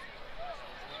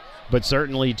 but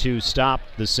certainly to stop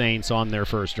the Saints on their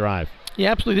first drive.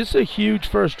 Yeah, absolutely. This is a huge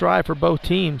first drive for both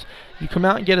teams. You come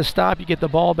out and get a stop, you get the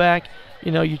ball back,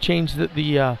 you know, you change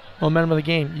the momentum of the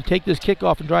game. You take this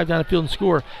kickoff and drive down the field and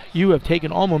score, you have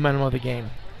taken all momentum of the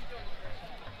game.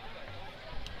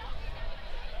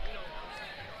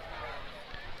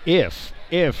 If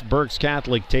Berks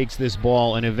Catholic takes this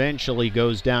ball and eventually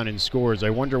goes down and scores, I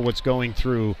wonder what's going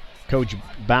through Coach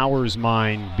Bauer's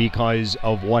mind because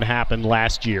of what happened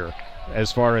last year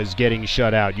as far as getting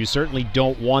shut out. You certainly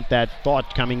don't want that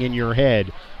thought coming in your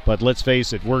head, but let's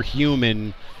face it, we're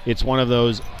human. It's one of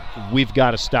those, we've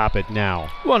got to stop it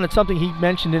now. Well, and it's something he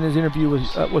mentioned in his interview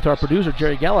with our producer,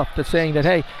 Jerry Gelliff, that's saying that,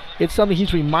 hey, it's something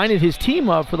he's reminded his team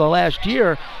of for the last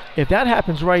year. If that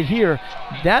happens right here,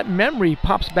 that memory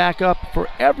pops back up for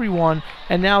everyone,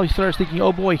 and now he starts thinking,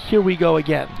 oh boy, here we go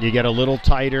again. You get a little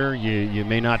tighter, you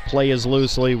may not play as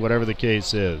loosely, whatever the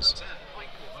case is.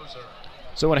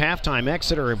 So at halftime,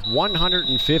 Exeter have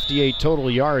 158 total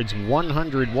yards,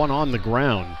 101 on the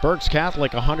ground. Berks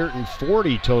Catholic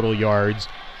 140 total yards.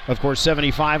 Of course,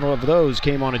 75 of those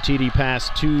came on a TD pass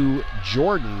to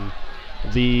Jordan.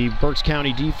 The Berks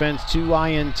County defense, 2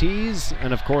 INTs,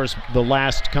 and of course the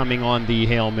last coming on the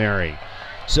Hail Mary.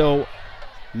 So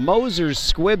Moser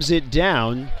squibs it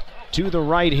down to the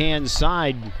right-hand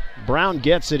side. Brown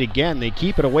gets it again. They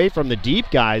keep it away from the deep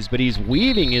guys, but he's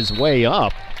weaving his way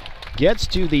up. Gets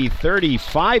to the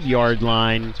 35-yard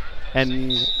line,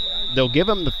 and they'll give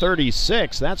him the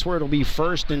 36. That's where it'll be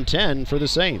 1st and 10 for the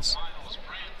Saints.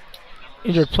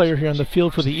 Injured player here on the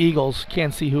field for the Eagles.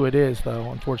 Can't see who it is,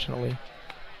 though, unfortunately.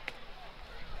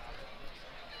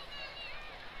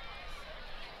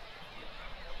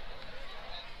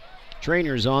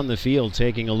 Trainers on the field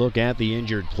taking a look at the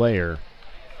injured player.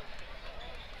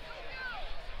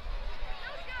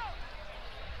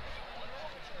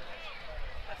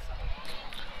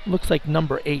 Looks like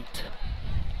number 8.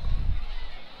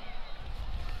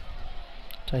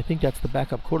 I think that's the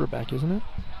backup quarterback, isn't it?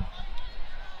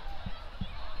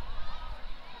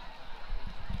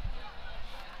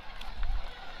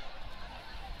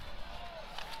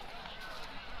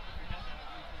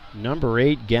 Number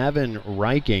 8, Gavin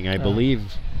Reiking, I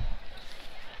believe.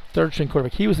 3rd string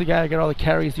quarterback. He was the guy that got all the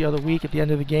carries the other week at the end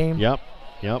of the game. Yep.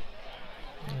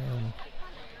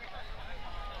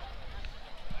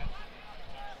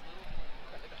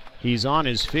 He's on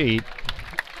his feet,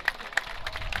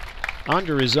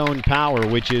 under his own power,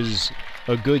 which is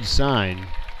a good sign.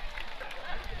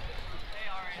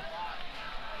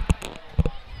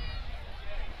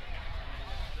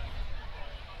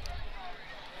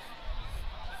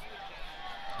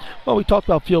 Well, we talked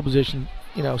about field position.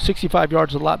 65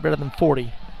 yards is a lot better than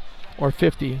 40 or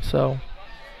 50. So,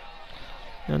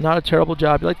 not a terrible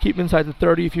job. You like to keep him inside the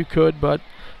 30 if you could, but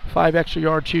 5 extra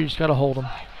yards here, you just got to hold him.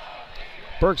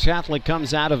 Berks Catholic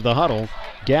comes out of the huddle.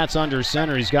 Gatz under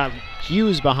center. He's got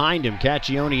Hughes behind him.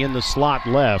 Caccione in the slot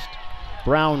left.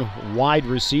 Brown wide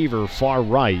receiver far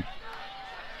right.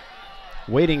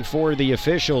 Waiting for the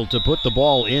official to put the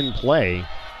ball in play.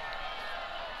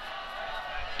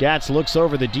 Gatz looks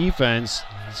over the defense.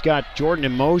 He's got Jordan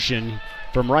in motion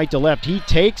from right to left. He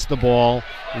takes the ball,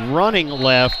 running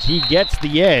left. He gets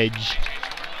the edge.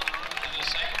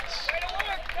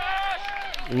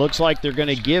 Looks like they're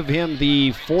going to give him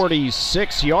the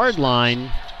 46-yard line.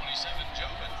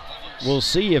 We'll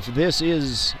see if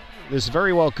this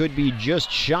very well could be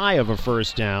just shy of a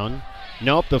first down.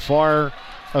 Nope, the far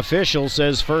official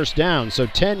says first down. So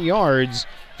 10 yards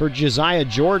for Josiah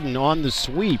Jordan on the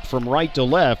sweep from right to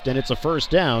left, and it's a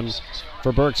first down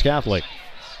for Berks Catholic.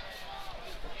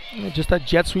 Just that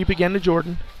jet sweep again to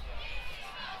Jordan.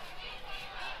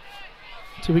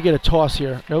 See if we get a toss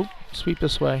here. Nope, sweep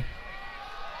this way.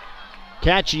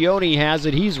 Caccione has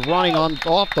it. He's running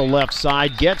off the left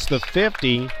side, gets the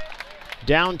 50,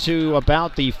 down to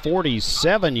about the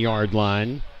 47-yard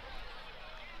line.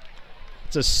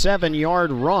 It's a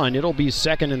 7-yard run. It'll be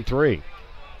 2nd and 3.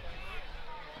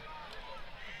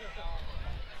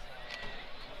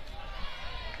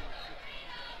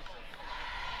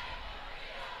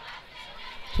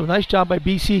 So nice job by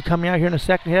BC coming out here in the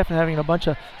second half and having a bunch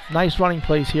of nice running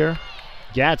plays here.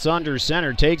 Gatz under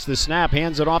center, takes the snap,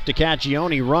 hands it off to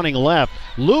Caccione, running left.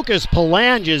 Lucas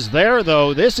Palange is there,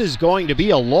 though. This is going to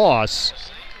be a loss.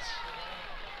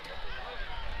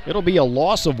 It'll be a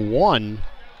loss of 1.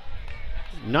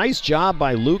 Nice job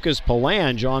by Lucas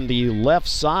Palange on the left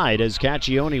side as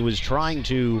Caccione was trying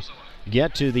to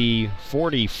get to the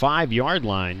 45-yard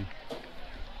line.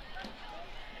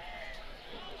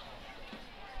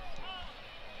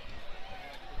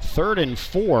 Third and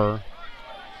 4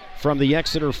 from the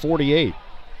Exeter 48.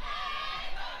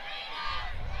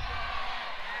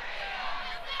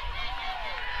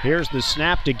 Here's the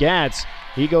snap to Gatz.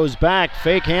 He goes back,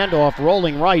 fake handoff,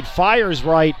 rolling right, fires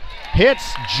right,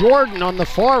 hits Jordan on the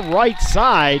far right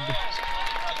side,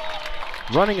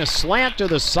 running a slant to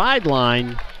the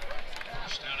sideline.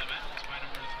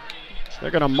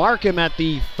 They're going to mark him at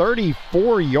the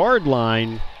 34-yard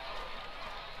line.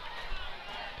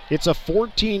 It's a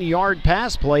 14-yard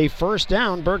pass play, first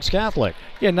down, Berks Catholic.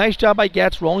 Yeah, nice job by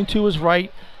Gatz, rolling to his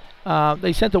right.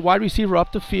 They sent the wide receiver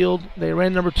up the field. They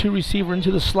ran number 2 receiver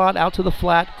into the slot, out to the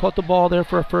flat, caught the ball there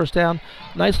for a first down.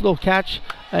 Nice little catch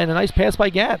and a nice pass by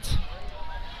Gatz.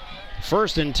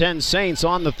 1st and 10 Saints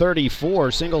on the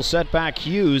 34. Single setback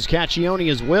Hughes. Caccione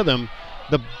is with him.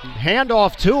 The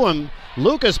handoff to him.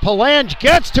 Lucas Palange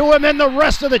gets to him, and the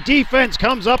rest of the defense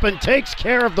comes up and takes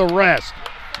care of the rest.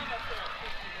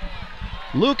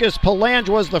 Lucas Palange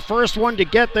was the first one to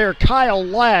get there. Kyle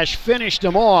Lash finished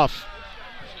him off.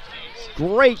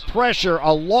 Great pressure,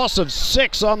 a loss of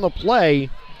 6 on the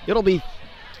play. It'll be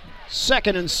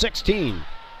 2nd and 16.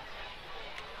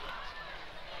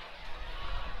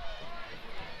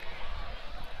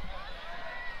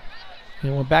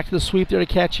 And went back to the sweep there to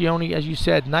Caccione. As you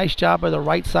said, nice job by the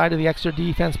right side of the Exeter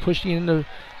defense, pushing into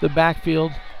the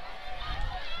backfield.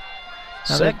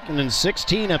 Now 2nd and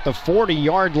 16 at the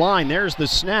 40-yard line. There's the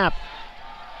snap.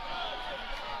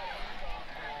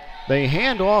 They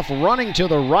hand off running to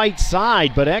the right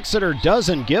side, but Exeter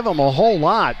doesn't give them a whole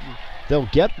lot. They'll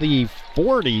get the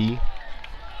 40.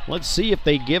 Let's see if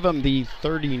they give them the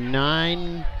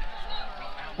 39.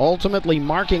 Ultimately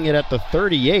marking it at the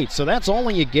 38, so that's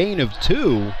only a gain of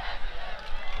 2.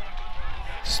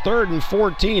 It's 3rd and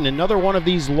 14, another one of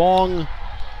these long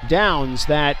downs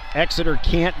that Exeter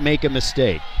can't make a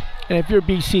mistake. And if you're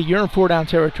BC, you're in 4-down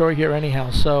territory here anyhow,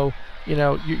 so you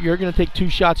know you're going to take 2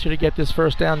 shots here to get this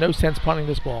first down. No sense punting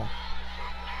this ball.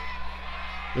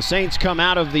 The Saints come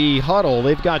out of the huddle.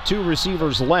 They've got 2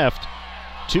 receivers left.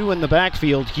 2 in the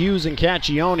backfield, Hughes and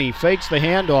Caccione. Fakes the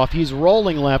handoff. He's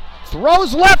rolling left.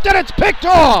 Throws left, and it's picked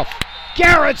off.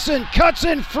 Garrettson cuts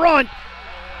in front.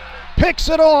 Picks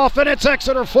it off, and it's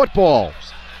Exeter football.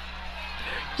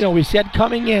 You know, we said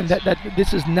coming in that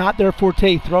this is not their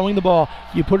forte, throwing the ball.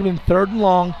 You put them in 3rd and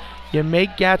long. You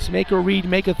make Gats make a read,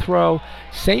 make a throw.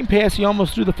 Same pass he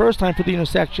almost threw the first time for the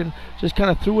intersection. Just kind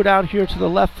of threw it out here to the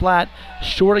left flat,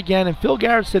 short again. And Phil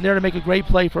Garrettson there to make a great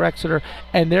play for Exeter.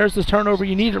 And there's the turnover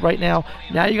you needed right now.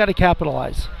 Now you got to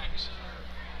capitalize.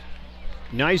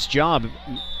 Nice job.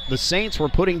 The Saints were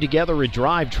putting together a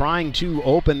drive trying to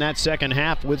open that second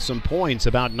half with some points.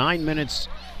 About 9 minutes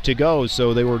to go,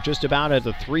 so they were just about at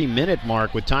the 3-minute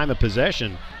mark with time of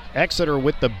possession. Exeter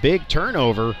with the big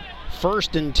turnover.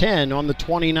 1st and 10 on the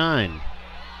 29.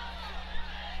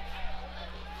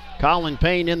 Colin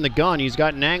Payne in the gun. He's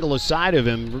got Nangle aside of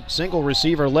him. Single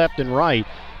receiver left and right.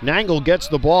 Nangle gets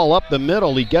the ball up the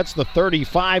middle. He gets the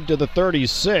 35 to the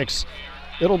 36.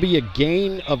 It'll be a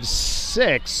gain of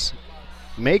 6.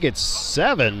 Make it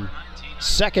 7.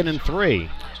 2nd and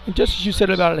 3. And just as you said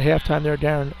about it at halftime there,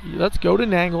 Darren, let's go to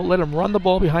Nangle. Let him run the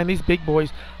ball behind these big boys.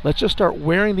 Let's just start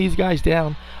wearing these guys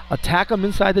down. Attack them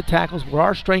inside the tackles where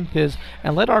our strength is,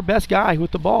 and let our best guy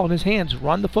with the ball in his hands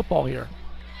run the football here.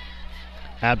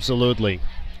 Absolutely.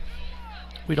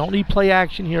 We don't need play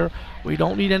action here. We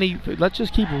don't need any. Let's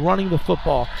just keep running the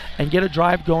football and get a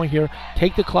drive going here.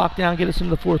 Take the clock down, get us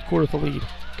into the 4th quarter with the lead.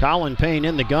 Colin Payne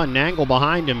in the gun. Nangle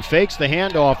behind him. Fakes the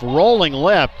handoff. Rolling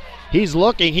left. He's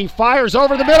looking. He fires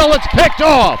over the middle. It's picked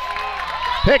off.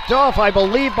 Picked off, I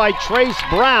believe, by Trace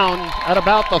Brown at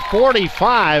about the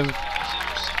 45.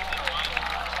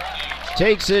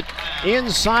 Takes it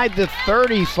inside the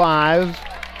 35.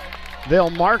 They'll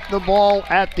mark the ball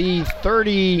at the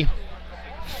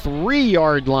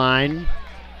 33-yard line,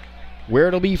 where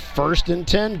it'll be 1st and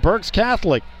 10, Berks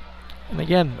Catholic. And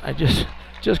again, I just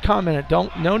commented,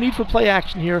 no need for play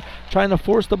action here, trying to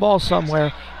force the ball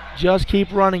somewhere. Just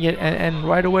keep running it, and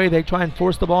right away they try and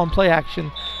force the ball in play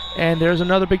action. And there's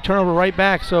another big turnover right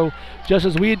back. So just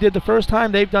as we did the first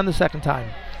time, they've done the second time.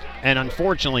 And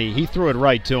unfortunately, he threw it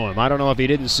right to him. I don't know if he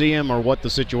didn't see him or what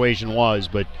the situation was,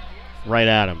 but right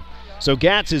at him. So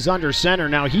Gats is under center.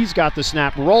 Now he's got the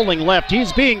snap, rolling left.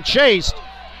 He's being chased.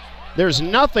 There's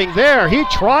nothing there. He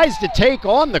tries to take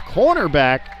on the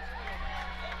cornerback.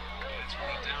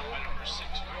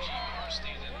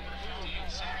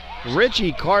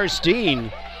 Richie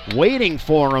Karstein waiting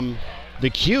for him.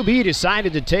 The QB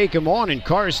decided to take him on, and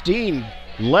Karstein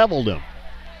leveled him.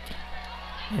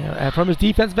 Yeah, from his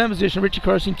defensive end position, Richie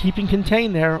Karstein keeping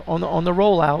contained there on the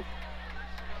rollout.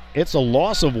 It's a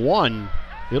loss of 1.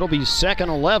 It'll be 2nd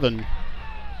 11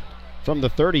 from the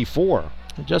 34.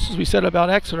 And just as we said about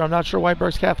Exeter, I'm not sure why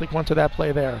Berks Catholic went to that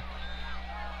play there.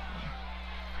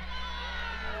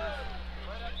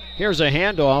 Here's a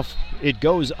handoff. It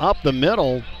goes up the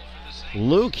middle.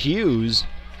 Luke Hughes.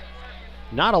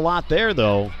 Not a lot there,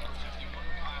 though.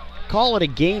 Call it a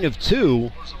gain of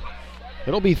 2.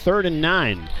 It'll be 3rd and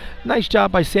 9. Nice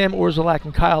job by Sam Orzelak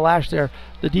and Kyle Ash there,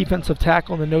 the defensive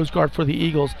tackle and the nose guard for the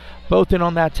Eagles. Both in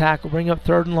on that tackle, bring up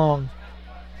 3rd and long.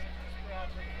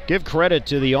 Give credit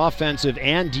to the offensive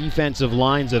and defensive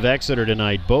lines of Exeter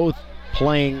tonight, both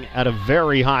playing at a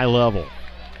very high level.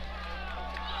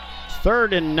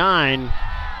 3rd and 9.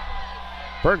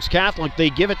 Berks Catholic, they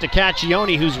give it to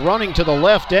Caccione, who's running to the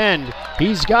left end.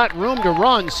 He's got room to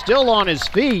run, still on his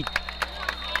feet.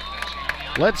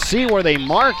 Let's see where they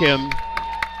mark him.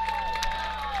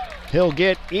 He'll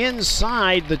get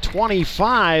inside the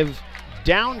 25,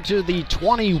 down to the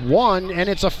 21, and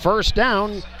it's a first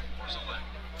down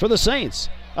for the Saints.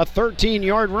 A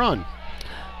 13-yard run.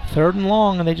 3rd and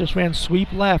long, and they just ran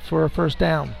sweep left for a first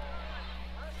down.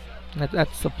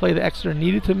 That's the play that Exeter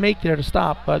needed to make there to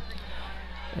stop. But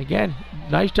again,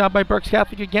 nice job by Berks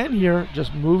Catholic again here,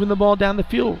 just moving the ball down the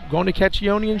field, going to catch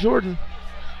Ione and Jordan.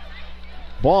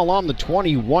 Ball on the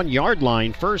 21-yard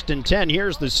line, 1st and 10.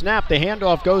 Here's the snap. The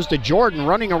handoff goes to Jordan,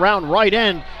 running around right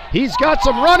end. He's got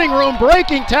some running room,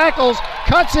 breaking tackles,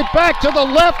 cuts it back to the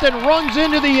left and runs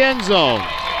into the end zone.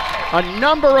 A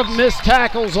number of missed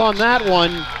tackles on that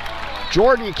one.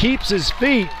 Jordan keeps his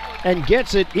feet and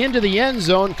gets it into the end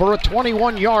zone for a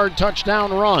 21-yard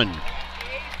touchdown run.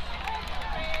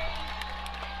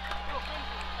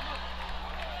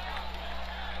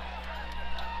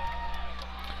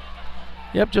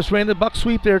 Yep, just ran the buck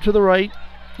sweep there to the right.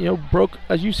 Broke,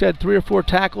 as you said, 3 or 4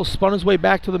 tackles, spun his way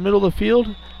back to the middle of the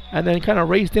field, and then kind of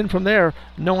raced in from there.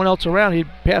 No one else around. He'd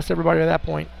passed everybody at that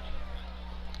point.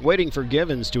 Waiting for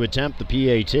Givens to attempt the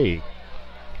PAT.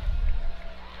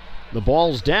 The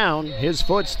ball's down, his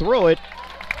foot's through it,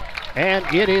 and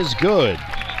it is good.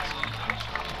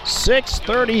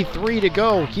 6:33 to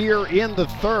go here in the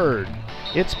 3rd.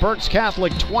 It's Berks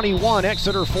Catholic 21,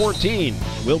 Exeter 14.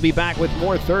 We'll be back with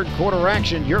more 3rd quarter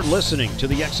action. You're listening to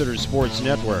the Exeter Sports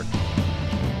Network.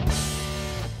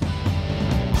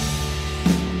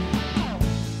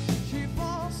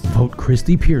 Vote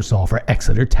Christy Pearsall for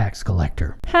Exeter Tax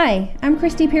Collector. Hi, I'm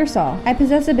Christy Pearsall. I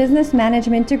possess a business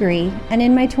management degree, and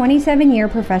in my 27-year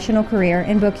professional career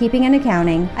in bookkeeping and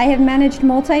accounting, I have managed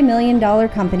multi-million-dollar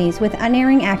companies with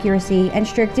unerring accuracy and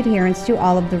strict adherence to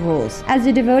all of the rules. As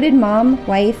a devoted mom,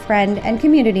 wife, friend, and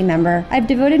community member, I've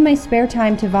devoted my spare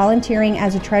time to volunteering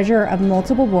as a treasurer of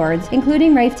multiple boards,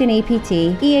 including Rifton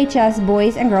APT, EHS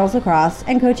Boys and Girls Lacrosse,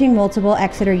 and coaching multiple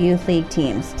Exeter Youth League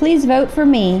teams. Please vote for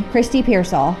me, Christy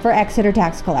Pearsall, for Exeter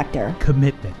Tax Collector.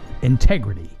 Commitment,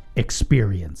 integrity,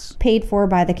 experience. Paid for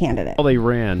by the candidate. Well, they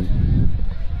ran.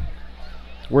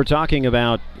 We're talking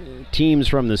about teams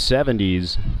from the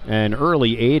 70s and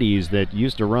early 80s that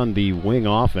used to run the wing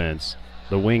offense,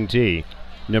 the wing T.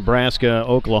 Nebraska,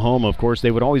 Oklahoma, of course,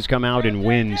 they would always come out and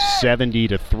win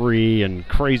 70-3 and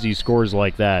crazy scores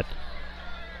like that.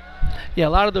 Yeah, a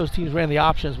lot of those teams ran the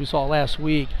options we saw last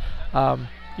week.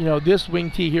 This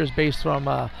wing T here is based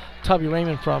from Tubby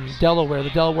Raymond from Delaware,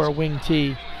 the Delaware wing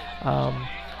T.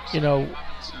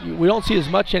 We don't see as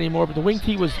much anymore, but the wing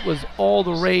T was all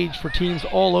the rage for teams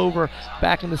all over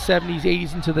back in the 70s,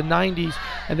 80s, into the 90s,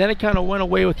 and then it kind of went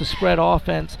away with the spread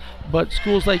offense. But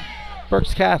schools like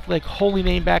Berks Catholic, Holy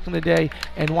Name back in the day,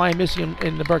 and YMCA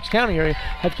in the Berks County area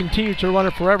have continued to run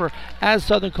it forever, as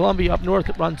Southern Columbia up north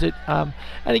runs it. And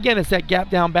again, it's that gap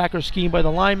down backer scheme by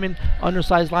the linemen.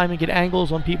 Undersized linemen get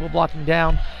angles on people blocking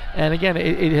down. And again,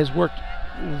 it has worked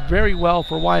very well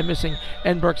for YMCA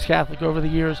and Berks Catholic over the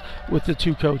years with the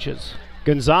 2 coaches.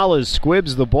 Gonzalez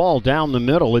squibs the ball down the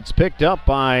middle. It's picked up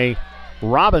by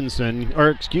Robinson, or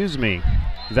excuse me,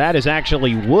 that is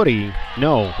actually Woody.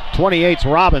 No, 28's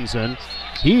Robinson.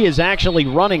 He is actually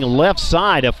running left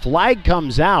side. A flag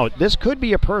comes out. This could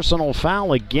be a personal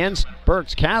foul against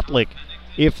Berks Catholic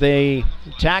if they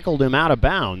tackled him out of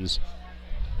bounds.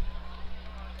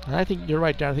 I think you're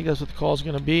right, Darren. I think that's what the call is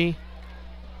going to be.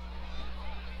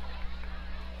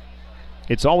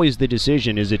 It's always the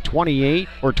decision. Is it 28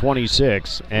 or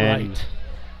 26? And right.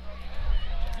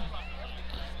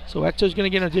 So Exeter's going to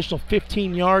get an additional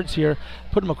 15 yards here,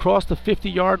 put them across the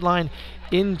 50-yard line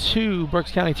into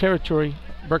Berks County territory,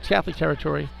 Berks Catholic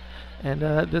territory. And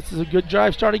this is a good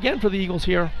drive start again for the Eagles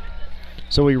here.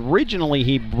 So originally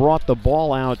he brought the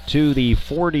ball out to the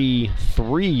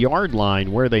 43-yard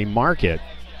line where they mark it.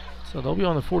 So they'll be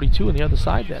on the 42 on the other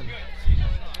side then.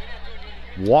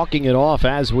 Walking it off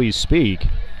as we speak.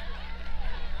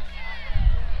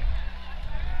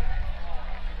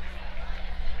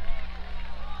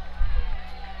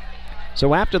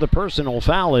 So after the personal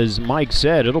foul, as Mike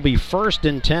said, it'll be 1st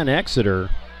and 10 Exeter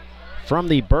from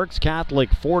the Berks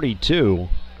Catholic 42.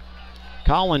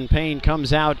 Colin Payne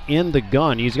comes out in the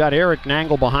gun. He's got Eric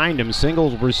Nangle behind him,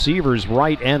 singles receivers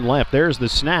right and left. There's the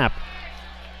snap.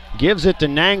 Gives it to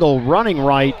Nangle running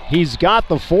right. He's got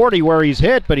the 40 where he's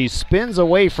hit, but he spins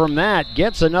away from that,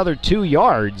 gets another 2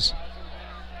 yards.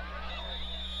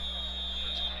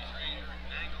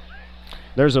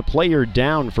 There's a player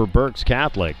down for Berks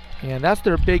Catholic. And that's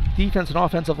their big defense and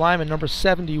offensive lineman, number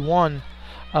 71,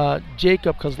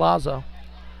 Jacob Kozlaza.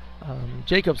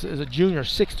 Jacobs is a junior,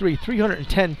 6'3",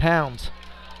 310 pounds.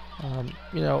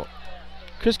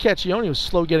 Chris Caccione was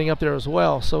slow getting up there as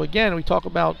well. So again, we talk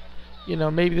about,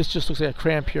 maybe this just looks like a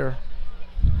cramp here.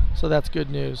 So that's good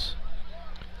news.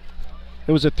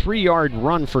 It was a 3-yard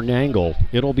run for Nangle.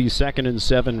 It'll be 2nd and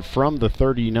 7 from the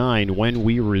 39 when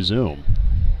we resume.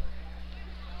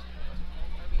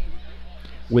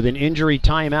 with an injury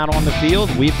timeout on the field,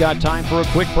 we've got time for a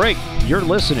quick break. You're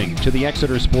listening to the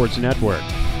Exeter Sports Network.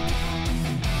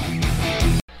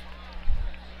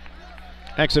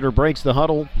 Exeter breaks the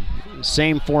huddle,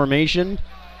 same formation.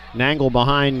 Nangle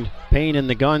behind Payne in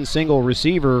the gun, single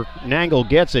receiver. Nangle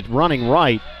gets it, running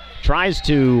right. Tries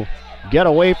to get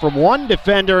away from one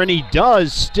defender, and he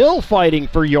does. Still fighting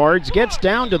for yards. Gets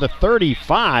down to the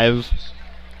 35.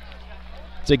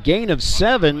 It's a gain of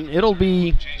 7. It'll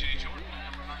be...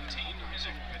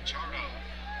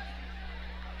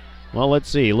 Well, let's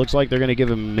see. Looks like they're going to give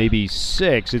him maybe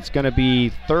 6. It's going to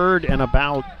be 3rd and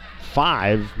about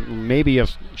 5, maybe a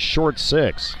short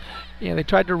 6. Yeah, they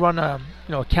tried to run a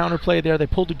counter play there. They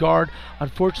pulled the guard.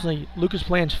 Unfortunately, Lucas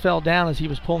Blanche fell down as he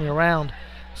was pulling around.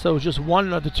 So it was just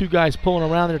one of the two guys pulling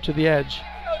around there to the edge.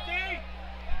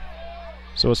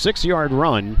 So a 6-yard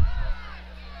run.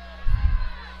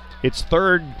 It's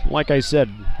 3rd, like I said,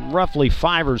 roughly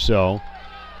 5 or so.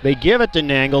 They give it to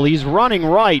Nangle. He's running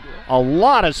right. A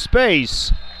lot of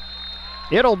space.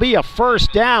 It'll be a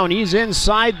first down. He's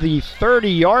inside the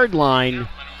 30-yard line.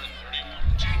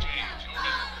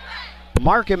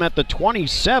 Mark him at the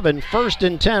 27, 1st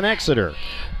and 10 Exeter.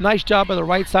 Nice job by the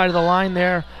right side of the line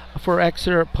there for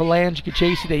Exeter. Palange,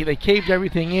 Kachesi, they caved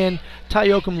everything in. Ty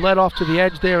Yoakum led off to the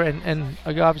edge there, and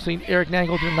obviously Eric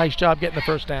Nangle did a nice job getting the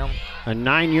first down. A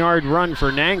 9-yard run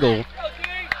for Nangle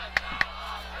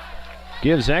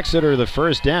gives Exeter the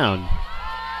first down.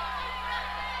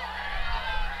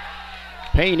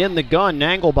 Payne in the gun,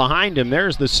 Nangle behind him.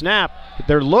 There's the snap.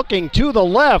 They're looking to the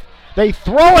left. They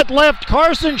throw it left.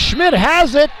 Carson Schmidt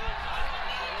has it.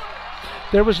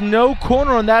 There was no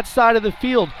corner on that side of the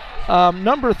field.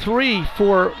 Number 3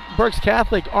 for Berks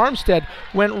Catholic, Armstead,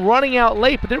 went running out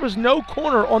late, but there was no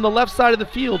corner on the left side of the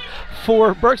field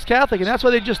for Berks Catholic, and that's why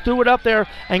they just threw it up there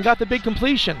and got the big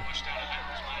completion.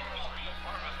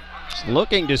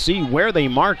 Looking to see where they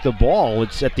mark the ball.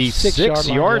 It's at the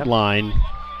 6-yard line.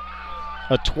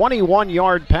 A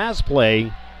 21-yard pass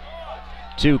play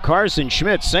to Carson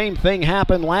Schmidt. Same thing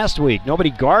happened last week. Nobody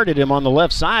guarded him on the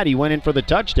left side. He went in for the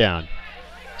touchdown.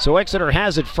 So Exeter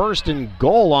has it 1st and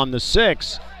goal on the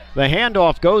 6. The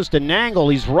handoff goes to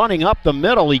Nangle. He's running up the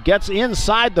middle. He gets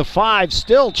inside the 5,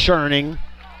 still churning.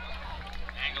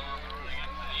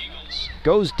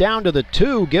 Goes down to the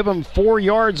 2. Give him 4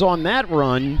 yards on that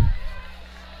run.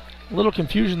 A little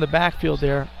confusion in the backfield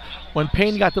there. When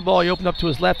Payne got the ball, he opened up to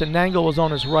his left, and Nangle was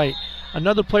on his right.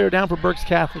 Another player down for Berks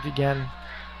Catholic again.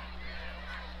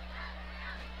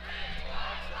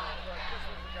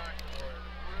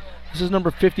 This is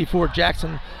number 54,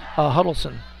 Jackson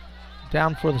Huddleston,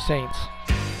 down for the Saints.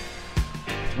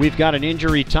 We've got an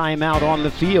injury timeout on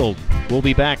the field. We'll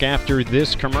be back after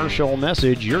this commercial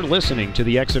message. You're listening to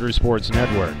the Exeter Sports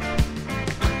Network.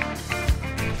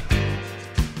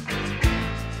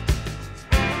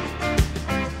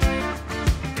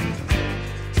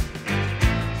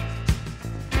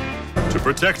 To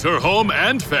protect her home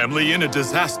and family in a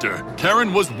disaster,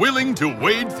 Karen was willing to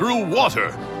wade through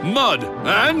water, mud,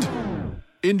 and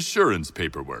insurance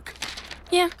paperwork.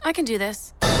 Yeah, I can do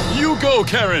this. You go,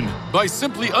 Karen! By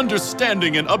simply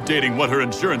understanding and updating what her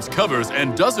insurance covers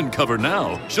and doesn't cover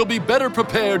now, she'll be better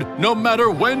prepared no matter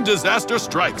when disaster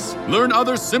strikes. Learn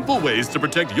other simple ways to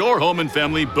protect your home and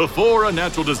family before a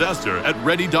natural disaster at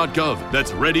ready.gov.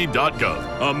 That's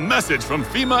ready.gov. A message from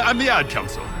FEMA and the Ad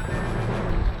Council.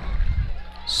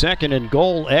 2nd and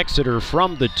goal, Exeter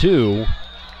from the 2,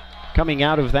 coming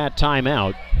out of that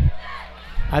timeout.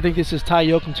 I think this is Ty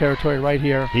Yoakum territory right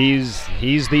here. He's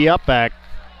the up back.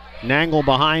 Nangle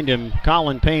behind him.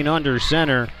 Colin Payne under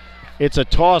center. It's a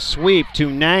toss sweep to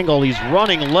Nangle. He's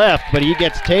running left, but he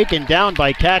gets taken down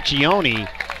by Caccione.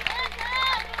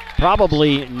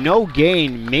 Probably no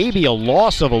gain, maybe a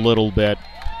loss of a little bit.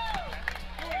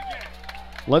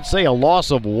 Let's say a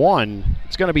loss of 1.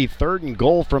 It's going to be 3rd and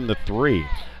goal from the 3.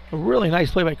 A really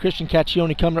nice play by Christian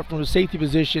Caccione coming up from the safety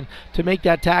position to make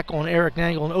that tackle on Eric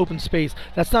Nangle in open space.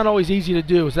 That's not always easy to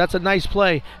do, so that's a nice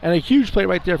play and a huge play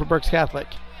right there for Berks Catholic.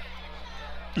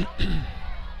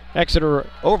 Exeter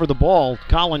over the ball.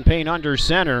 Colin Payne under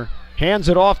center. Hands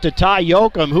it off to Ty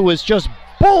Yoakum, who is just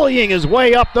bullying his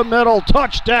way up the middle.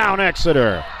 Touchdown,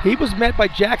 Exeter. He was met by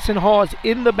Jackson Hawes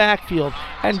in the backfield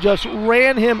and just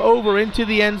ran him over into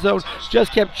the end zone.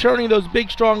 Just kept churning those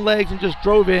big, strong legs and just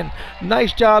drove in.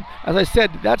 Nice job. As I said,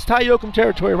 that's Ty Yoakum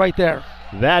territory right there.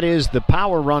 That is the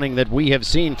power running that we have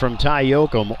seen from Ty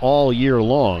Yoakum all year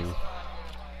long.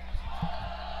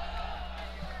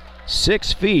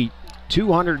 6 feet,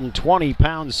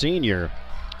 220-pound senior.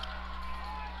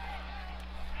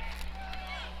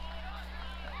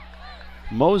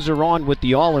 Moser on with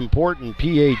the all-important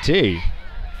PAT.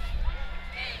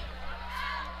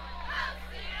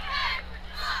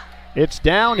 It's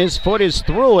down, his foot is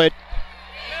through it,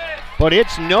 but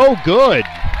it's no good.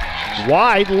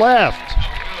 Wide left.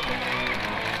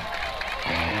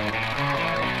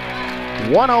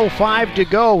 1:05 to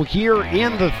go here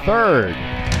in the third.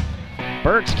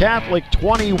 Berks Catholic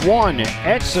 21,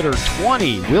 Exeter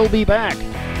 20. We'll be back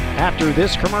after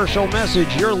this commercial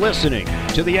message. You're listening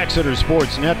to the Exeter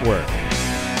Sports Network.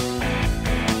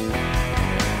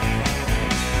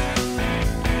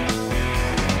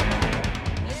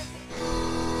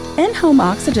 In-home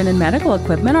oxygen and medical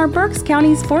equipment are Berks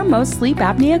County's foremost sleep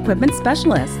apnea equipment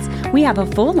specialists. We have a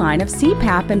full line of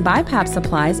CPAP and BiPAP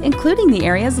supplies, including the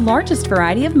area's largest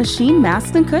variety of machine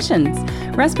masks and cushions.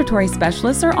 Respiratory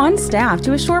specialists are on staff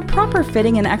to assure proper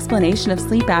fitting and explanation of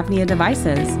sleep apnea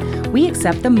devices. We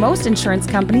accept the most insurance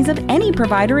companies of any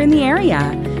provider in the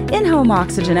area. In-home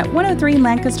oxygen at 103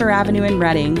 Lancaster Avenue in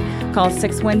Reading. Call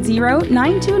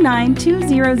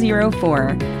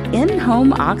 610-929-2004.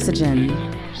 In-home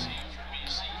oxygen.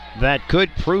 That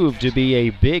could prove to be a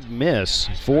big miss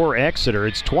for Exeter.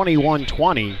 It's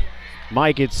 21-20.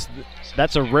 Mike,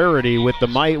 that's a rarity with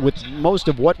most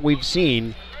of what we've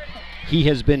seen. He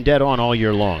has been dead on all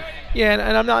year long. Yeah,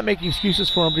 and I'm not making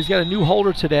excuses for him, but he's got a new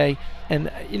holder today,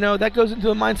 and that goes into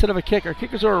the mindset of a kicker.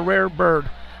 Kickers are a rare bird,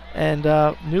 and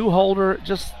new holder,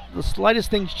 just the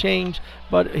slightest things change,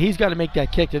 but he's got to make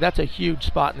that kick there. That's a huge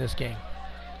spot in this game.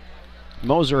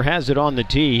 Moser has it on the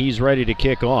tee. He's ready to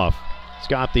kick off. He's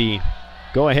got the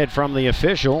go-ahead from the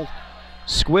official.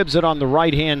 Squibs it on the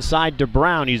right-hand side to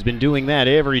Brown. He's been doing that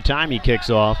every time he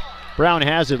kicks off. Brown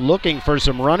has it, looking for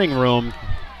some running room.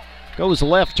 Goes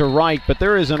left to right, but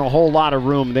there isn't a whole lot of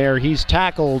room there. He's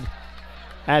tackled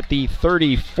at the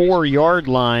 34-yard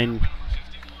line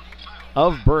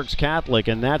of Berks Catholic,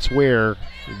 and that's where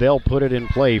they'll put it in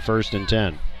play, 1st and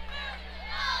 10.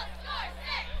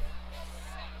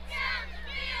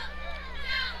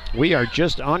 We are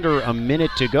just under a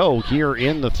minute to go here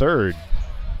in the third.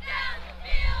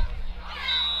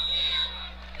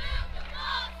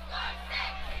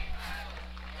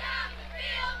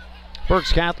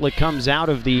 Berks Catholic comes out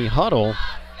of the huddle.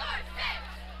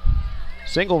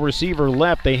 Single receiver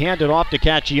left. They hand it off to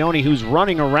Caccione, who's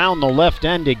running around the left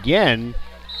end again.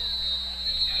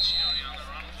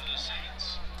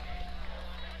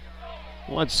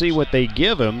 Let's see what they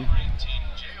give him.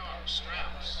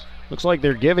 Looks like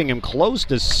they're giving him close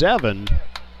to 7.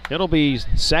 It'll be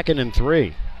 2nd and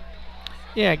 3.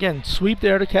 Yeah, again, sweep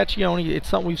there to Caccione. It's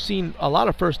something we've seen a lot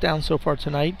of first downs so far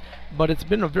tonight, but it's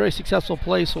been a very successful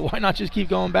play, so why not just keep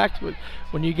going back to it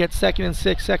when you get 2nd and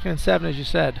 6, 2nd and 7, as you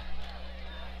said.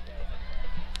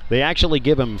 They actually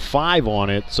give him 5 on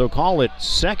it, so call it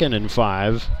 2nd and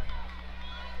 5.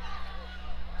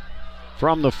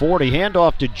 From the 40,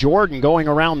 handoff to Jordan going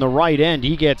around the right end.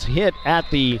 He gets hit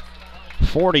at the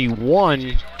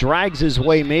 41, drags his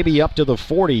way maybe up to the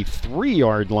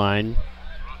 43-yard line.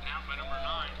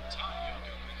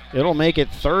 It'll make it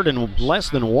 3rd and less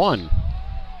than 1.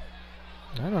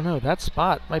 I don't know. That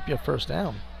spot might be a first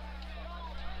down.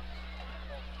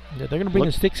 Yeah, they're going to bring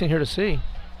the sticks in here to see.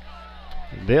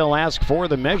 They'll ask for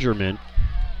the measurement.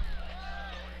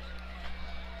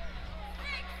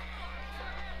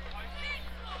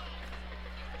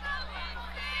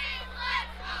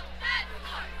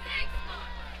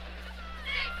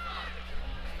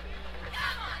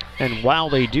 And while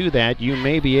they do that, you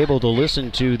may be able to listen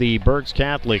to the Berks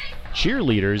Catholic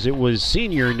cheerleaders. It was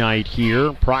senior night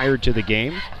here prior to the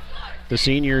game. The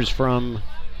seniors from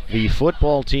the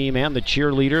football team and the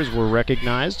cheerleaders were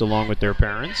recognized along with their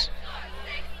parents.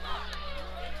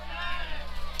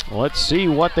 Let's see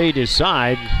what they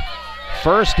decide.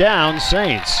 First down,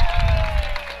 Saints.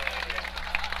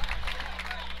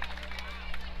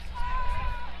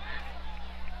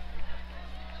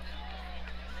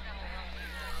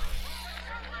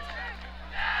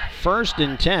 First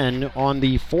and 10 on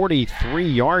the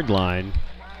 43-yard line.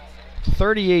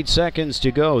 38 seconds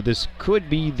to go. This could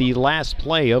be the last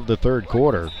play of the third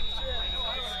quarter.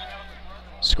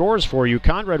 Scores for you: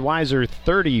 Conrad Weiser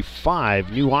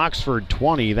 35, New Oxford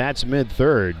 20. That's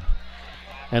mid-third.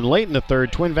 And late in the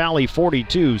third, Twin Valley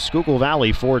 42, Schuylkill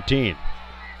Valley 14.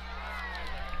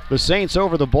 The Saints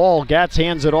over the ball. Gatz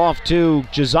hands it off to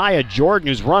Josiah Jordan,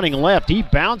 who's running left. He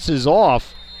bounces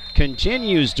off,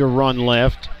 continues to run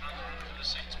left.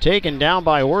 Taken down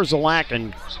by Orzelak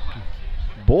and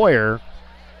Boyer.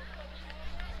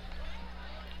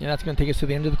 Yeah, that's going to take us to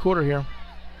the end of the quarter here.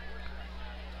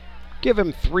 Give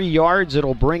him 3 yards.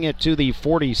 It'll bring it to the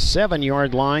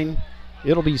 47-yard line.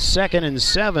 It'll be 2nd and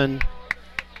 7.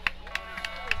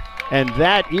 And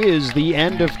that is the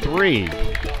end of 3.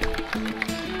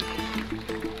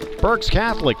 Berks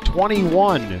Catholic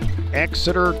 21,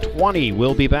 Exeter 20.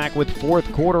 We'll be back with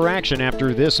fourth quarter action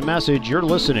after this message. You're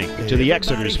listening to the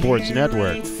Exeter Sports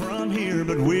Network. From here,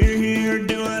 but we're here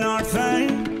doing our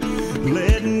thing,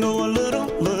 letting go a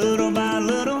little by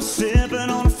little, sipping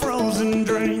on a frozen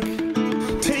drink.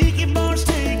 Take your bars,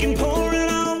 take and pour it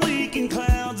all week, and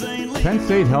clouds ain't leaving. Penn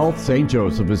State Health St.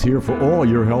 Joseph is here for all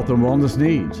your health and wellness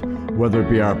needs. Whether it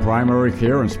be our primary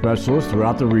care and specialists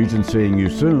throughout the region seeing you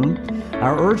soon,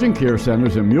 our urgent care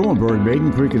centers in Muhlenberg,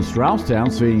 Maiden Creek, and Strausstown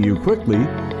seeing you quickly,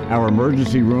 our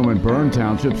emergency room in Bern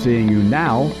Township seeing you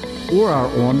now, or our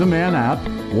on-demand app,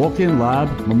 walk-in lab,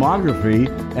 mammography,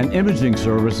 and imaging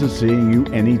services seeing you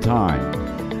anytime.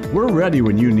 We're ready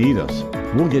when you need us.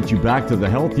 We'll get you back to the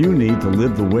health you need to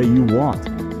live the way you want.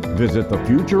 Visit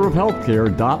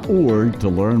thefutureofhealthcare.org to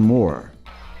learn more.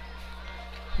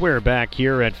 We're back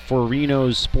here at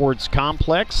Forino's Sports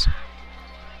Complex.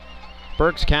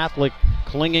 Berks Catholic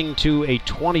clinging to a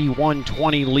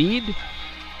 21-20 lead.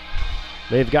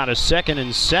 They've got a 2nd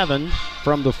and 7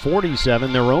 from the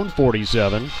 47, their own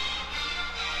 47.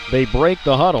 They break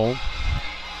the huddle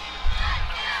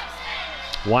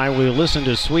while we listen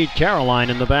to Sweet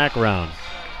Caroline in the background.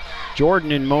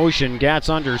 Jordan in motion, gets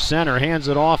under center, hands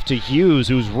it off to Hughes,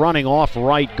 who's running off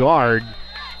right guard.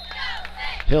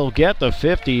 He'll get the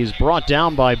 50. He's brought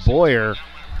down by Boyer.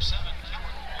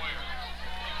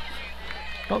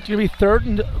 Well, it's going to be third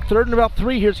and about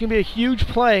 3 here. It's going to be a huge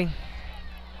play.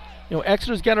 You know,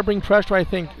 Exeter's got to bring pressure, I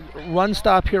think. Run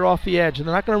stop here off the edge. And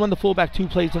they're not going to run the fullback 2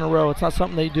 plays in a row. It's not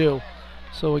something they do.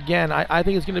 So, again, I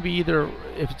think it's going to be either,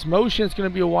 if it's motion, it's going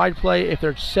to be a wide play. If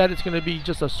they're set, it's going to be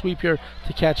just a sweep here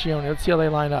to Caccione. Let's see how they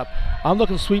line up. I'm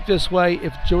looking sweep this way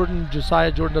if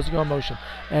Josiah Jordan doesn't go in motion.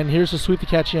 And here's the sweep to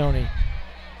Caccione.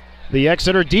 The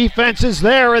Exeter defense is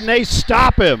there, and they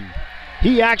stop him.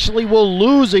 He actually will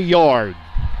lose a yard.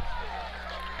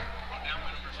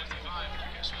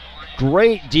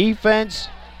 Great defense.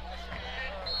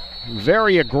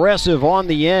 Very aggressive on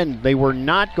the end. They were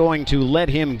not going to let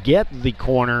him get the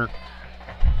corner.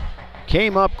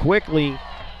 Came up quickly,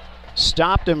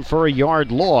 stopped him for a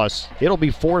yard loss. It'll be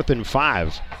 4th and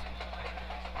 5.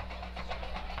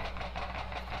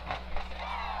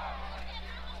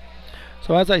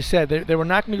 So as I said, they were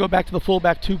not going to go back to the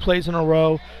fullback 2 plays in a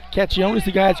row. Caccione's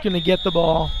the guy that's going to get the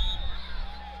ball.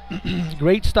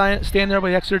 Great stand there by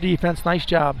the Exeter defense. Nice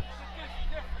job.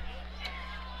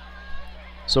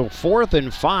 So 4th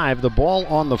and 5, the ball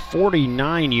on the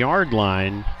 49-yard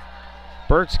line.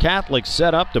 Berks Catholic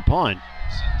set up to punt.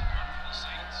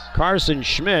 Carson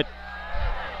Schmidt.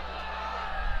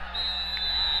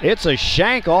 It's a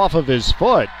shank off of his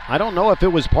foot. I don't know if it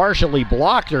was partially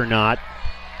blocked or not.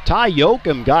 Ty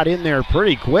Yoakum got in there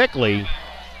pretty quickly.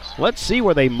 Let's see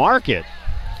where they mark it.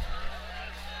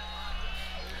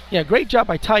 Yeah, great job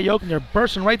by Ty Yoakum. They're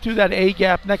bursting right through that A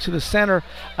gap next to the center.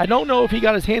 I don't know if he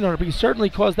got his hand on it, but he certainly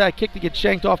caused that kick to get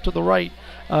shanked off to the right.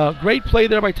 Great play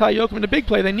there by Ty Yoakum, and a big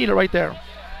play. They need it right there.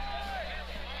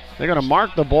 They're going to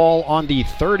mark the ball on the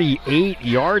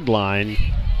 38-yard line.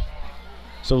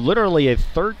 So literally a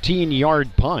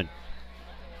 13-yard punt.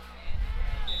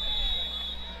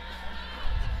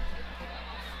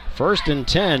 First and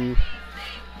 10.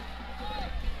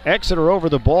 Exeter over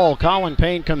the ball. Colin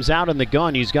Payne comes out in the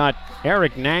gun. He's got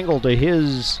Eric Nangle to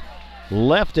his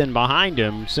left and behind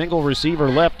him. Single receiver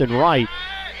left and right.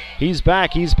 He's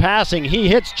back. He's passing. He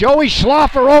hits Joey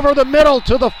Schlaffer over the middle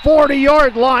to the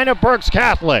 40-yard line of Berks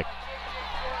Catholic.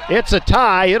 It's a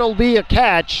tie. It'll be a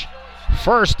catch.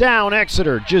 First down,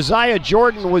 Exeter. Josiah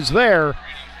Jordan was there,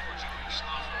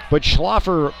 but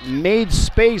Schlaffer made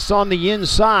space on the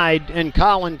inside, and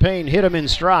Colin Payne hit him in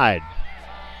stride.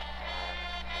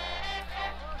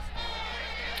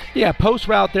 Yeah, post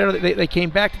route there. They came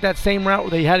back to that same route where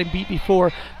they had him beat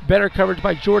before. Better coverage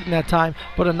by Jordan that time,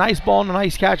 but a nice ball and a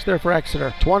nice catch there for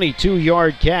Exeter.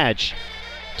 22-yard catch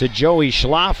to Joey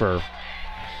Schlaffer.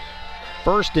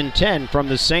 First and 10 from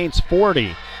the Saints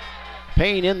 40.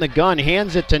 Payne in the gun,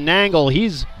 hands it to Nangle.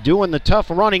 He's doing the tough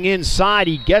running inside.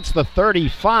 He gets the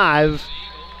 35.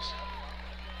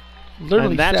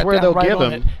 Literally and that's where they'll give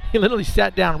him. He literally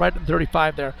sat down right at the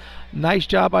 35 there. Nice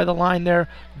job by the line there.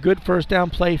 Good first down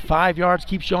play. 5 yards.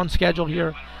 Keeps you on schedule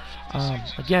here.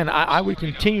 Again, I would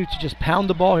continue to just pound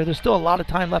the ball here. There's still a lot of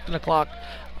time left in the clock.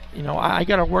 You know, I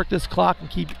got to work this clock and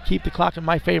keep the clock in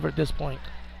my favor at this point.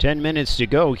 10 minutes to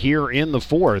go here in the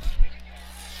fourth.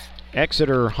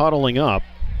 Exeter huddling up.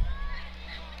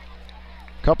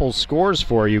 Couple scores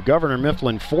for you. Governor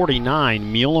Mifflin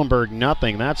 49, Muhlenberg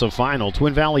nothing. That's a final.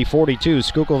 Twin Valley 42,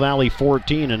 Schuylkill Valley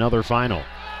 14, another final.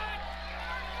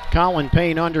 Colin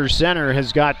Payne under center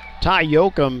has got Ty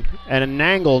Yoakum and a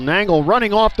Nangle. Nangle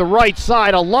running off the right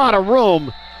side, a lot of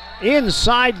room.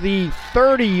 inside the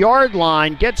 30-yard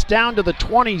line, gets down to the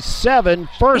 27.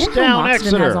 First down, Oxenden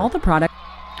Exeter. has all the product.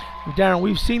 Darren,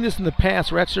 we've seen this in the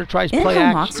past where Exeter tries In play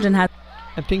home, action Oxenden has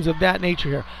and things of that nature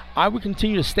here. I would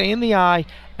continue to stay in the eye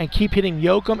and keep hitting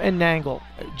Yoakum and Nangle.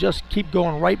 Just keep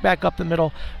going right back up the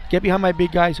middle. Get behind my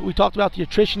big guys. We talked about the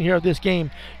attrition here of this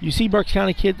game. You see Berks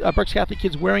Catholic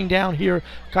kids wearing down here.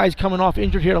 Guys coming off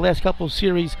injured here the last couple of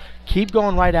series. Keep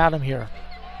going right at them here.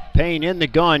 Payne in the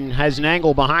gun, has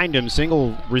Nangle behind him.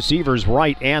 Single receivers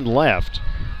right and left.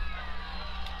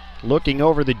 Looking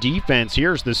over the defense,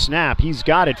 here's the snap. He's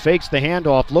got it, fakes the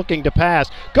handoff, looking to pass.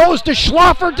 Goes to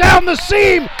Schlaffer down the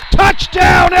seam.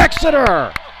 Touchdown,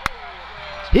 Exeter!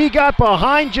 He got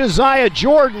behind Josiah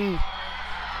Jordan,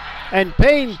 and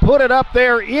Payne put it up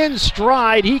there in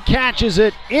stride. He catches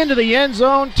it into the end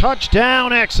zone.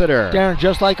 Touchdown, Exeter. Darren,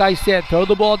 just like I said, throw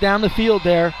the ball down the field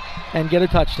there and get a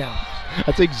touchdown.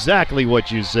 That's exactly what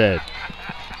you said.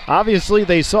 Obviously,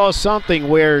 they saw something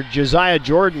where Josiah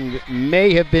Jordan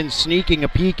may have been sneaking a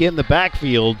peek in the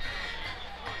backfield,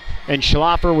 and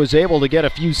Schlaffer was able to get a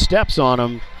few steps on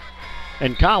him,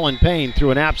 and Colin Payne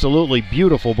threw an absolutely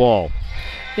beautiful ball.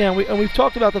 Yeah, and we've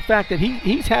talked about the fact that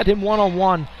he's had him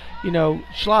one-on-one,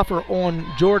 Schlaffer on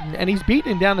Jordan, and he's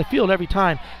beaten him down the field every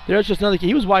time. There's just another key.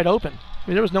 He was wide open.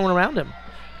 There was no one around him.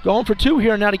 Going for two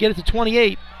here now to get it to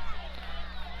 28.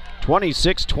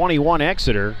 26-21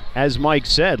 Exeter, as Mike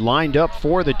said, lined up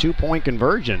for the two-point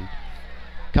conversion.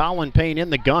 Colin Payne in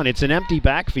the gun. It's an empty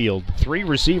backfield. 3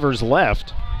 receivers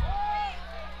left.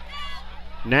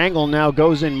 Nangle now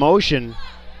goes in motion.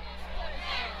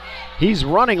 He's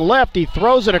running left. He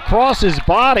throws it across his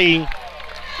body.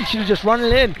 He should have just run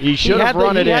it in. He should have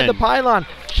run it in. He had the pylon.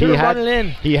 Should have run it in.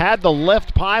 He had the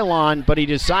left pylon, but he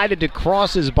decided to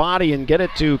cross his body and get it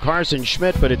to Carson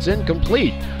Schmidt, but it's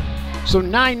incomplete. So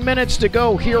 9 minutes to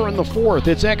go here in the fourth.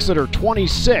 It's Exeter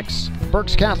 26,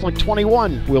 Berks Catholic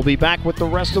 21. We'll be back with the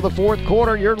rest of the fourth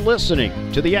quarter. You're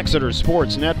listening to the Exeter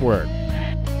Sports Network.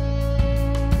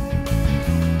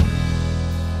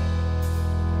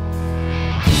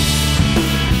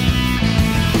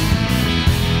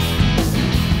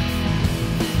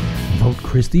 Vote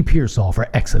Christy Pearsall for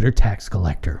Exeter Tax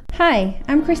Collector. Hi,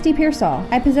 I'm Christy Pearsall.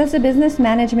 I possess a business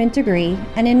management degree,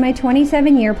 and in my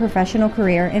 27-year professional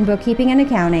career in bookkeeping and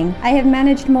accounting, I have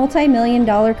managed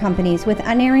multi-million-dollar companies with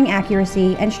unerring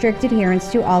accuracy and strict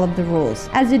adherence to all of the rules.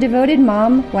 As a devoted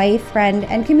mom, wife, friend,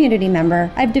 and community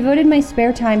member, I've devoted my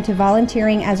spare time to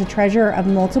volunteering as a treasurer of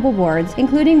multiple boards,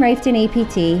 including Rifton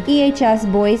APT,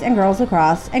 EHS Boys and Girls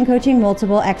Lacrosse, and coaching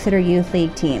multiple Exeter Youth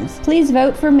League teams. Please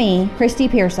vote for me, Christy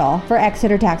Pearsall, for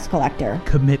Exeter Tax Collector.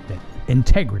 Commitment,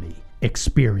 integrity,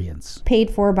 experience. Paid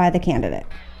for by the candidate.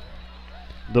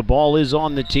 The ball is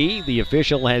on the tee. The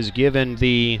official has given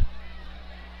the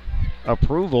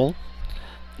approval.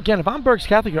 Again, if I'm Berks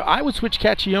Catholic here, I would switch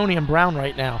Caccione and Brown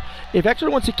right now. If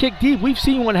Exeter wants to kick deep, we've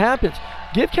seen what happens.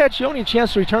 Give Caccione a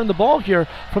chance to return the ball here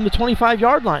from the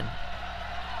 25-yard line.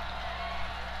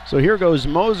 So here goes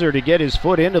Moser to get his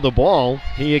foot into the ball.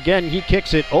 He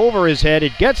kicks it over his head.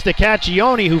 It gets to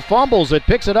Caccione, who fumbles it,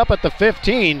 picks it up at the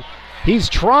 15. He's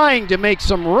trying to make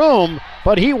some room,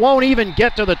 but he won't even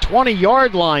get to the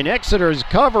 20-yard line. Exeter's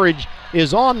coverage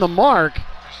is on the mark.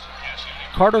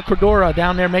 Carter Cordora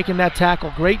down there making that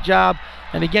tackle. Great job.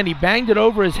 And again, he banged it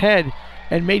over his head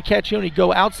and made Caccione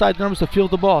go outside the numbers to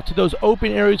field the ball to those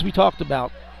open areas we talked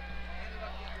about.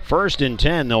 1st and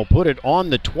 10. They'll put it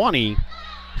on the 20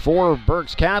 for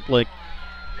Berks Catholic.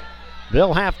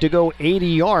 They'll have to go 80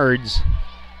 yards.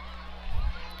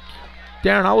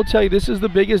 Darren, I will tell you, this is the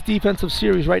biggest defensive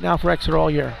series right now for Exeter all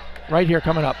year. Right here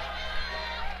coming up.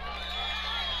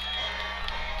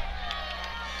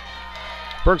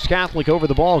 Berks Catholic over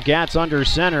the ball. Gatz under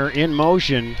center in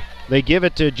motion. They give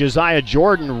it to Josiah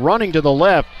Jordan running to the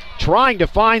left, trying to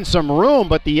find some room,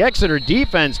 but the Exeter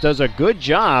defense does a good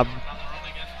job.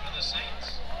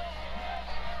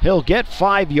 He'll get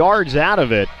 5 yards out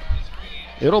of it.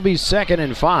 It'll be 2nd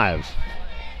and 5.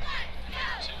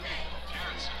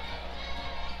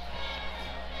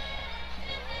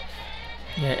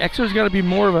 Yeah, Exeter's got to be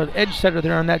more of an edge setter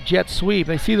there on that jet sweep.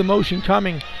 They see the motion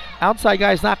coming. Outside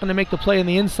guy's not going to make the play on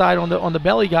the inside on the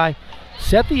belly guy.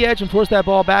 Set the edge and force that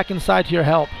ball back inside to your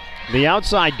help. The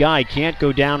outside guy can't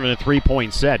go down in a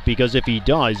three-point set because if he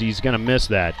does, he's going to miss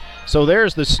that. So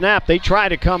there's the snap. They try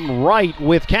to come right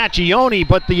with Caccione,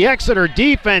 but the Exeter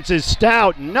defense is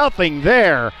stout. Nothing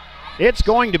there. It's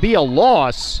going to be a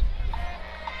loss.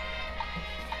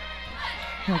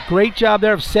 Great job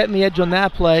there of setting the edge on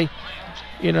that play.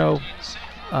 Well,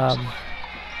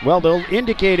 they'll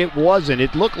indicate it wasn't.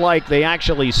 It looked like they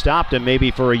actually stopped him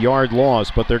maybe for a yard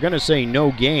loss, but they're going to say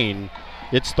no gain.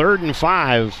 It's 3rd and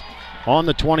 5 on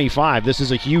the 25. This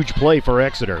is a huge play for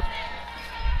Exeter.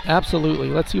 Absolutely.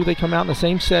 Let's see if they come out in the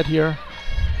same set here.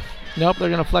 Nope, they're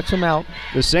going to flex him out.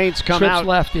 The Saints come Trips out.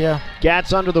 left, yeah.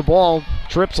 Gatz under the ball.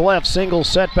 Trips left. Single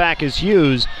setback is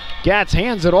Hughes. Gatz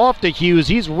hands it off to Hughes.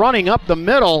 He's running up the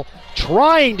middle,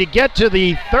 trying to get to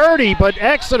the 30, but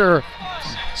Exeter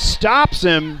stops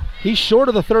him. He's short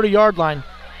of the 30-yard line.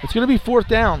 It's going to be 4th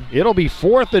down. It'll be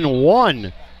 4th and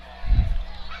 1.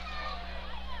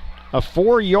 A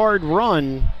 4-yard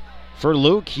run for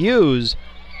Luke Hughes,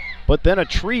 but then a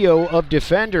trio of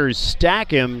defenders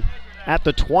stack him at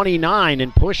the 29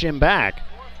 and push him back.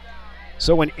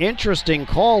 So an interesting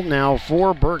call now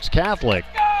for Berks Catholic.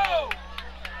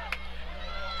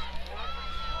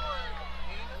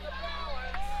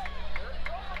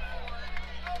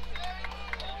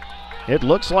 It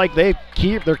looks like they're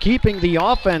keeping the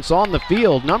offense on the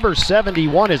field. Number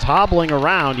 71 is hobbling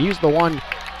around. He's the one.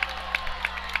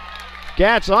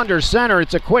 Gatz under center.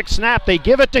 It's a quick snap. They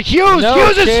give it to Hughes. No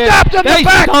Hughes is chance. snapped in They the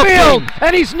backfield, stuffed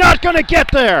and he's not going to get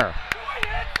there.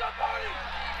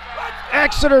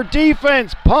 Exeter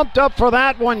defense pumped up for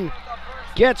that one.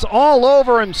 Gets all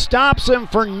over him, stops him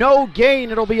for no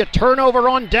gain. It'll be a turnover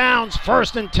on downs.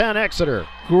 1st and 10 Exeter.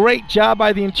 Great job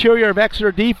by the interior of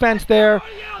Exeter defense there.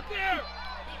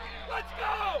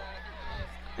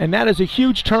 And that is a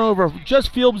huge turnover, just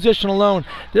field position alone.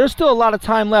 There's still a lot of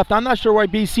time left. I'm not sure why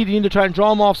BC need to try and draw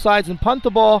them off sides and punt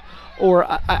the ball. Or,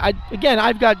 again,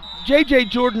 I've got J.J.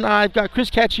 Jordan, I've got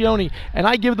Chris Caccione, and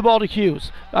I give the ball to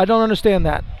Hughes. I don't understand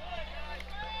that.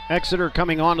 Exeter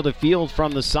coming onto the field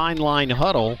from the sideline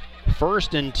huddle.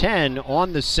 1st and 10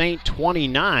 on the Saint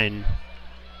 29.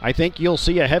 I think you'll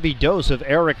see a heavy dose of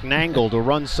Eric Nangle to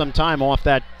run some time off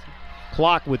that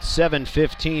clock with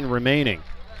 7:15 remaining.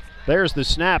 There's the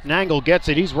snap. Nangle gets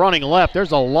it. He's running left.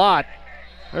 There's a lot.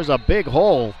 There's a big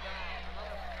hole.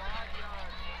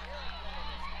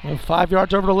 And 5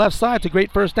 yards over the left side. It's a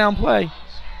great 1st down play.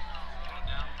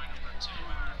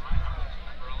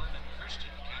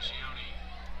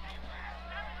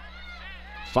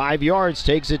 5 yards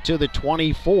takes it to the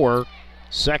 24.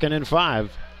 2nd and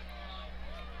 5.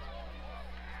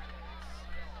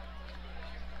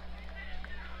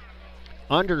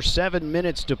 Under 7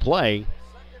 minutes to play.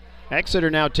 Exeter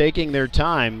now taking their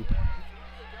time,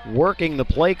 working the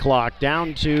play clock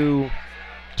down to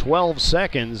 12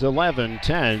 seconds, 11,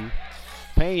 10.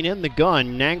 Payne in the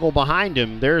gun, Nangle behind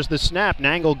him. There's the snap.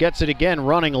 Nangle gets it again,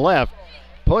 running left.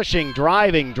 Pushing,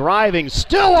 driving,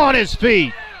 still on his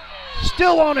feet.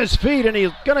 Still on his feet, and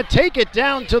he's going to take it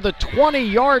down to the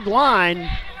 20-yard line.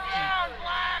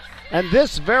 And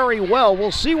this very well,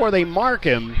 we'll see where they mark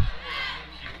him.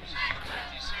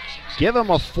 Give him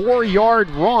a 4-yard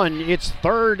run. It's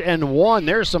 3rd and 1.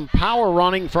 There's some power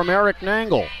running from Eric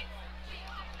Nangle.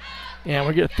 Yeah,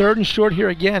 we're getting 3rd and short here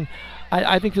again.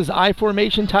 I think this is I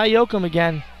formation, Ty Yoakum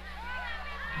again.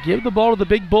 Give the ball to the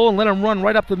big bull and let him run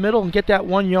right up the middle and get that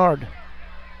 1 yard.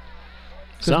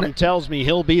 Something tells me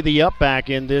he'll be the up back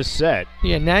in this set.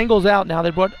 Yeah, Nangle's out now.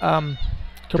 They brought Cabron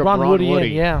Woody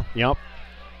in. Yeah. Yep.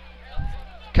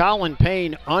 Colin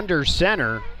Payne under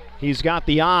center. He's got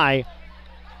the eye.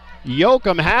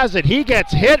 Yoakum has it. He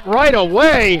gets hit right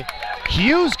away.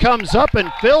 Hughes comes up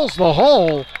and fills the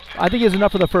hole. I think it's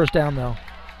enough for the 1st down, though.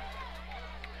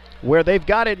 Where they've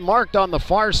got it marked on the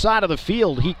far side of the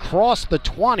field, he crossed the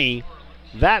 20.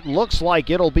 That looks like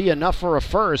it'll be enough for a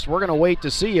 1st. We're going to wait to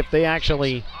see if they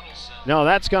actually... No,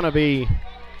 that's going to be...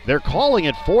 They're calling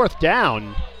it 4th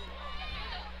down.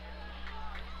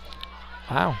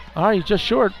 Wow. All right, he's just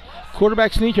short.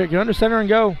 Quarterback sneak here. Get under center and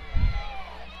go.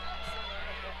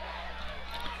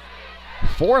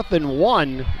 4th and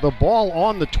 1. The ball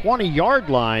on the 20-yard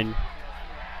line.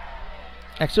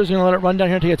 Exeter's going to let it run down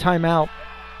here and take a timeout.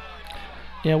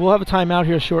 Yeah, we'll have a timeout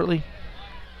here shortly.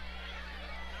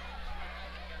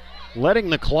 Letting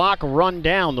the clock run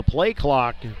down, the play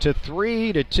clock, to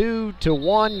 3, to 2, to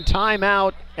 1,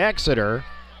 timeout, Exeter.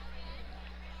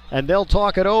 And they'll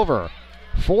talk it over.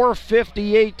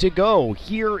 4:58 to go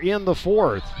here in the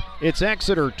 4th. It's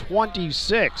Exeter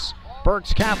 26,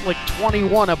 Berks Catholic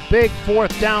 21. A big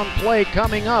 4th down play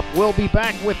coming up. We'll be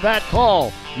back with that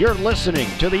call. You're listening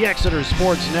to the Exeter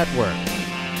Sports Network.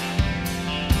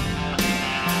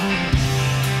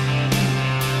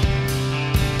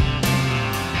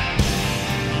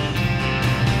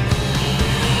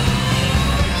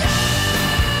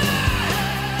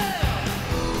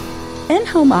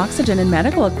 In-home oxygen and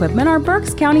medical equipment are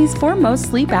Berks County's foremost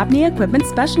sleep apnea equipment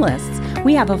specialists.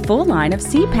 We have a full line of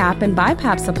CPAP and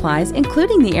BiPAP supplies,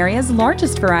 including the area's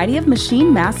largest variety of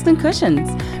machine masks and cushions.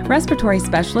 Respiratory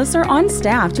specialists are on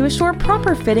staff to assure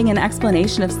proper fitting and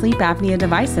explanation of sleep apnea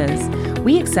devices.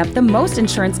 We accept the most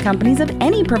insurance companies of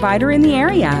any provider in the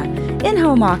area.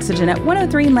 In-home oxygen at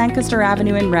 103 Lancaster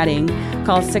Avenue in Reading.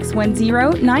 Call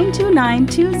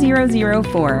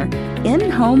 610-929-2004.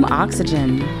 In-home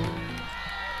oxygen.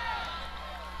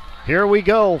 Here we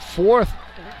go, 4th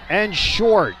and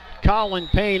short. Colin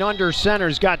Payne under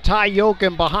center's got Ty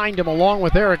Yoakum behind him along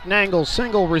with Eric Nangle.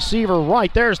 Single receiver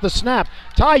right. There's the snap.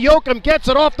 Ty Yoakum gets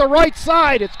it off the right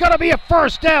side. It's going to be a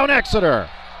first down, Exeter.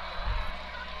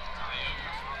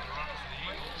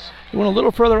 He went a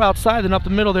little further outside than up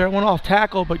the middle there. It went off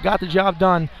tackle, but got the job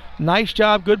done. Nice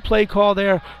job, good play call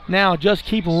there. Now just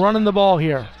keep running the ball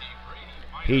here.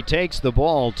 He takes the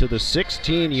ball to the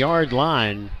 16-yard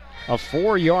line. A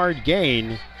 4-yard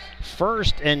gain.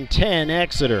 1st and 10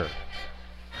 Exeter.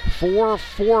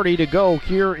 4:40 to go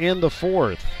here in the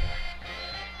 4th.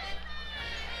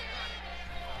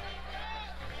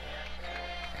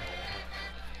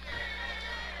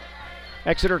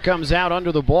 Exeter comes out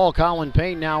under the ball. Colin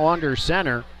Payne now under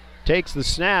center. Takes the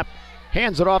snap.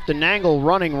 Hands it off to Nangle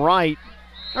running right.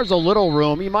 There's a little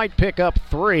room. He might pick up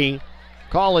 3.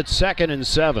 Call it 2nd and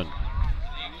 7.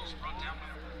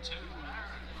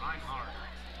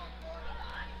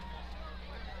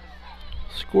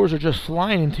 Scores are just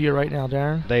flying into you right now,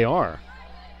 Darren. They are.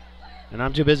 And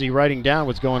I'm too busy writing down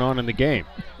what's going on in the game.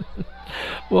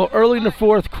 Well, early in the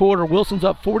 4th quarter, Wilson's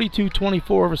up 42-24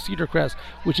 over Cedar Crest,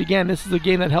 which again, this is a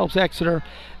game that helps Exeter.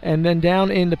 And then down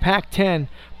in the Pac-10,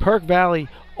 Perk Valley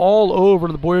all over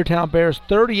the Boyertown Bears,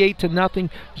 38-0,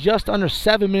 just under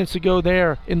 7 minutes to go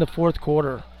there in the 4th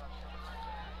quarter.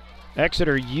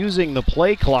 Exeter using the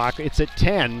play clock. It's at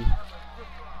 10.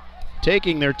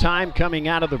 Taking their time coming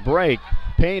out of the break.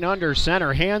 Payne under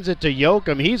center, hands it to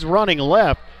Yoakum. He's running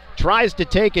left, tries to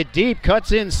take it deep,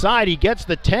 cuts inside. He gets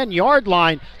the 10-yard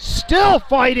line, still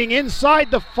fighting inside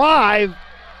the 5.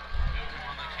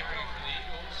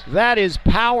 That is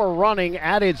power running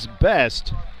at its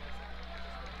best.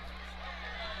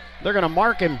 They're going to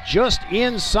mark him just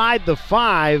inside the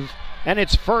 5, and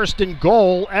it's 1st and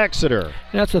goal, Exeter.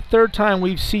 And that's the 3rd time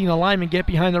we've seen a lineman get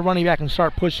behind the running back and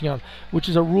start pushing him, which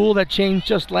is a rule that changed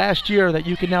just last year, that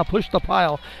you can now push the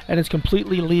pile, and it's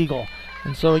completely legal.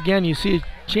 And so again, you see a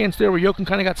chance there where Yoakum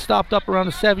kind of got stopped up around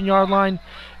the 7-yard line.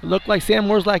 It looked like Sam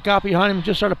Worslak got behind him and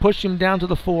just started pushing him down to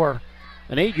the 4.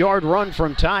 An 8-yard run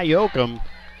from Ty Yoakum.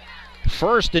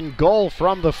 1st and goal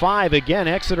from the 5. Again,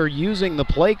 Exeter using the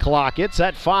play clock. It's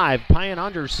at 5. Payne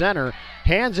under center.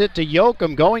 Hands it to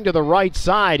Yoakum going to the right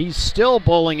side. He's still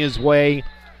bowling his way.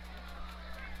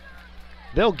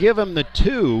 They'll give him the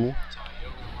 2.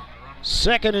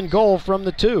 2nd and goal from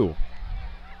the 2.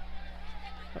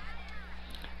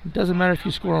 It doesn't matter if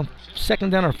you score on 2nd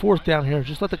down or 4th down here.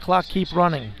 Just let the clock keep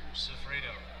running.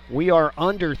 We are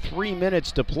under 3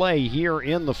 minutes to play here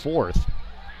in the 4th.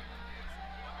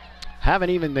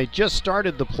 They just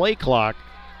started the play clock.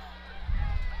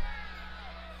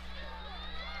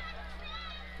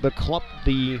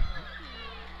 The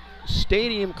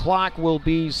stadium clock will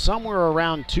be somewhere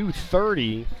around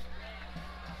 2:30.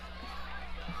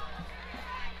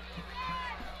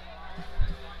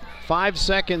 Five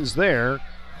seconds there.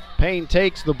 Payne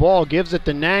takes the ball, gives it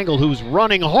to Nangle, who's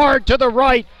running hard to the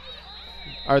right.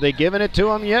 Are they giving it to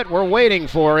him yet? We're waiting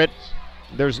for it.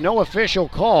 There's no official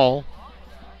call.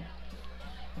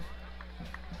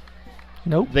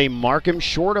 Nope. They mark him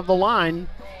short of the line,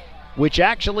 which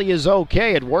actually is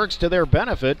okay. It works to their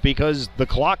benefit because the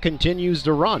clock continues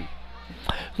to run.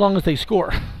 As long as they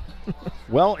score.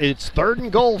 Well, it's 3rd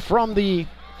and goal from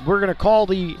we're going to call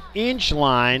the inch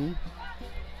line.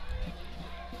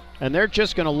 And they're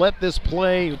just going to let this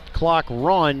play clock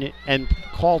run and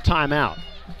call timeout.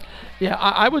 Yeah,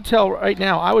 I would tell right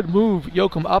now, I would move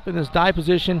Yoakum up in this die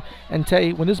position and tell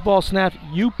you, when this ball snaps,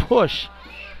 you push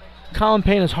Colin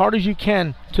Payne as hard as you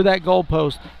can to that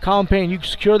goalpost. Colin Payne, you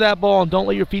secure that ball and don't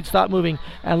let your feet stop moving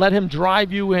and let him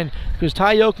drive you in, because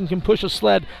Ty Yoakum can push a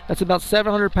sled that's about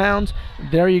 700 pounds.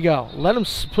 There you go. Let him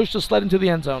push the sled into the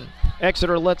end zone.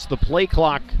 Exeter lets the play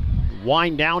clock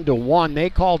wind down to 1. They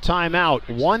call timeout.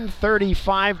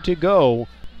 1:35 to go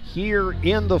here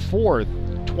in the 4th.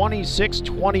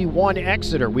 26-21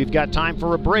 Exeter. We've got time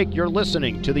for a break. You're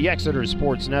listening to the Exeter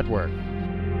Sports Network.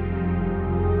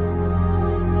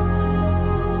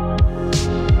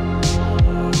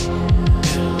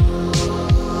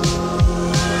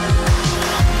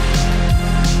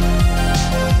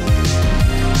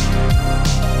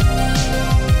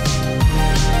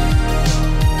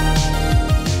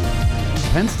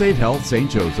 Penn State Health St.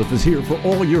 Joseph is here for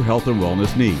all your health and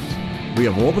wellness needs. We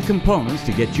have all the components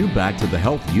to get you back to the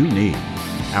health you need.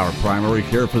 Our primary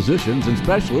care physicians and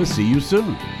specialists see you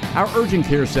soon. Our urgent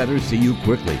care centers see you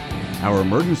quickly. Our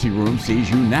emergency room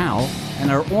sees you now, and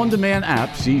our on-demand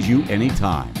app sees you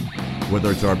anytime.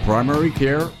 Whether it's our primary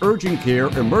care, urgent care,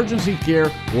 emergency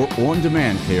care, or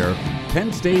on-demand care,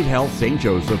 Penn State Health St.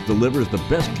 Joseph delivers the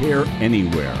best care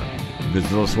anywhere.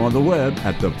 Visit us on the web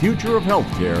at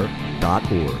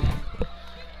thefutureofhealthcare.org.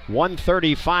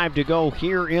 1:35 to go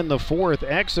here in the fourth.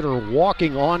 Exeter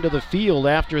walking onto the field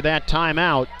after that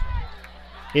timeout.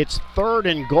 It's 3rd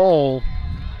and goal,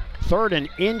 3rd and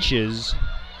inches.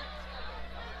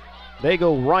 They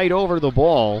go right over the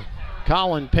ball.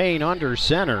 Colin Payne under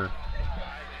center.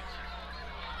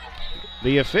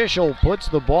 The official puts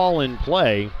the ball in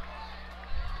play.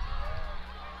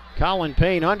 Colin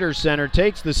Payne under center,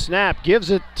 takes the snap, gives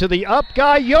it to the up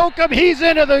guy, Yoakum. He's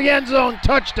into the end zone.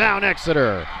 Touchdown,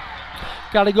 Exeter.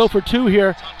 Got to go for 2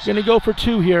 here. Going to go for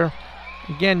 2 here.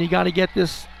 Again, you got to get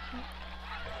this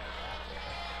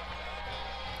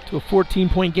to a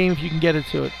 14-point game if you can get it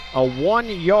to it. A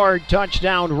 1-yard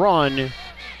touchdown run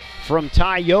from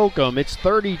Ty Yoakum. It's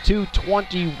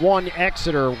 32-21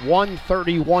 Exeter,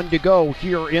 1:31 to go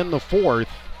here in the fourth.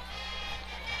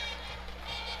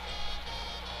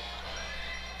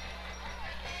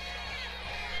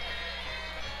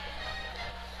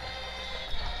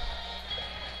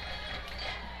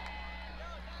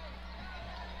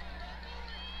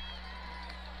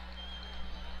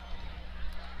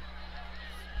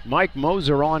 Mike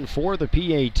Moser on for the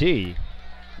PAT.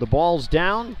 The ball's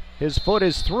down, his foot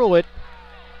is through it,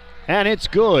 and it's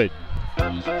good.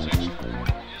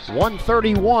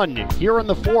 1:31 here in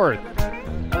the fourth.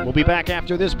 We'll be back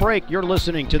after this break. You're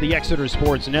listening to the Exeter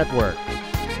Sports Network.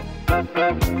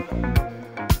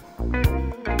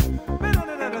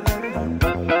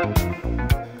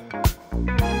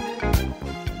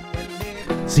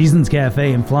 Seasons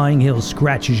Cafe in Flying Hill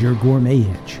scratches your gourmet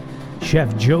itch.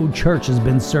 Chef Joe Church has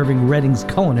been serving Reading's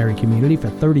culinary community for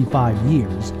 35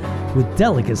 years with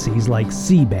delicacies like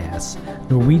sea bass,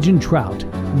 Norwegian trout,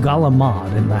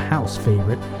 galamad, and the house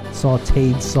favorite,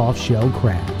 sautéed soft-shell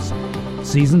crabs.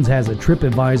 Seasons has a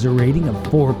TripAdvisor rating of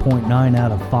 4.9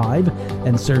 out of 5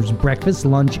 and serves breakfast,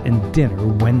 lunch, and dinner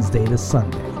Wednesday to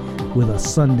Sunday with a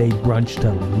Sunday brunch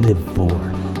to live for.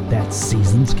 That's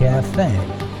Seasons Cafe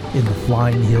in the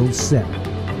Flying Hills Center.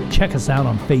 Check us out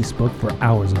on Facebook for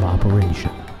hours of operation.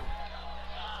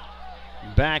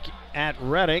 Back at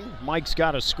Reading, Mike's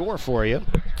got a score for you.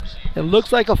 It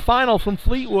looks like a final from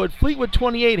Fleetwood. Fleetwood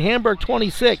 28, Hamburg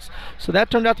 26. So that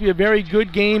turned out to be a very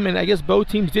good game, and I guess both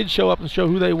teams did show up and show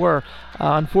who they were.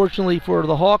 Unfortunately for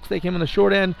the Hawks, they came in the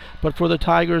short end, but for the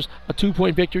Tigers, a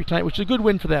 2-point victory tonight, which is a good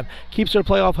win for them. Keeps their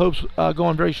playoff hopes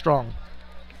going very strong.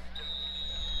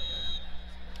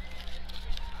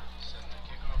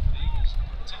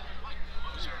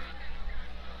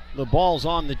 The ball's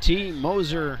on the tee.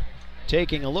 Moser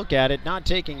taking a look at it, not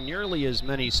taking nearly as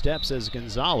many steps as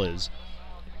Gonzalez.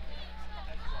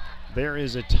 There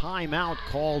is a timeout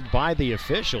called by the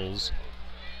officials.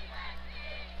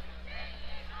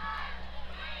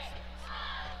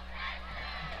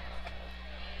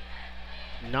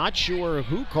 Not sure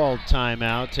who called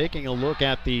timeout. Taking a look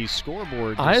at the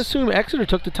scoreboard. I assume Exeter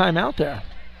took the timeout there.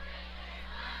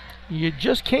 You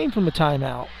just came from a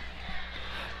timeout.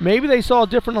 Maybe they saw a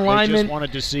different alignment. They just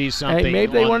wanted to see something.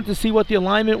 Maybe they wanted to see what the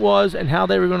alignment was and how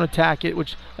they were going to attack it,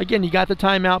 which, again, you got the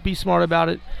timeout. Be smart about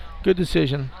it. Good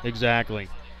decision. Exactly.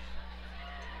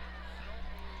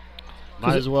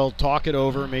 Might as well talk it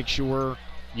over, make sure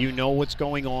you know what's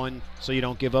going on so you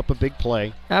don't give up a big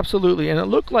play. Absolutely. And it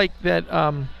looked like that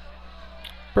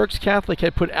Berks Catholic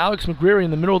had put Alex McGreary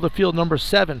in the middle of the field, number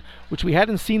 7, which we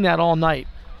hadn't seen that all night.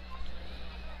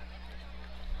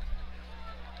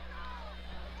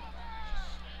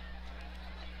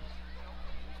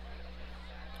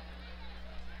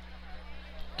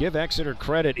 Give Exeter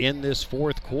credit in this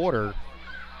fourth quarter.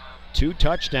 2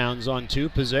 touchdowns on 2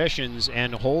 possessions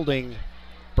and holding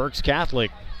Berks Catholic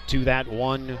to that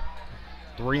 1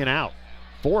 3 and out,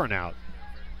 4 and out.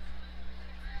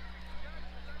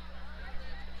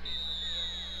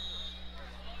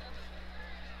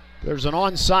 There's an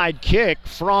onside kick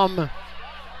from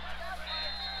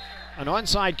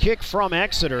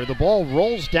Exeter. The ball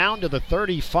rolls down to the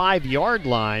 35-yard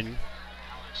line.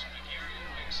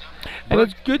 And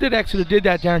it's good that Exeter did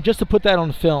that, Darren, just to put that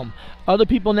on film. Other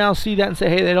people now see that and say,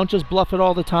 hey, they don't just bluff it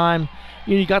all the time.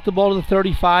 You got the ball to the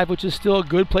 35, which is still a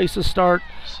good place to start.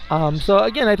 So,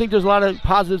 again, I think there's a lot of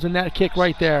positives in that kick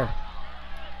right there.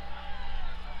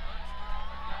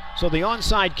 So the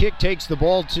onside kick takes the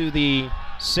ball to the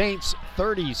Saints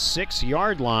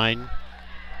 36-yard line,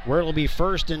 where it'll be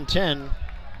 1st and 10,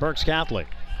 Berks Catholic.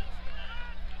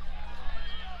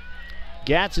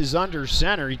 Gatz is under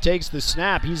center. He takes the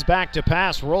snap. He's back to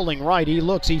pass, rolling right. He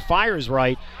looks, he fires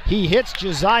right. He hits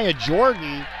Josiah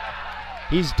Jordan.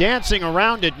 He's dancing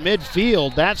around at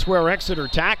midfield. That's where Exeter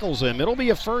tackles him. It'll be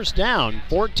a 1st down.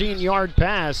 14-yard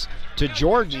pass to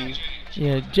Jordan.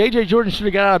 Yeah, J.J. Jordan should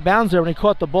have got out of bounds there when he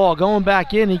caught the ball. Going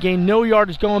back in, he gained no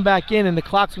yardage going back in, and the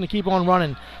clock's going to keep on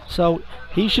running. So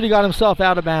he should have got himself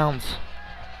out of bounds.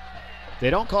 They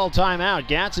don't call timeout.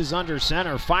 Gatz is under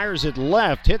center, fires it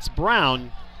left, hits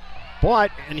Brown,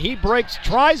 and he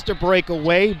tries to break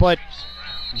away, but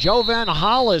Jovan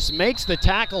Hollis makes the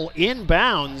tackle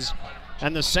inbounds,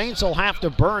 and the Saints will have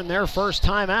to burn their first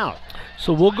timeout.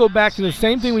 So we'll go back to the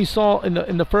same thing we saw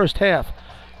in the first half.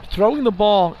 Throwing the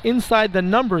ball inside the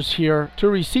numbers here to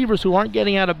receivers who aren't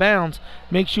getting out of bounds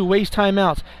makes you waste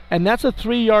timeouts, and that's a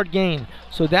 3-yard gain.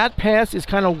 So that pass is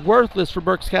kind of worthless for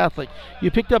Berks Catholic. You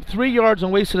picked up 3 yards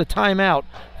and wasted a timeout.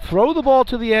 Throw the ball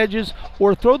to the edges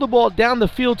or throw the ball down the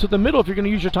field to the middle if you're going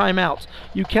to use your timeouts.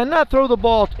 You cannot throw the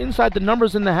ball inside the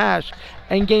numbers in the hash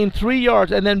and gain 3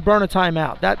 yards and then burn a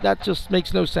timeout. That just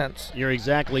makes no sense. You're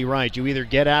exactly right. You either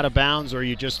get out of bounds or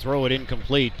you just throw it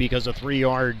incomplete, because a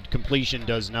 3-yard completion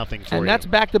does nothing for you. And that's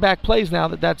back-to-back plays now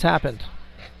that's happened.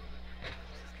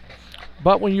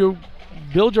 But when you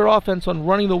build your offense on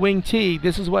running the wing T,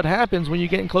 this is what happens when you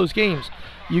get in close games.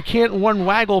 You can't one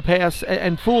waggle pass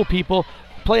and fool people.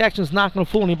 Play action is not going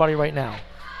to fool anybody right now.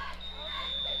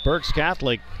 Berks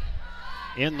Catholic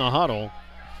in the huddle.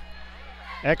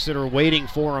 Exeter waiting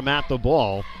for him at the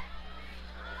ball.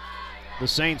 The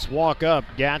Saints walk up.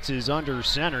 Gatz is under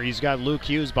center. He's got Luke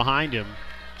Hughes behind him.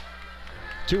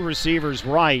 2 receivers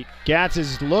right. Gatz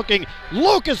is looking.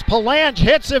 Lucas Palange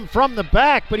hits him from the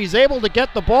back, but he's able to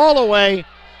get the ball away.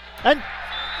 And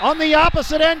on the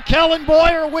opposite end, Kellen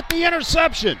Boyer with the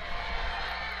interception.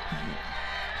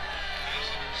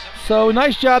 So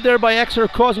nice job there by Exeter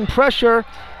causing pressure,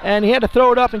 and he had to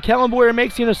throw it up, and Kellen Boyer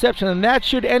makes the interception, and that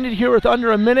should end it here with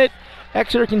under a minute.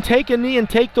 Exeter can take a knee and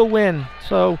take the win.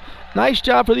 So nice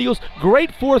job for the Eagles.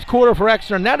 Great 4th quarter for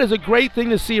Exeter, and that is a great thing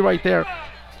to see right there.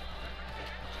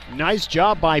 Nice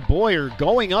job by Boyer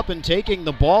going up and taking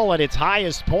the ball at its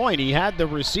highest point. He had the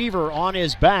receiver on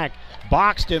his back,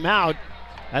 boxed him out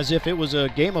as if it was a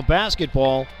game of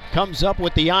basketball, comes up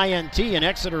with the INT, and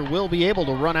Exeter will be able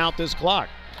to run out this clock.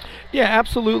 Yeah,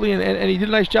 absolutely, and he did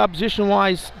a nice job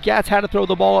position-wise. Gatz had to throw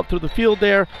the ball up through the field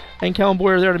there, and Kellen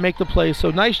Boyer there to make the play.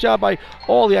 So nice job by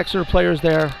all the Exeter players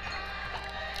there.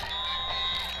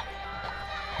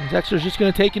 And Exeter's just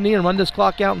going to take a knee and run this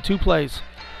clock out in 2 plays.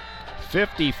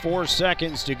 54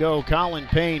 seconds to go. Colin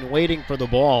Payne waiting for the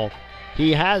ball.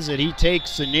 He has it. He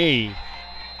takes the knee.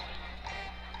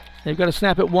 They've got to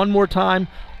snap it one more time,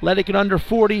 let it get under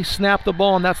 40, snap the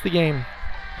ball, and that's the game.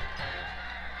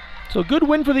 So good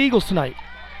win for the Eagles tonight.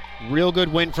 Real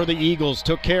good win for the Eagles.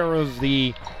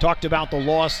 Talked about the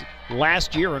loss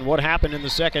last year and what happened in the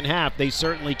second half. They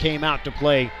certainly came out to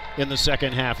play in the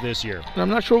second half this year. And I'm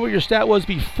not sure what your stat was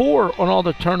before on all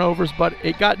the turnovers, but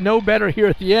it got no better here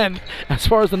at the end as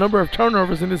far as the number of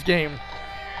turnovers in this game.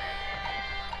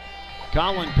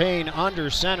 Colin Payne under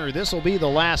center. This will be the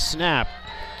last snap.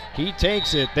 He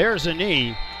takes it. There's a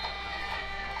knee.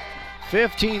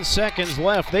 15 seconds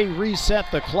left. They reset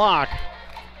the clock.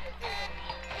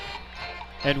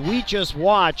 And we just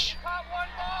watch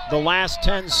the last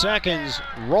 10 seconds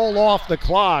roll off the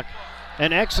clock.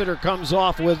 And Exeter comes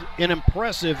off with an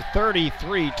impressive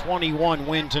 33-21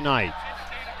 win tonight.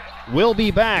 We'll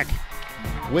be back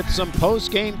with some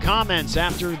post-game comments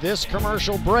after this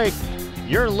commercial break.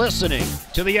 You're listening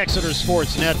to the Exeter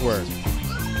Sports Network.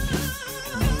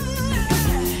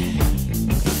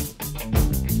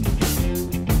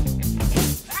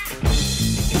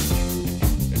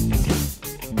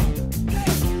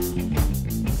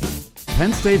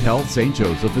 Penn State Health St.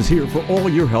 Joseph is here for all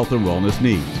your health and wellness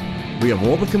needs. We have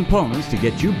all the components to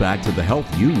get you back to the health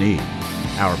you need.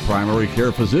 Our primary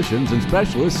care physicians and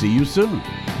specialists see you soon.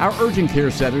 Our urgent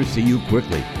care centers see you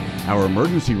quickly. Our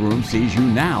emergency room sees you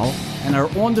now, and our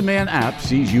on-demand app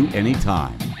sees you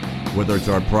anytime. Whether it's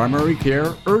our primary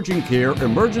care, urgent care,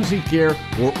 emergency care,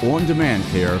 or on-demand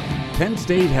care, Penn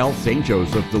State Health St.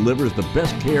 Joseph delivers the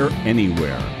best care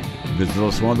anywhere. Visit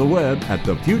us on the web at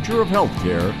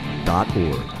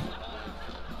thefutureofhealthcare.org.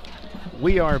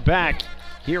 We are back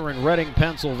here in Reading,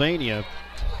 Pennsylvania.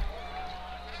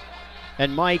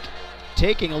 And Mike,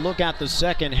 taking a look at the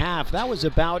second half, that was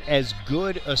about as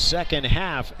good a second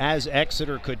half as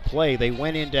Exeter could play. They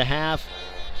went into half,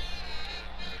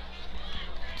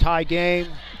 tie game.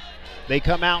 they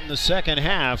come out in the second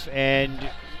half, and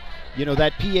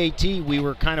that PAT, we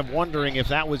were kind of wondering if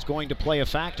that was going to play a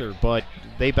factor, but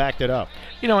they backed it up.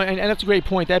 And that's a great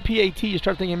point. That PAT, you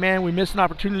start thinking, man, we missed an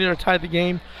opportunity to tie the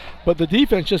game, but the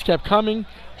defense just kept coming.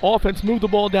 Offense moved the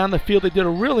ball down the field. They did a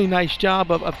really nice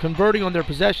job of converting on their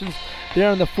possessions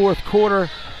there in the fourth quarter,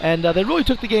 and they really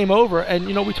took the game over. And,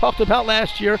 we talked about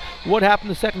last year what happened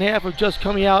in the second half of just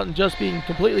coming out and just being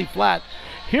completely flat.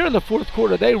 Here in the fourth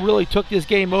quarter, they really took this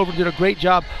game over and did a great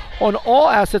job on all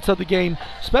assets of the game.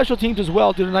 Special teams as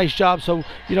well did a nice job. So,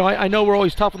 I know we're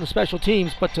always tough on the special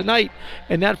teams, but tonight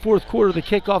in that fourth quarter, the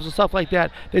kickoffs and stuff like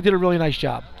that, they did a really nice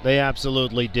job. They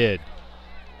absolutely did.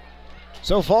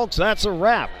 So, folks, that's a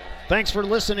wrap. Thanks for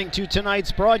listening to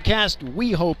tonight's broadcast.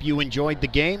 We hope you enjoyed the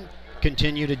game.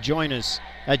 Continue to join us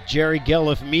at Jerry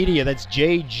Gelliff Media. That's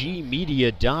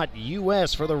jgmedia.us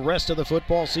for the rest of the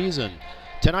football season.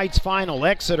 Tonight's final,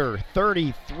 Exeter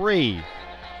 33,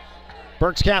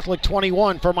 Berks Catholic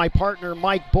 21. For my partner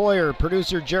Mike Boyer,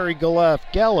 producer Jerry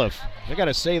Gelliff. I got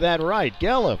to say that right.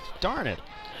 Gelliff, darn it.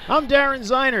 I'm Darren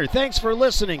Ziner. Thanks for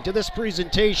listening to this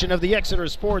presentation of the Exeter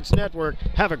Sports Network.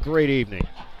 Have a great evening.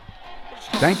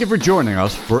 Thank you for joining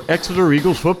us for Exeter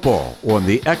Eagles football on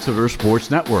the Exeter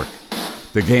Sports Network.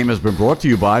 The game has been brought to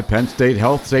you by Penn State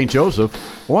Health St.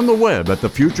 Joseph, on the web at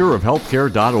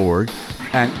thefutureofhealthcare.org,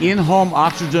 and in-home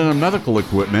oxygen and medical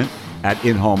equipment at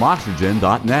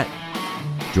inhomeoxygen.net.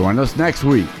 Join us next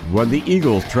week when the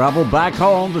Eagles travel back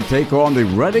home to take on the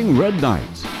Reading Red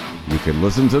Knights. You can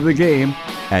listen to the game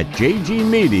at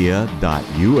jgmedia.us.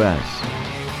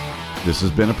 This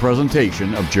has been a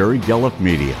presentation of Jerry Gelliff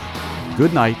Media.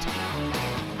 Good night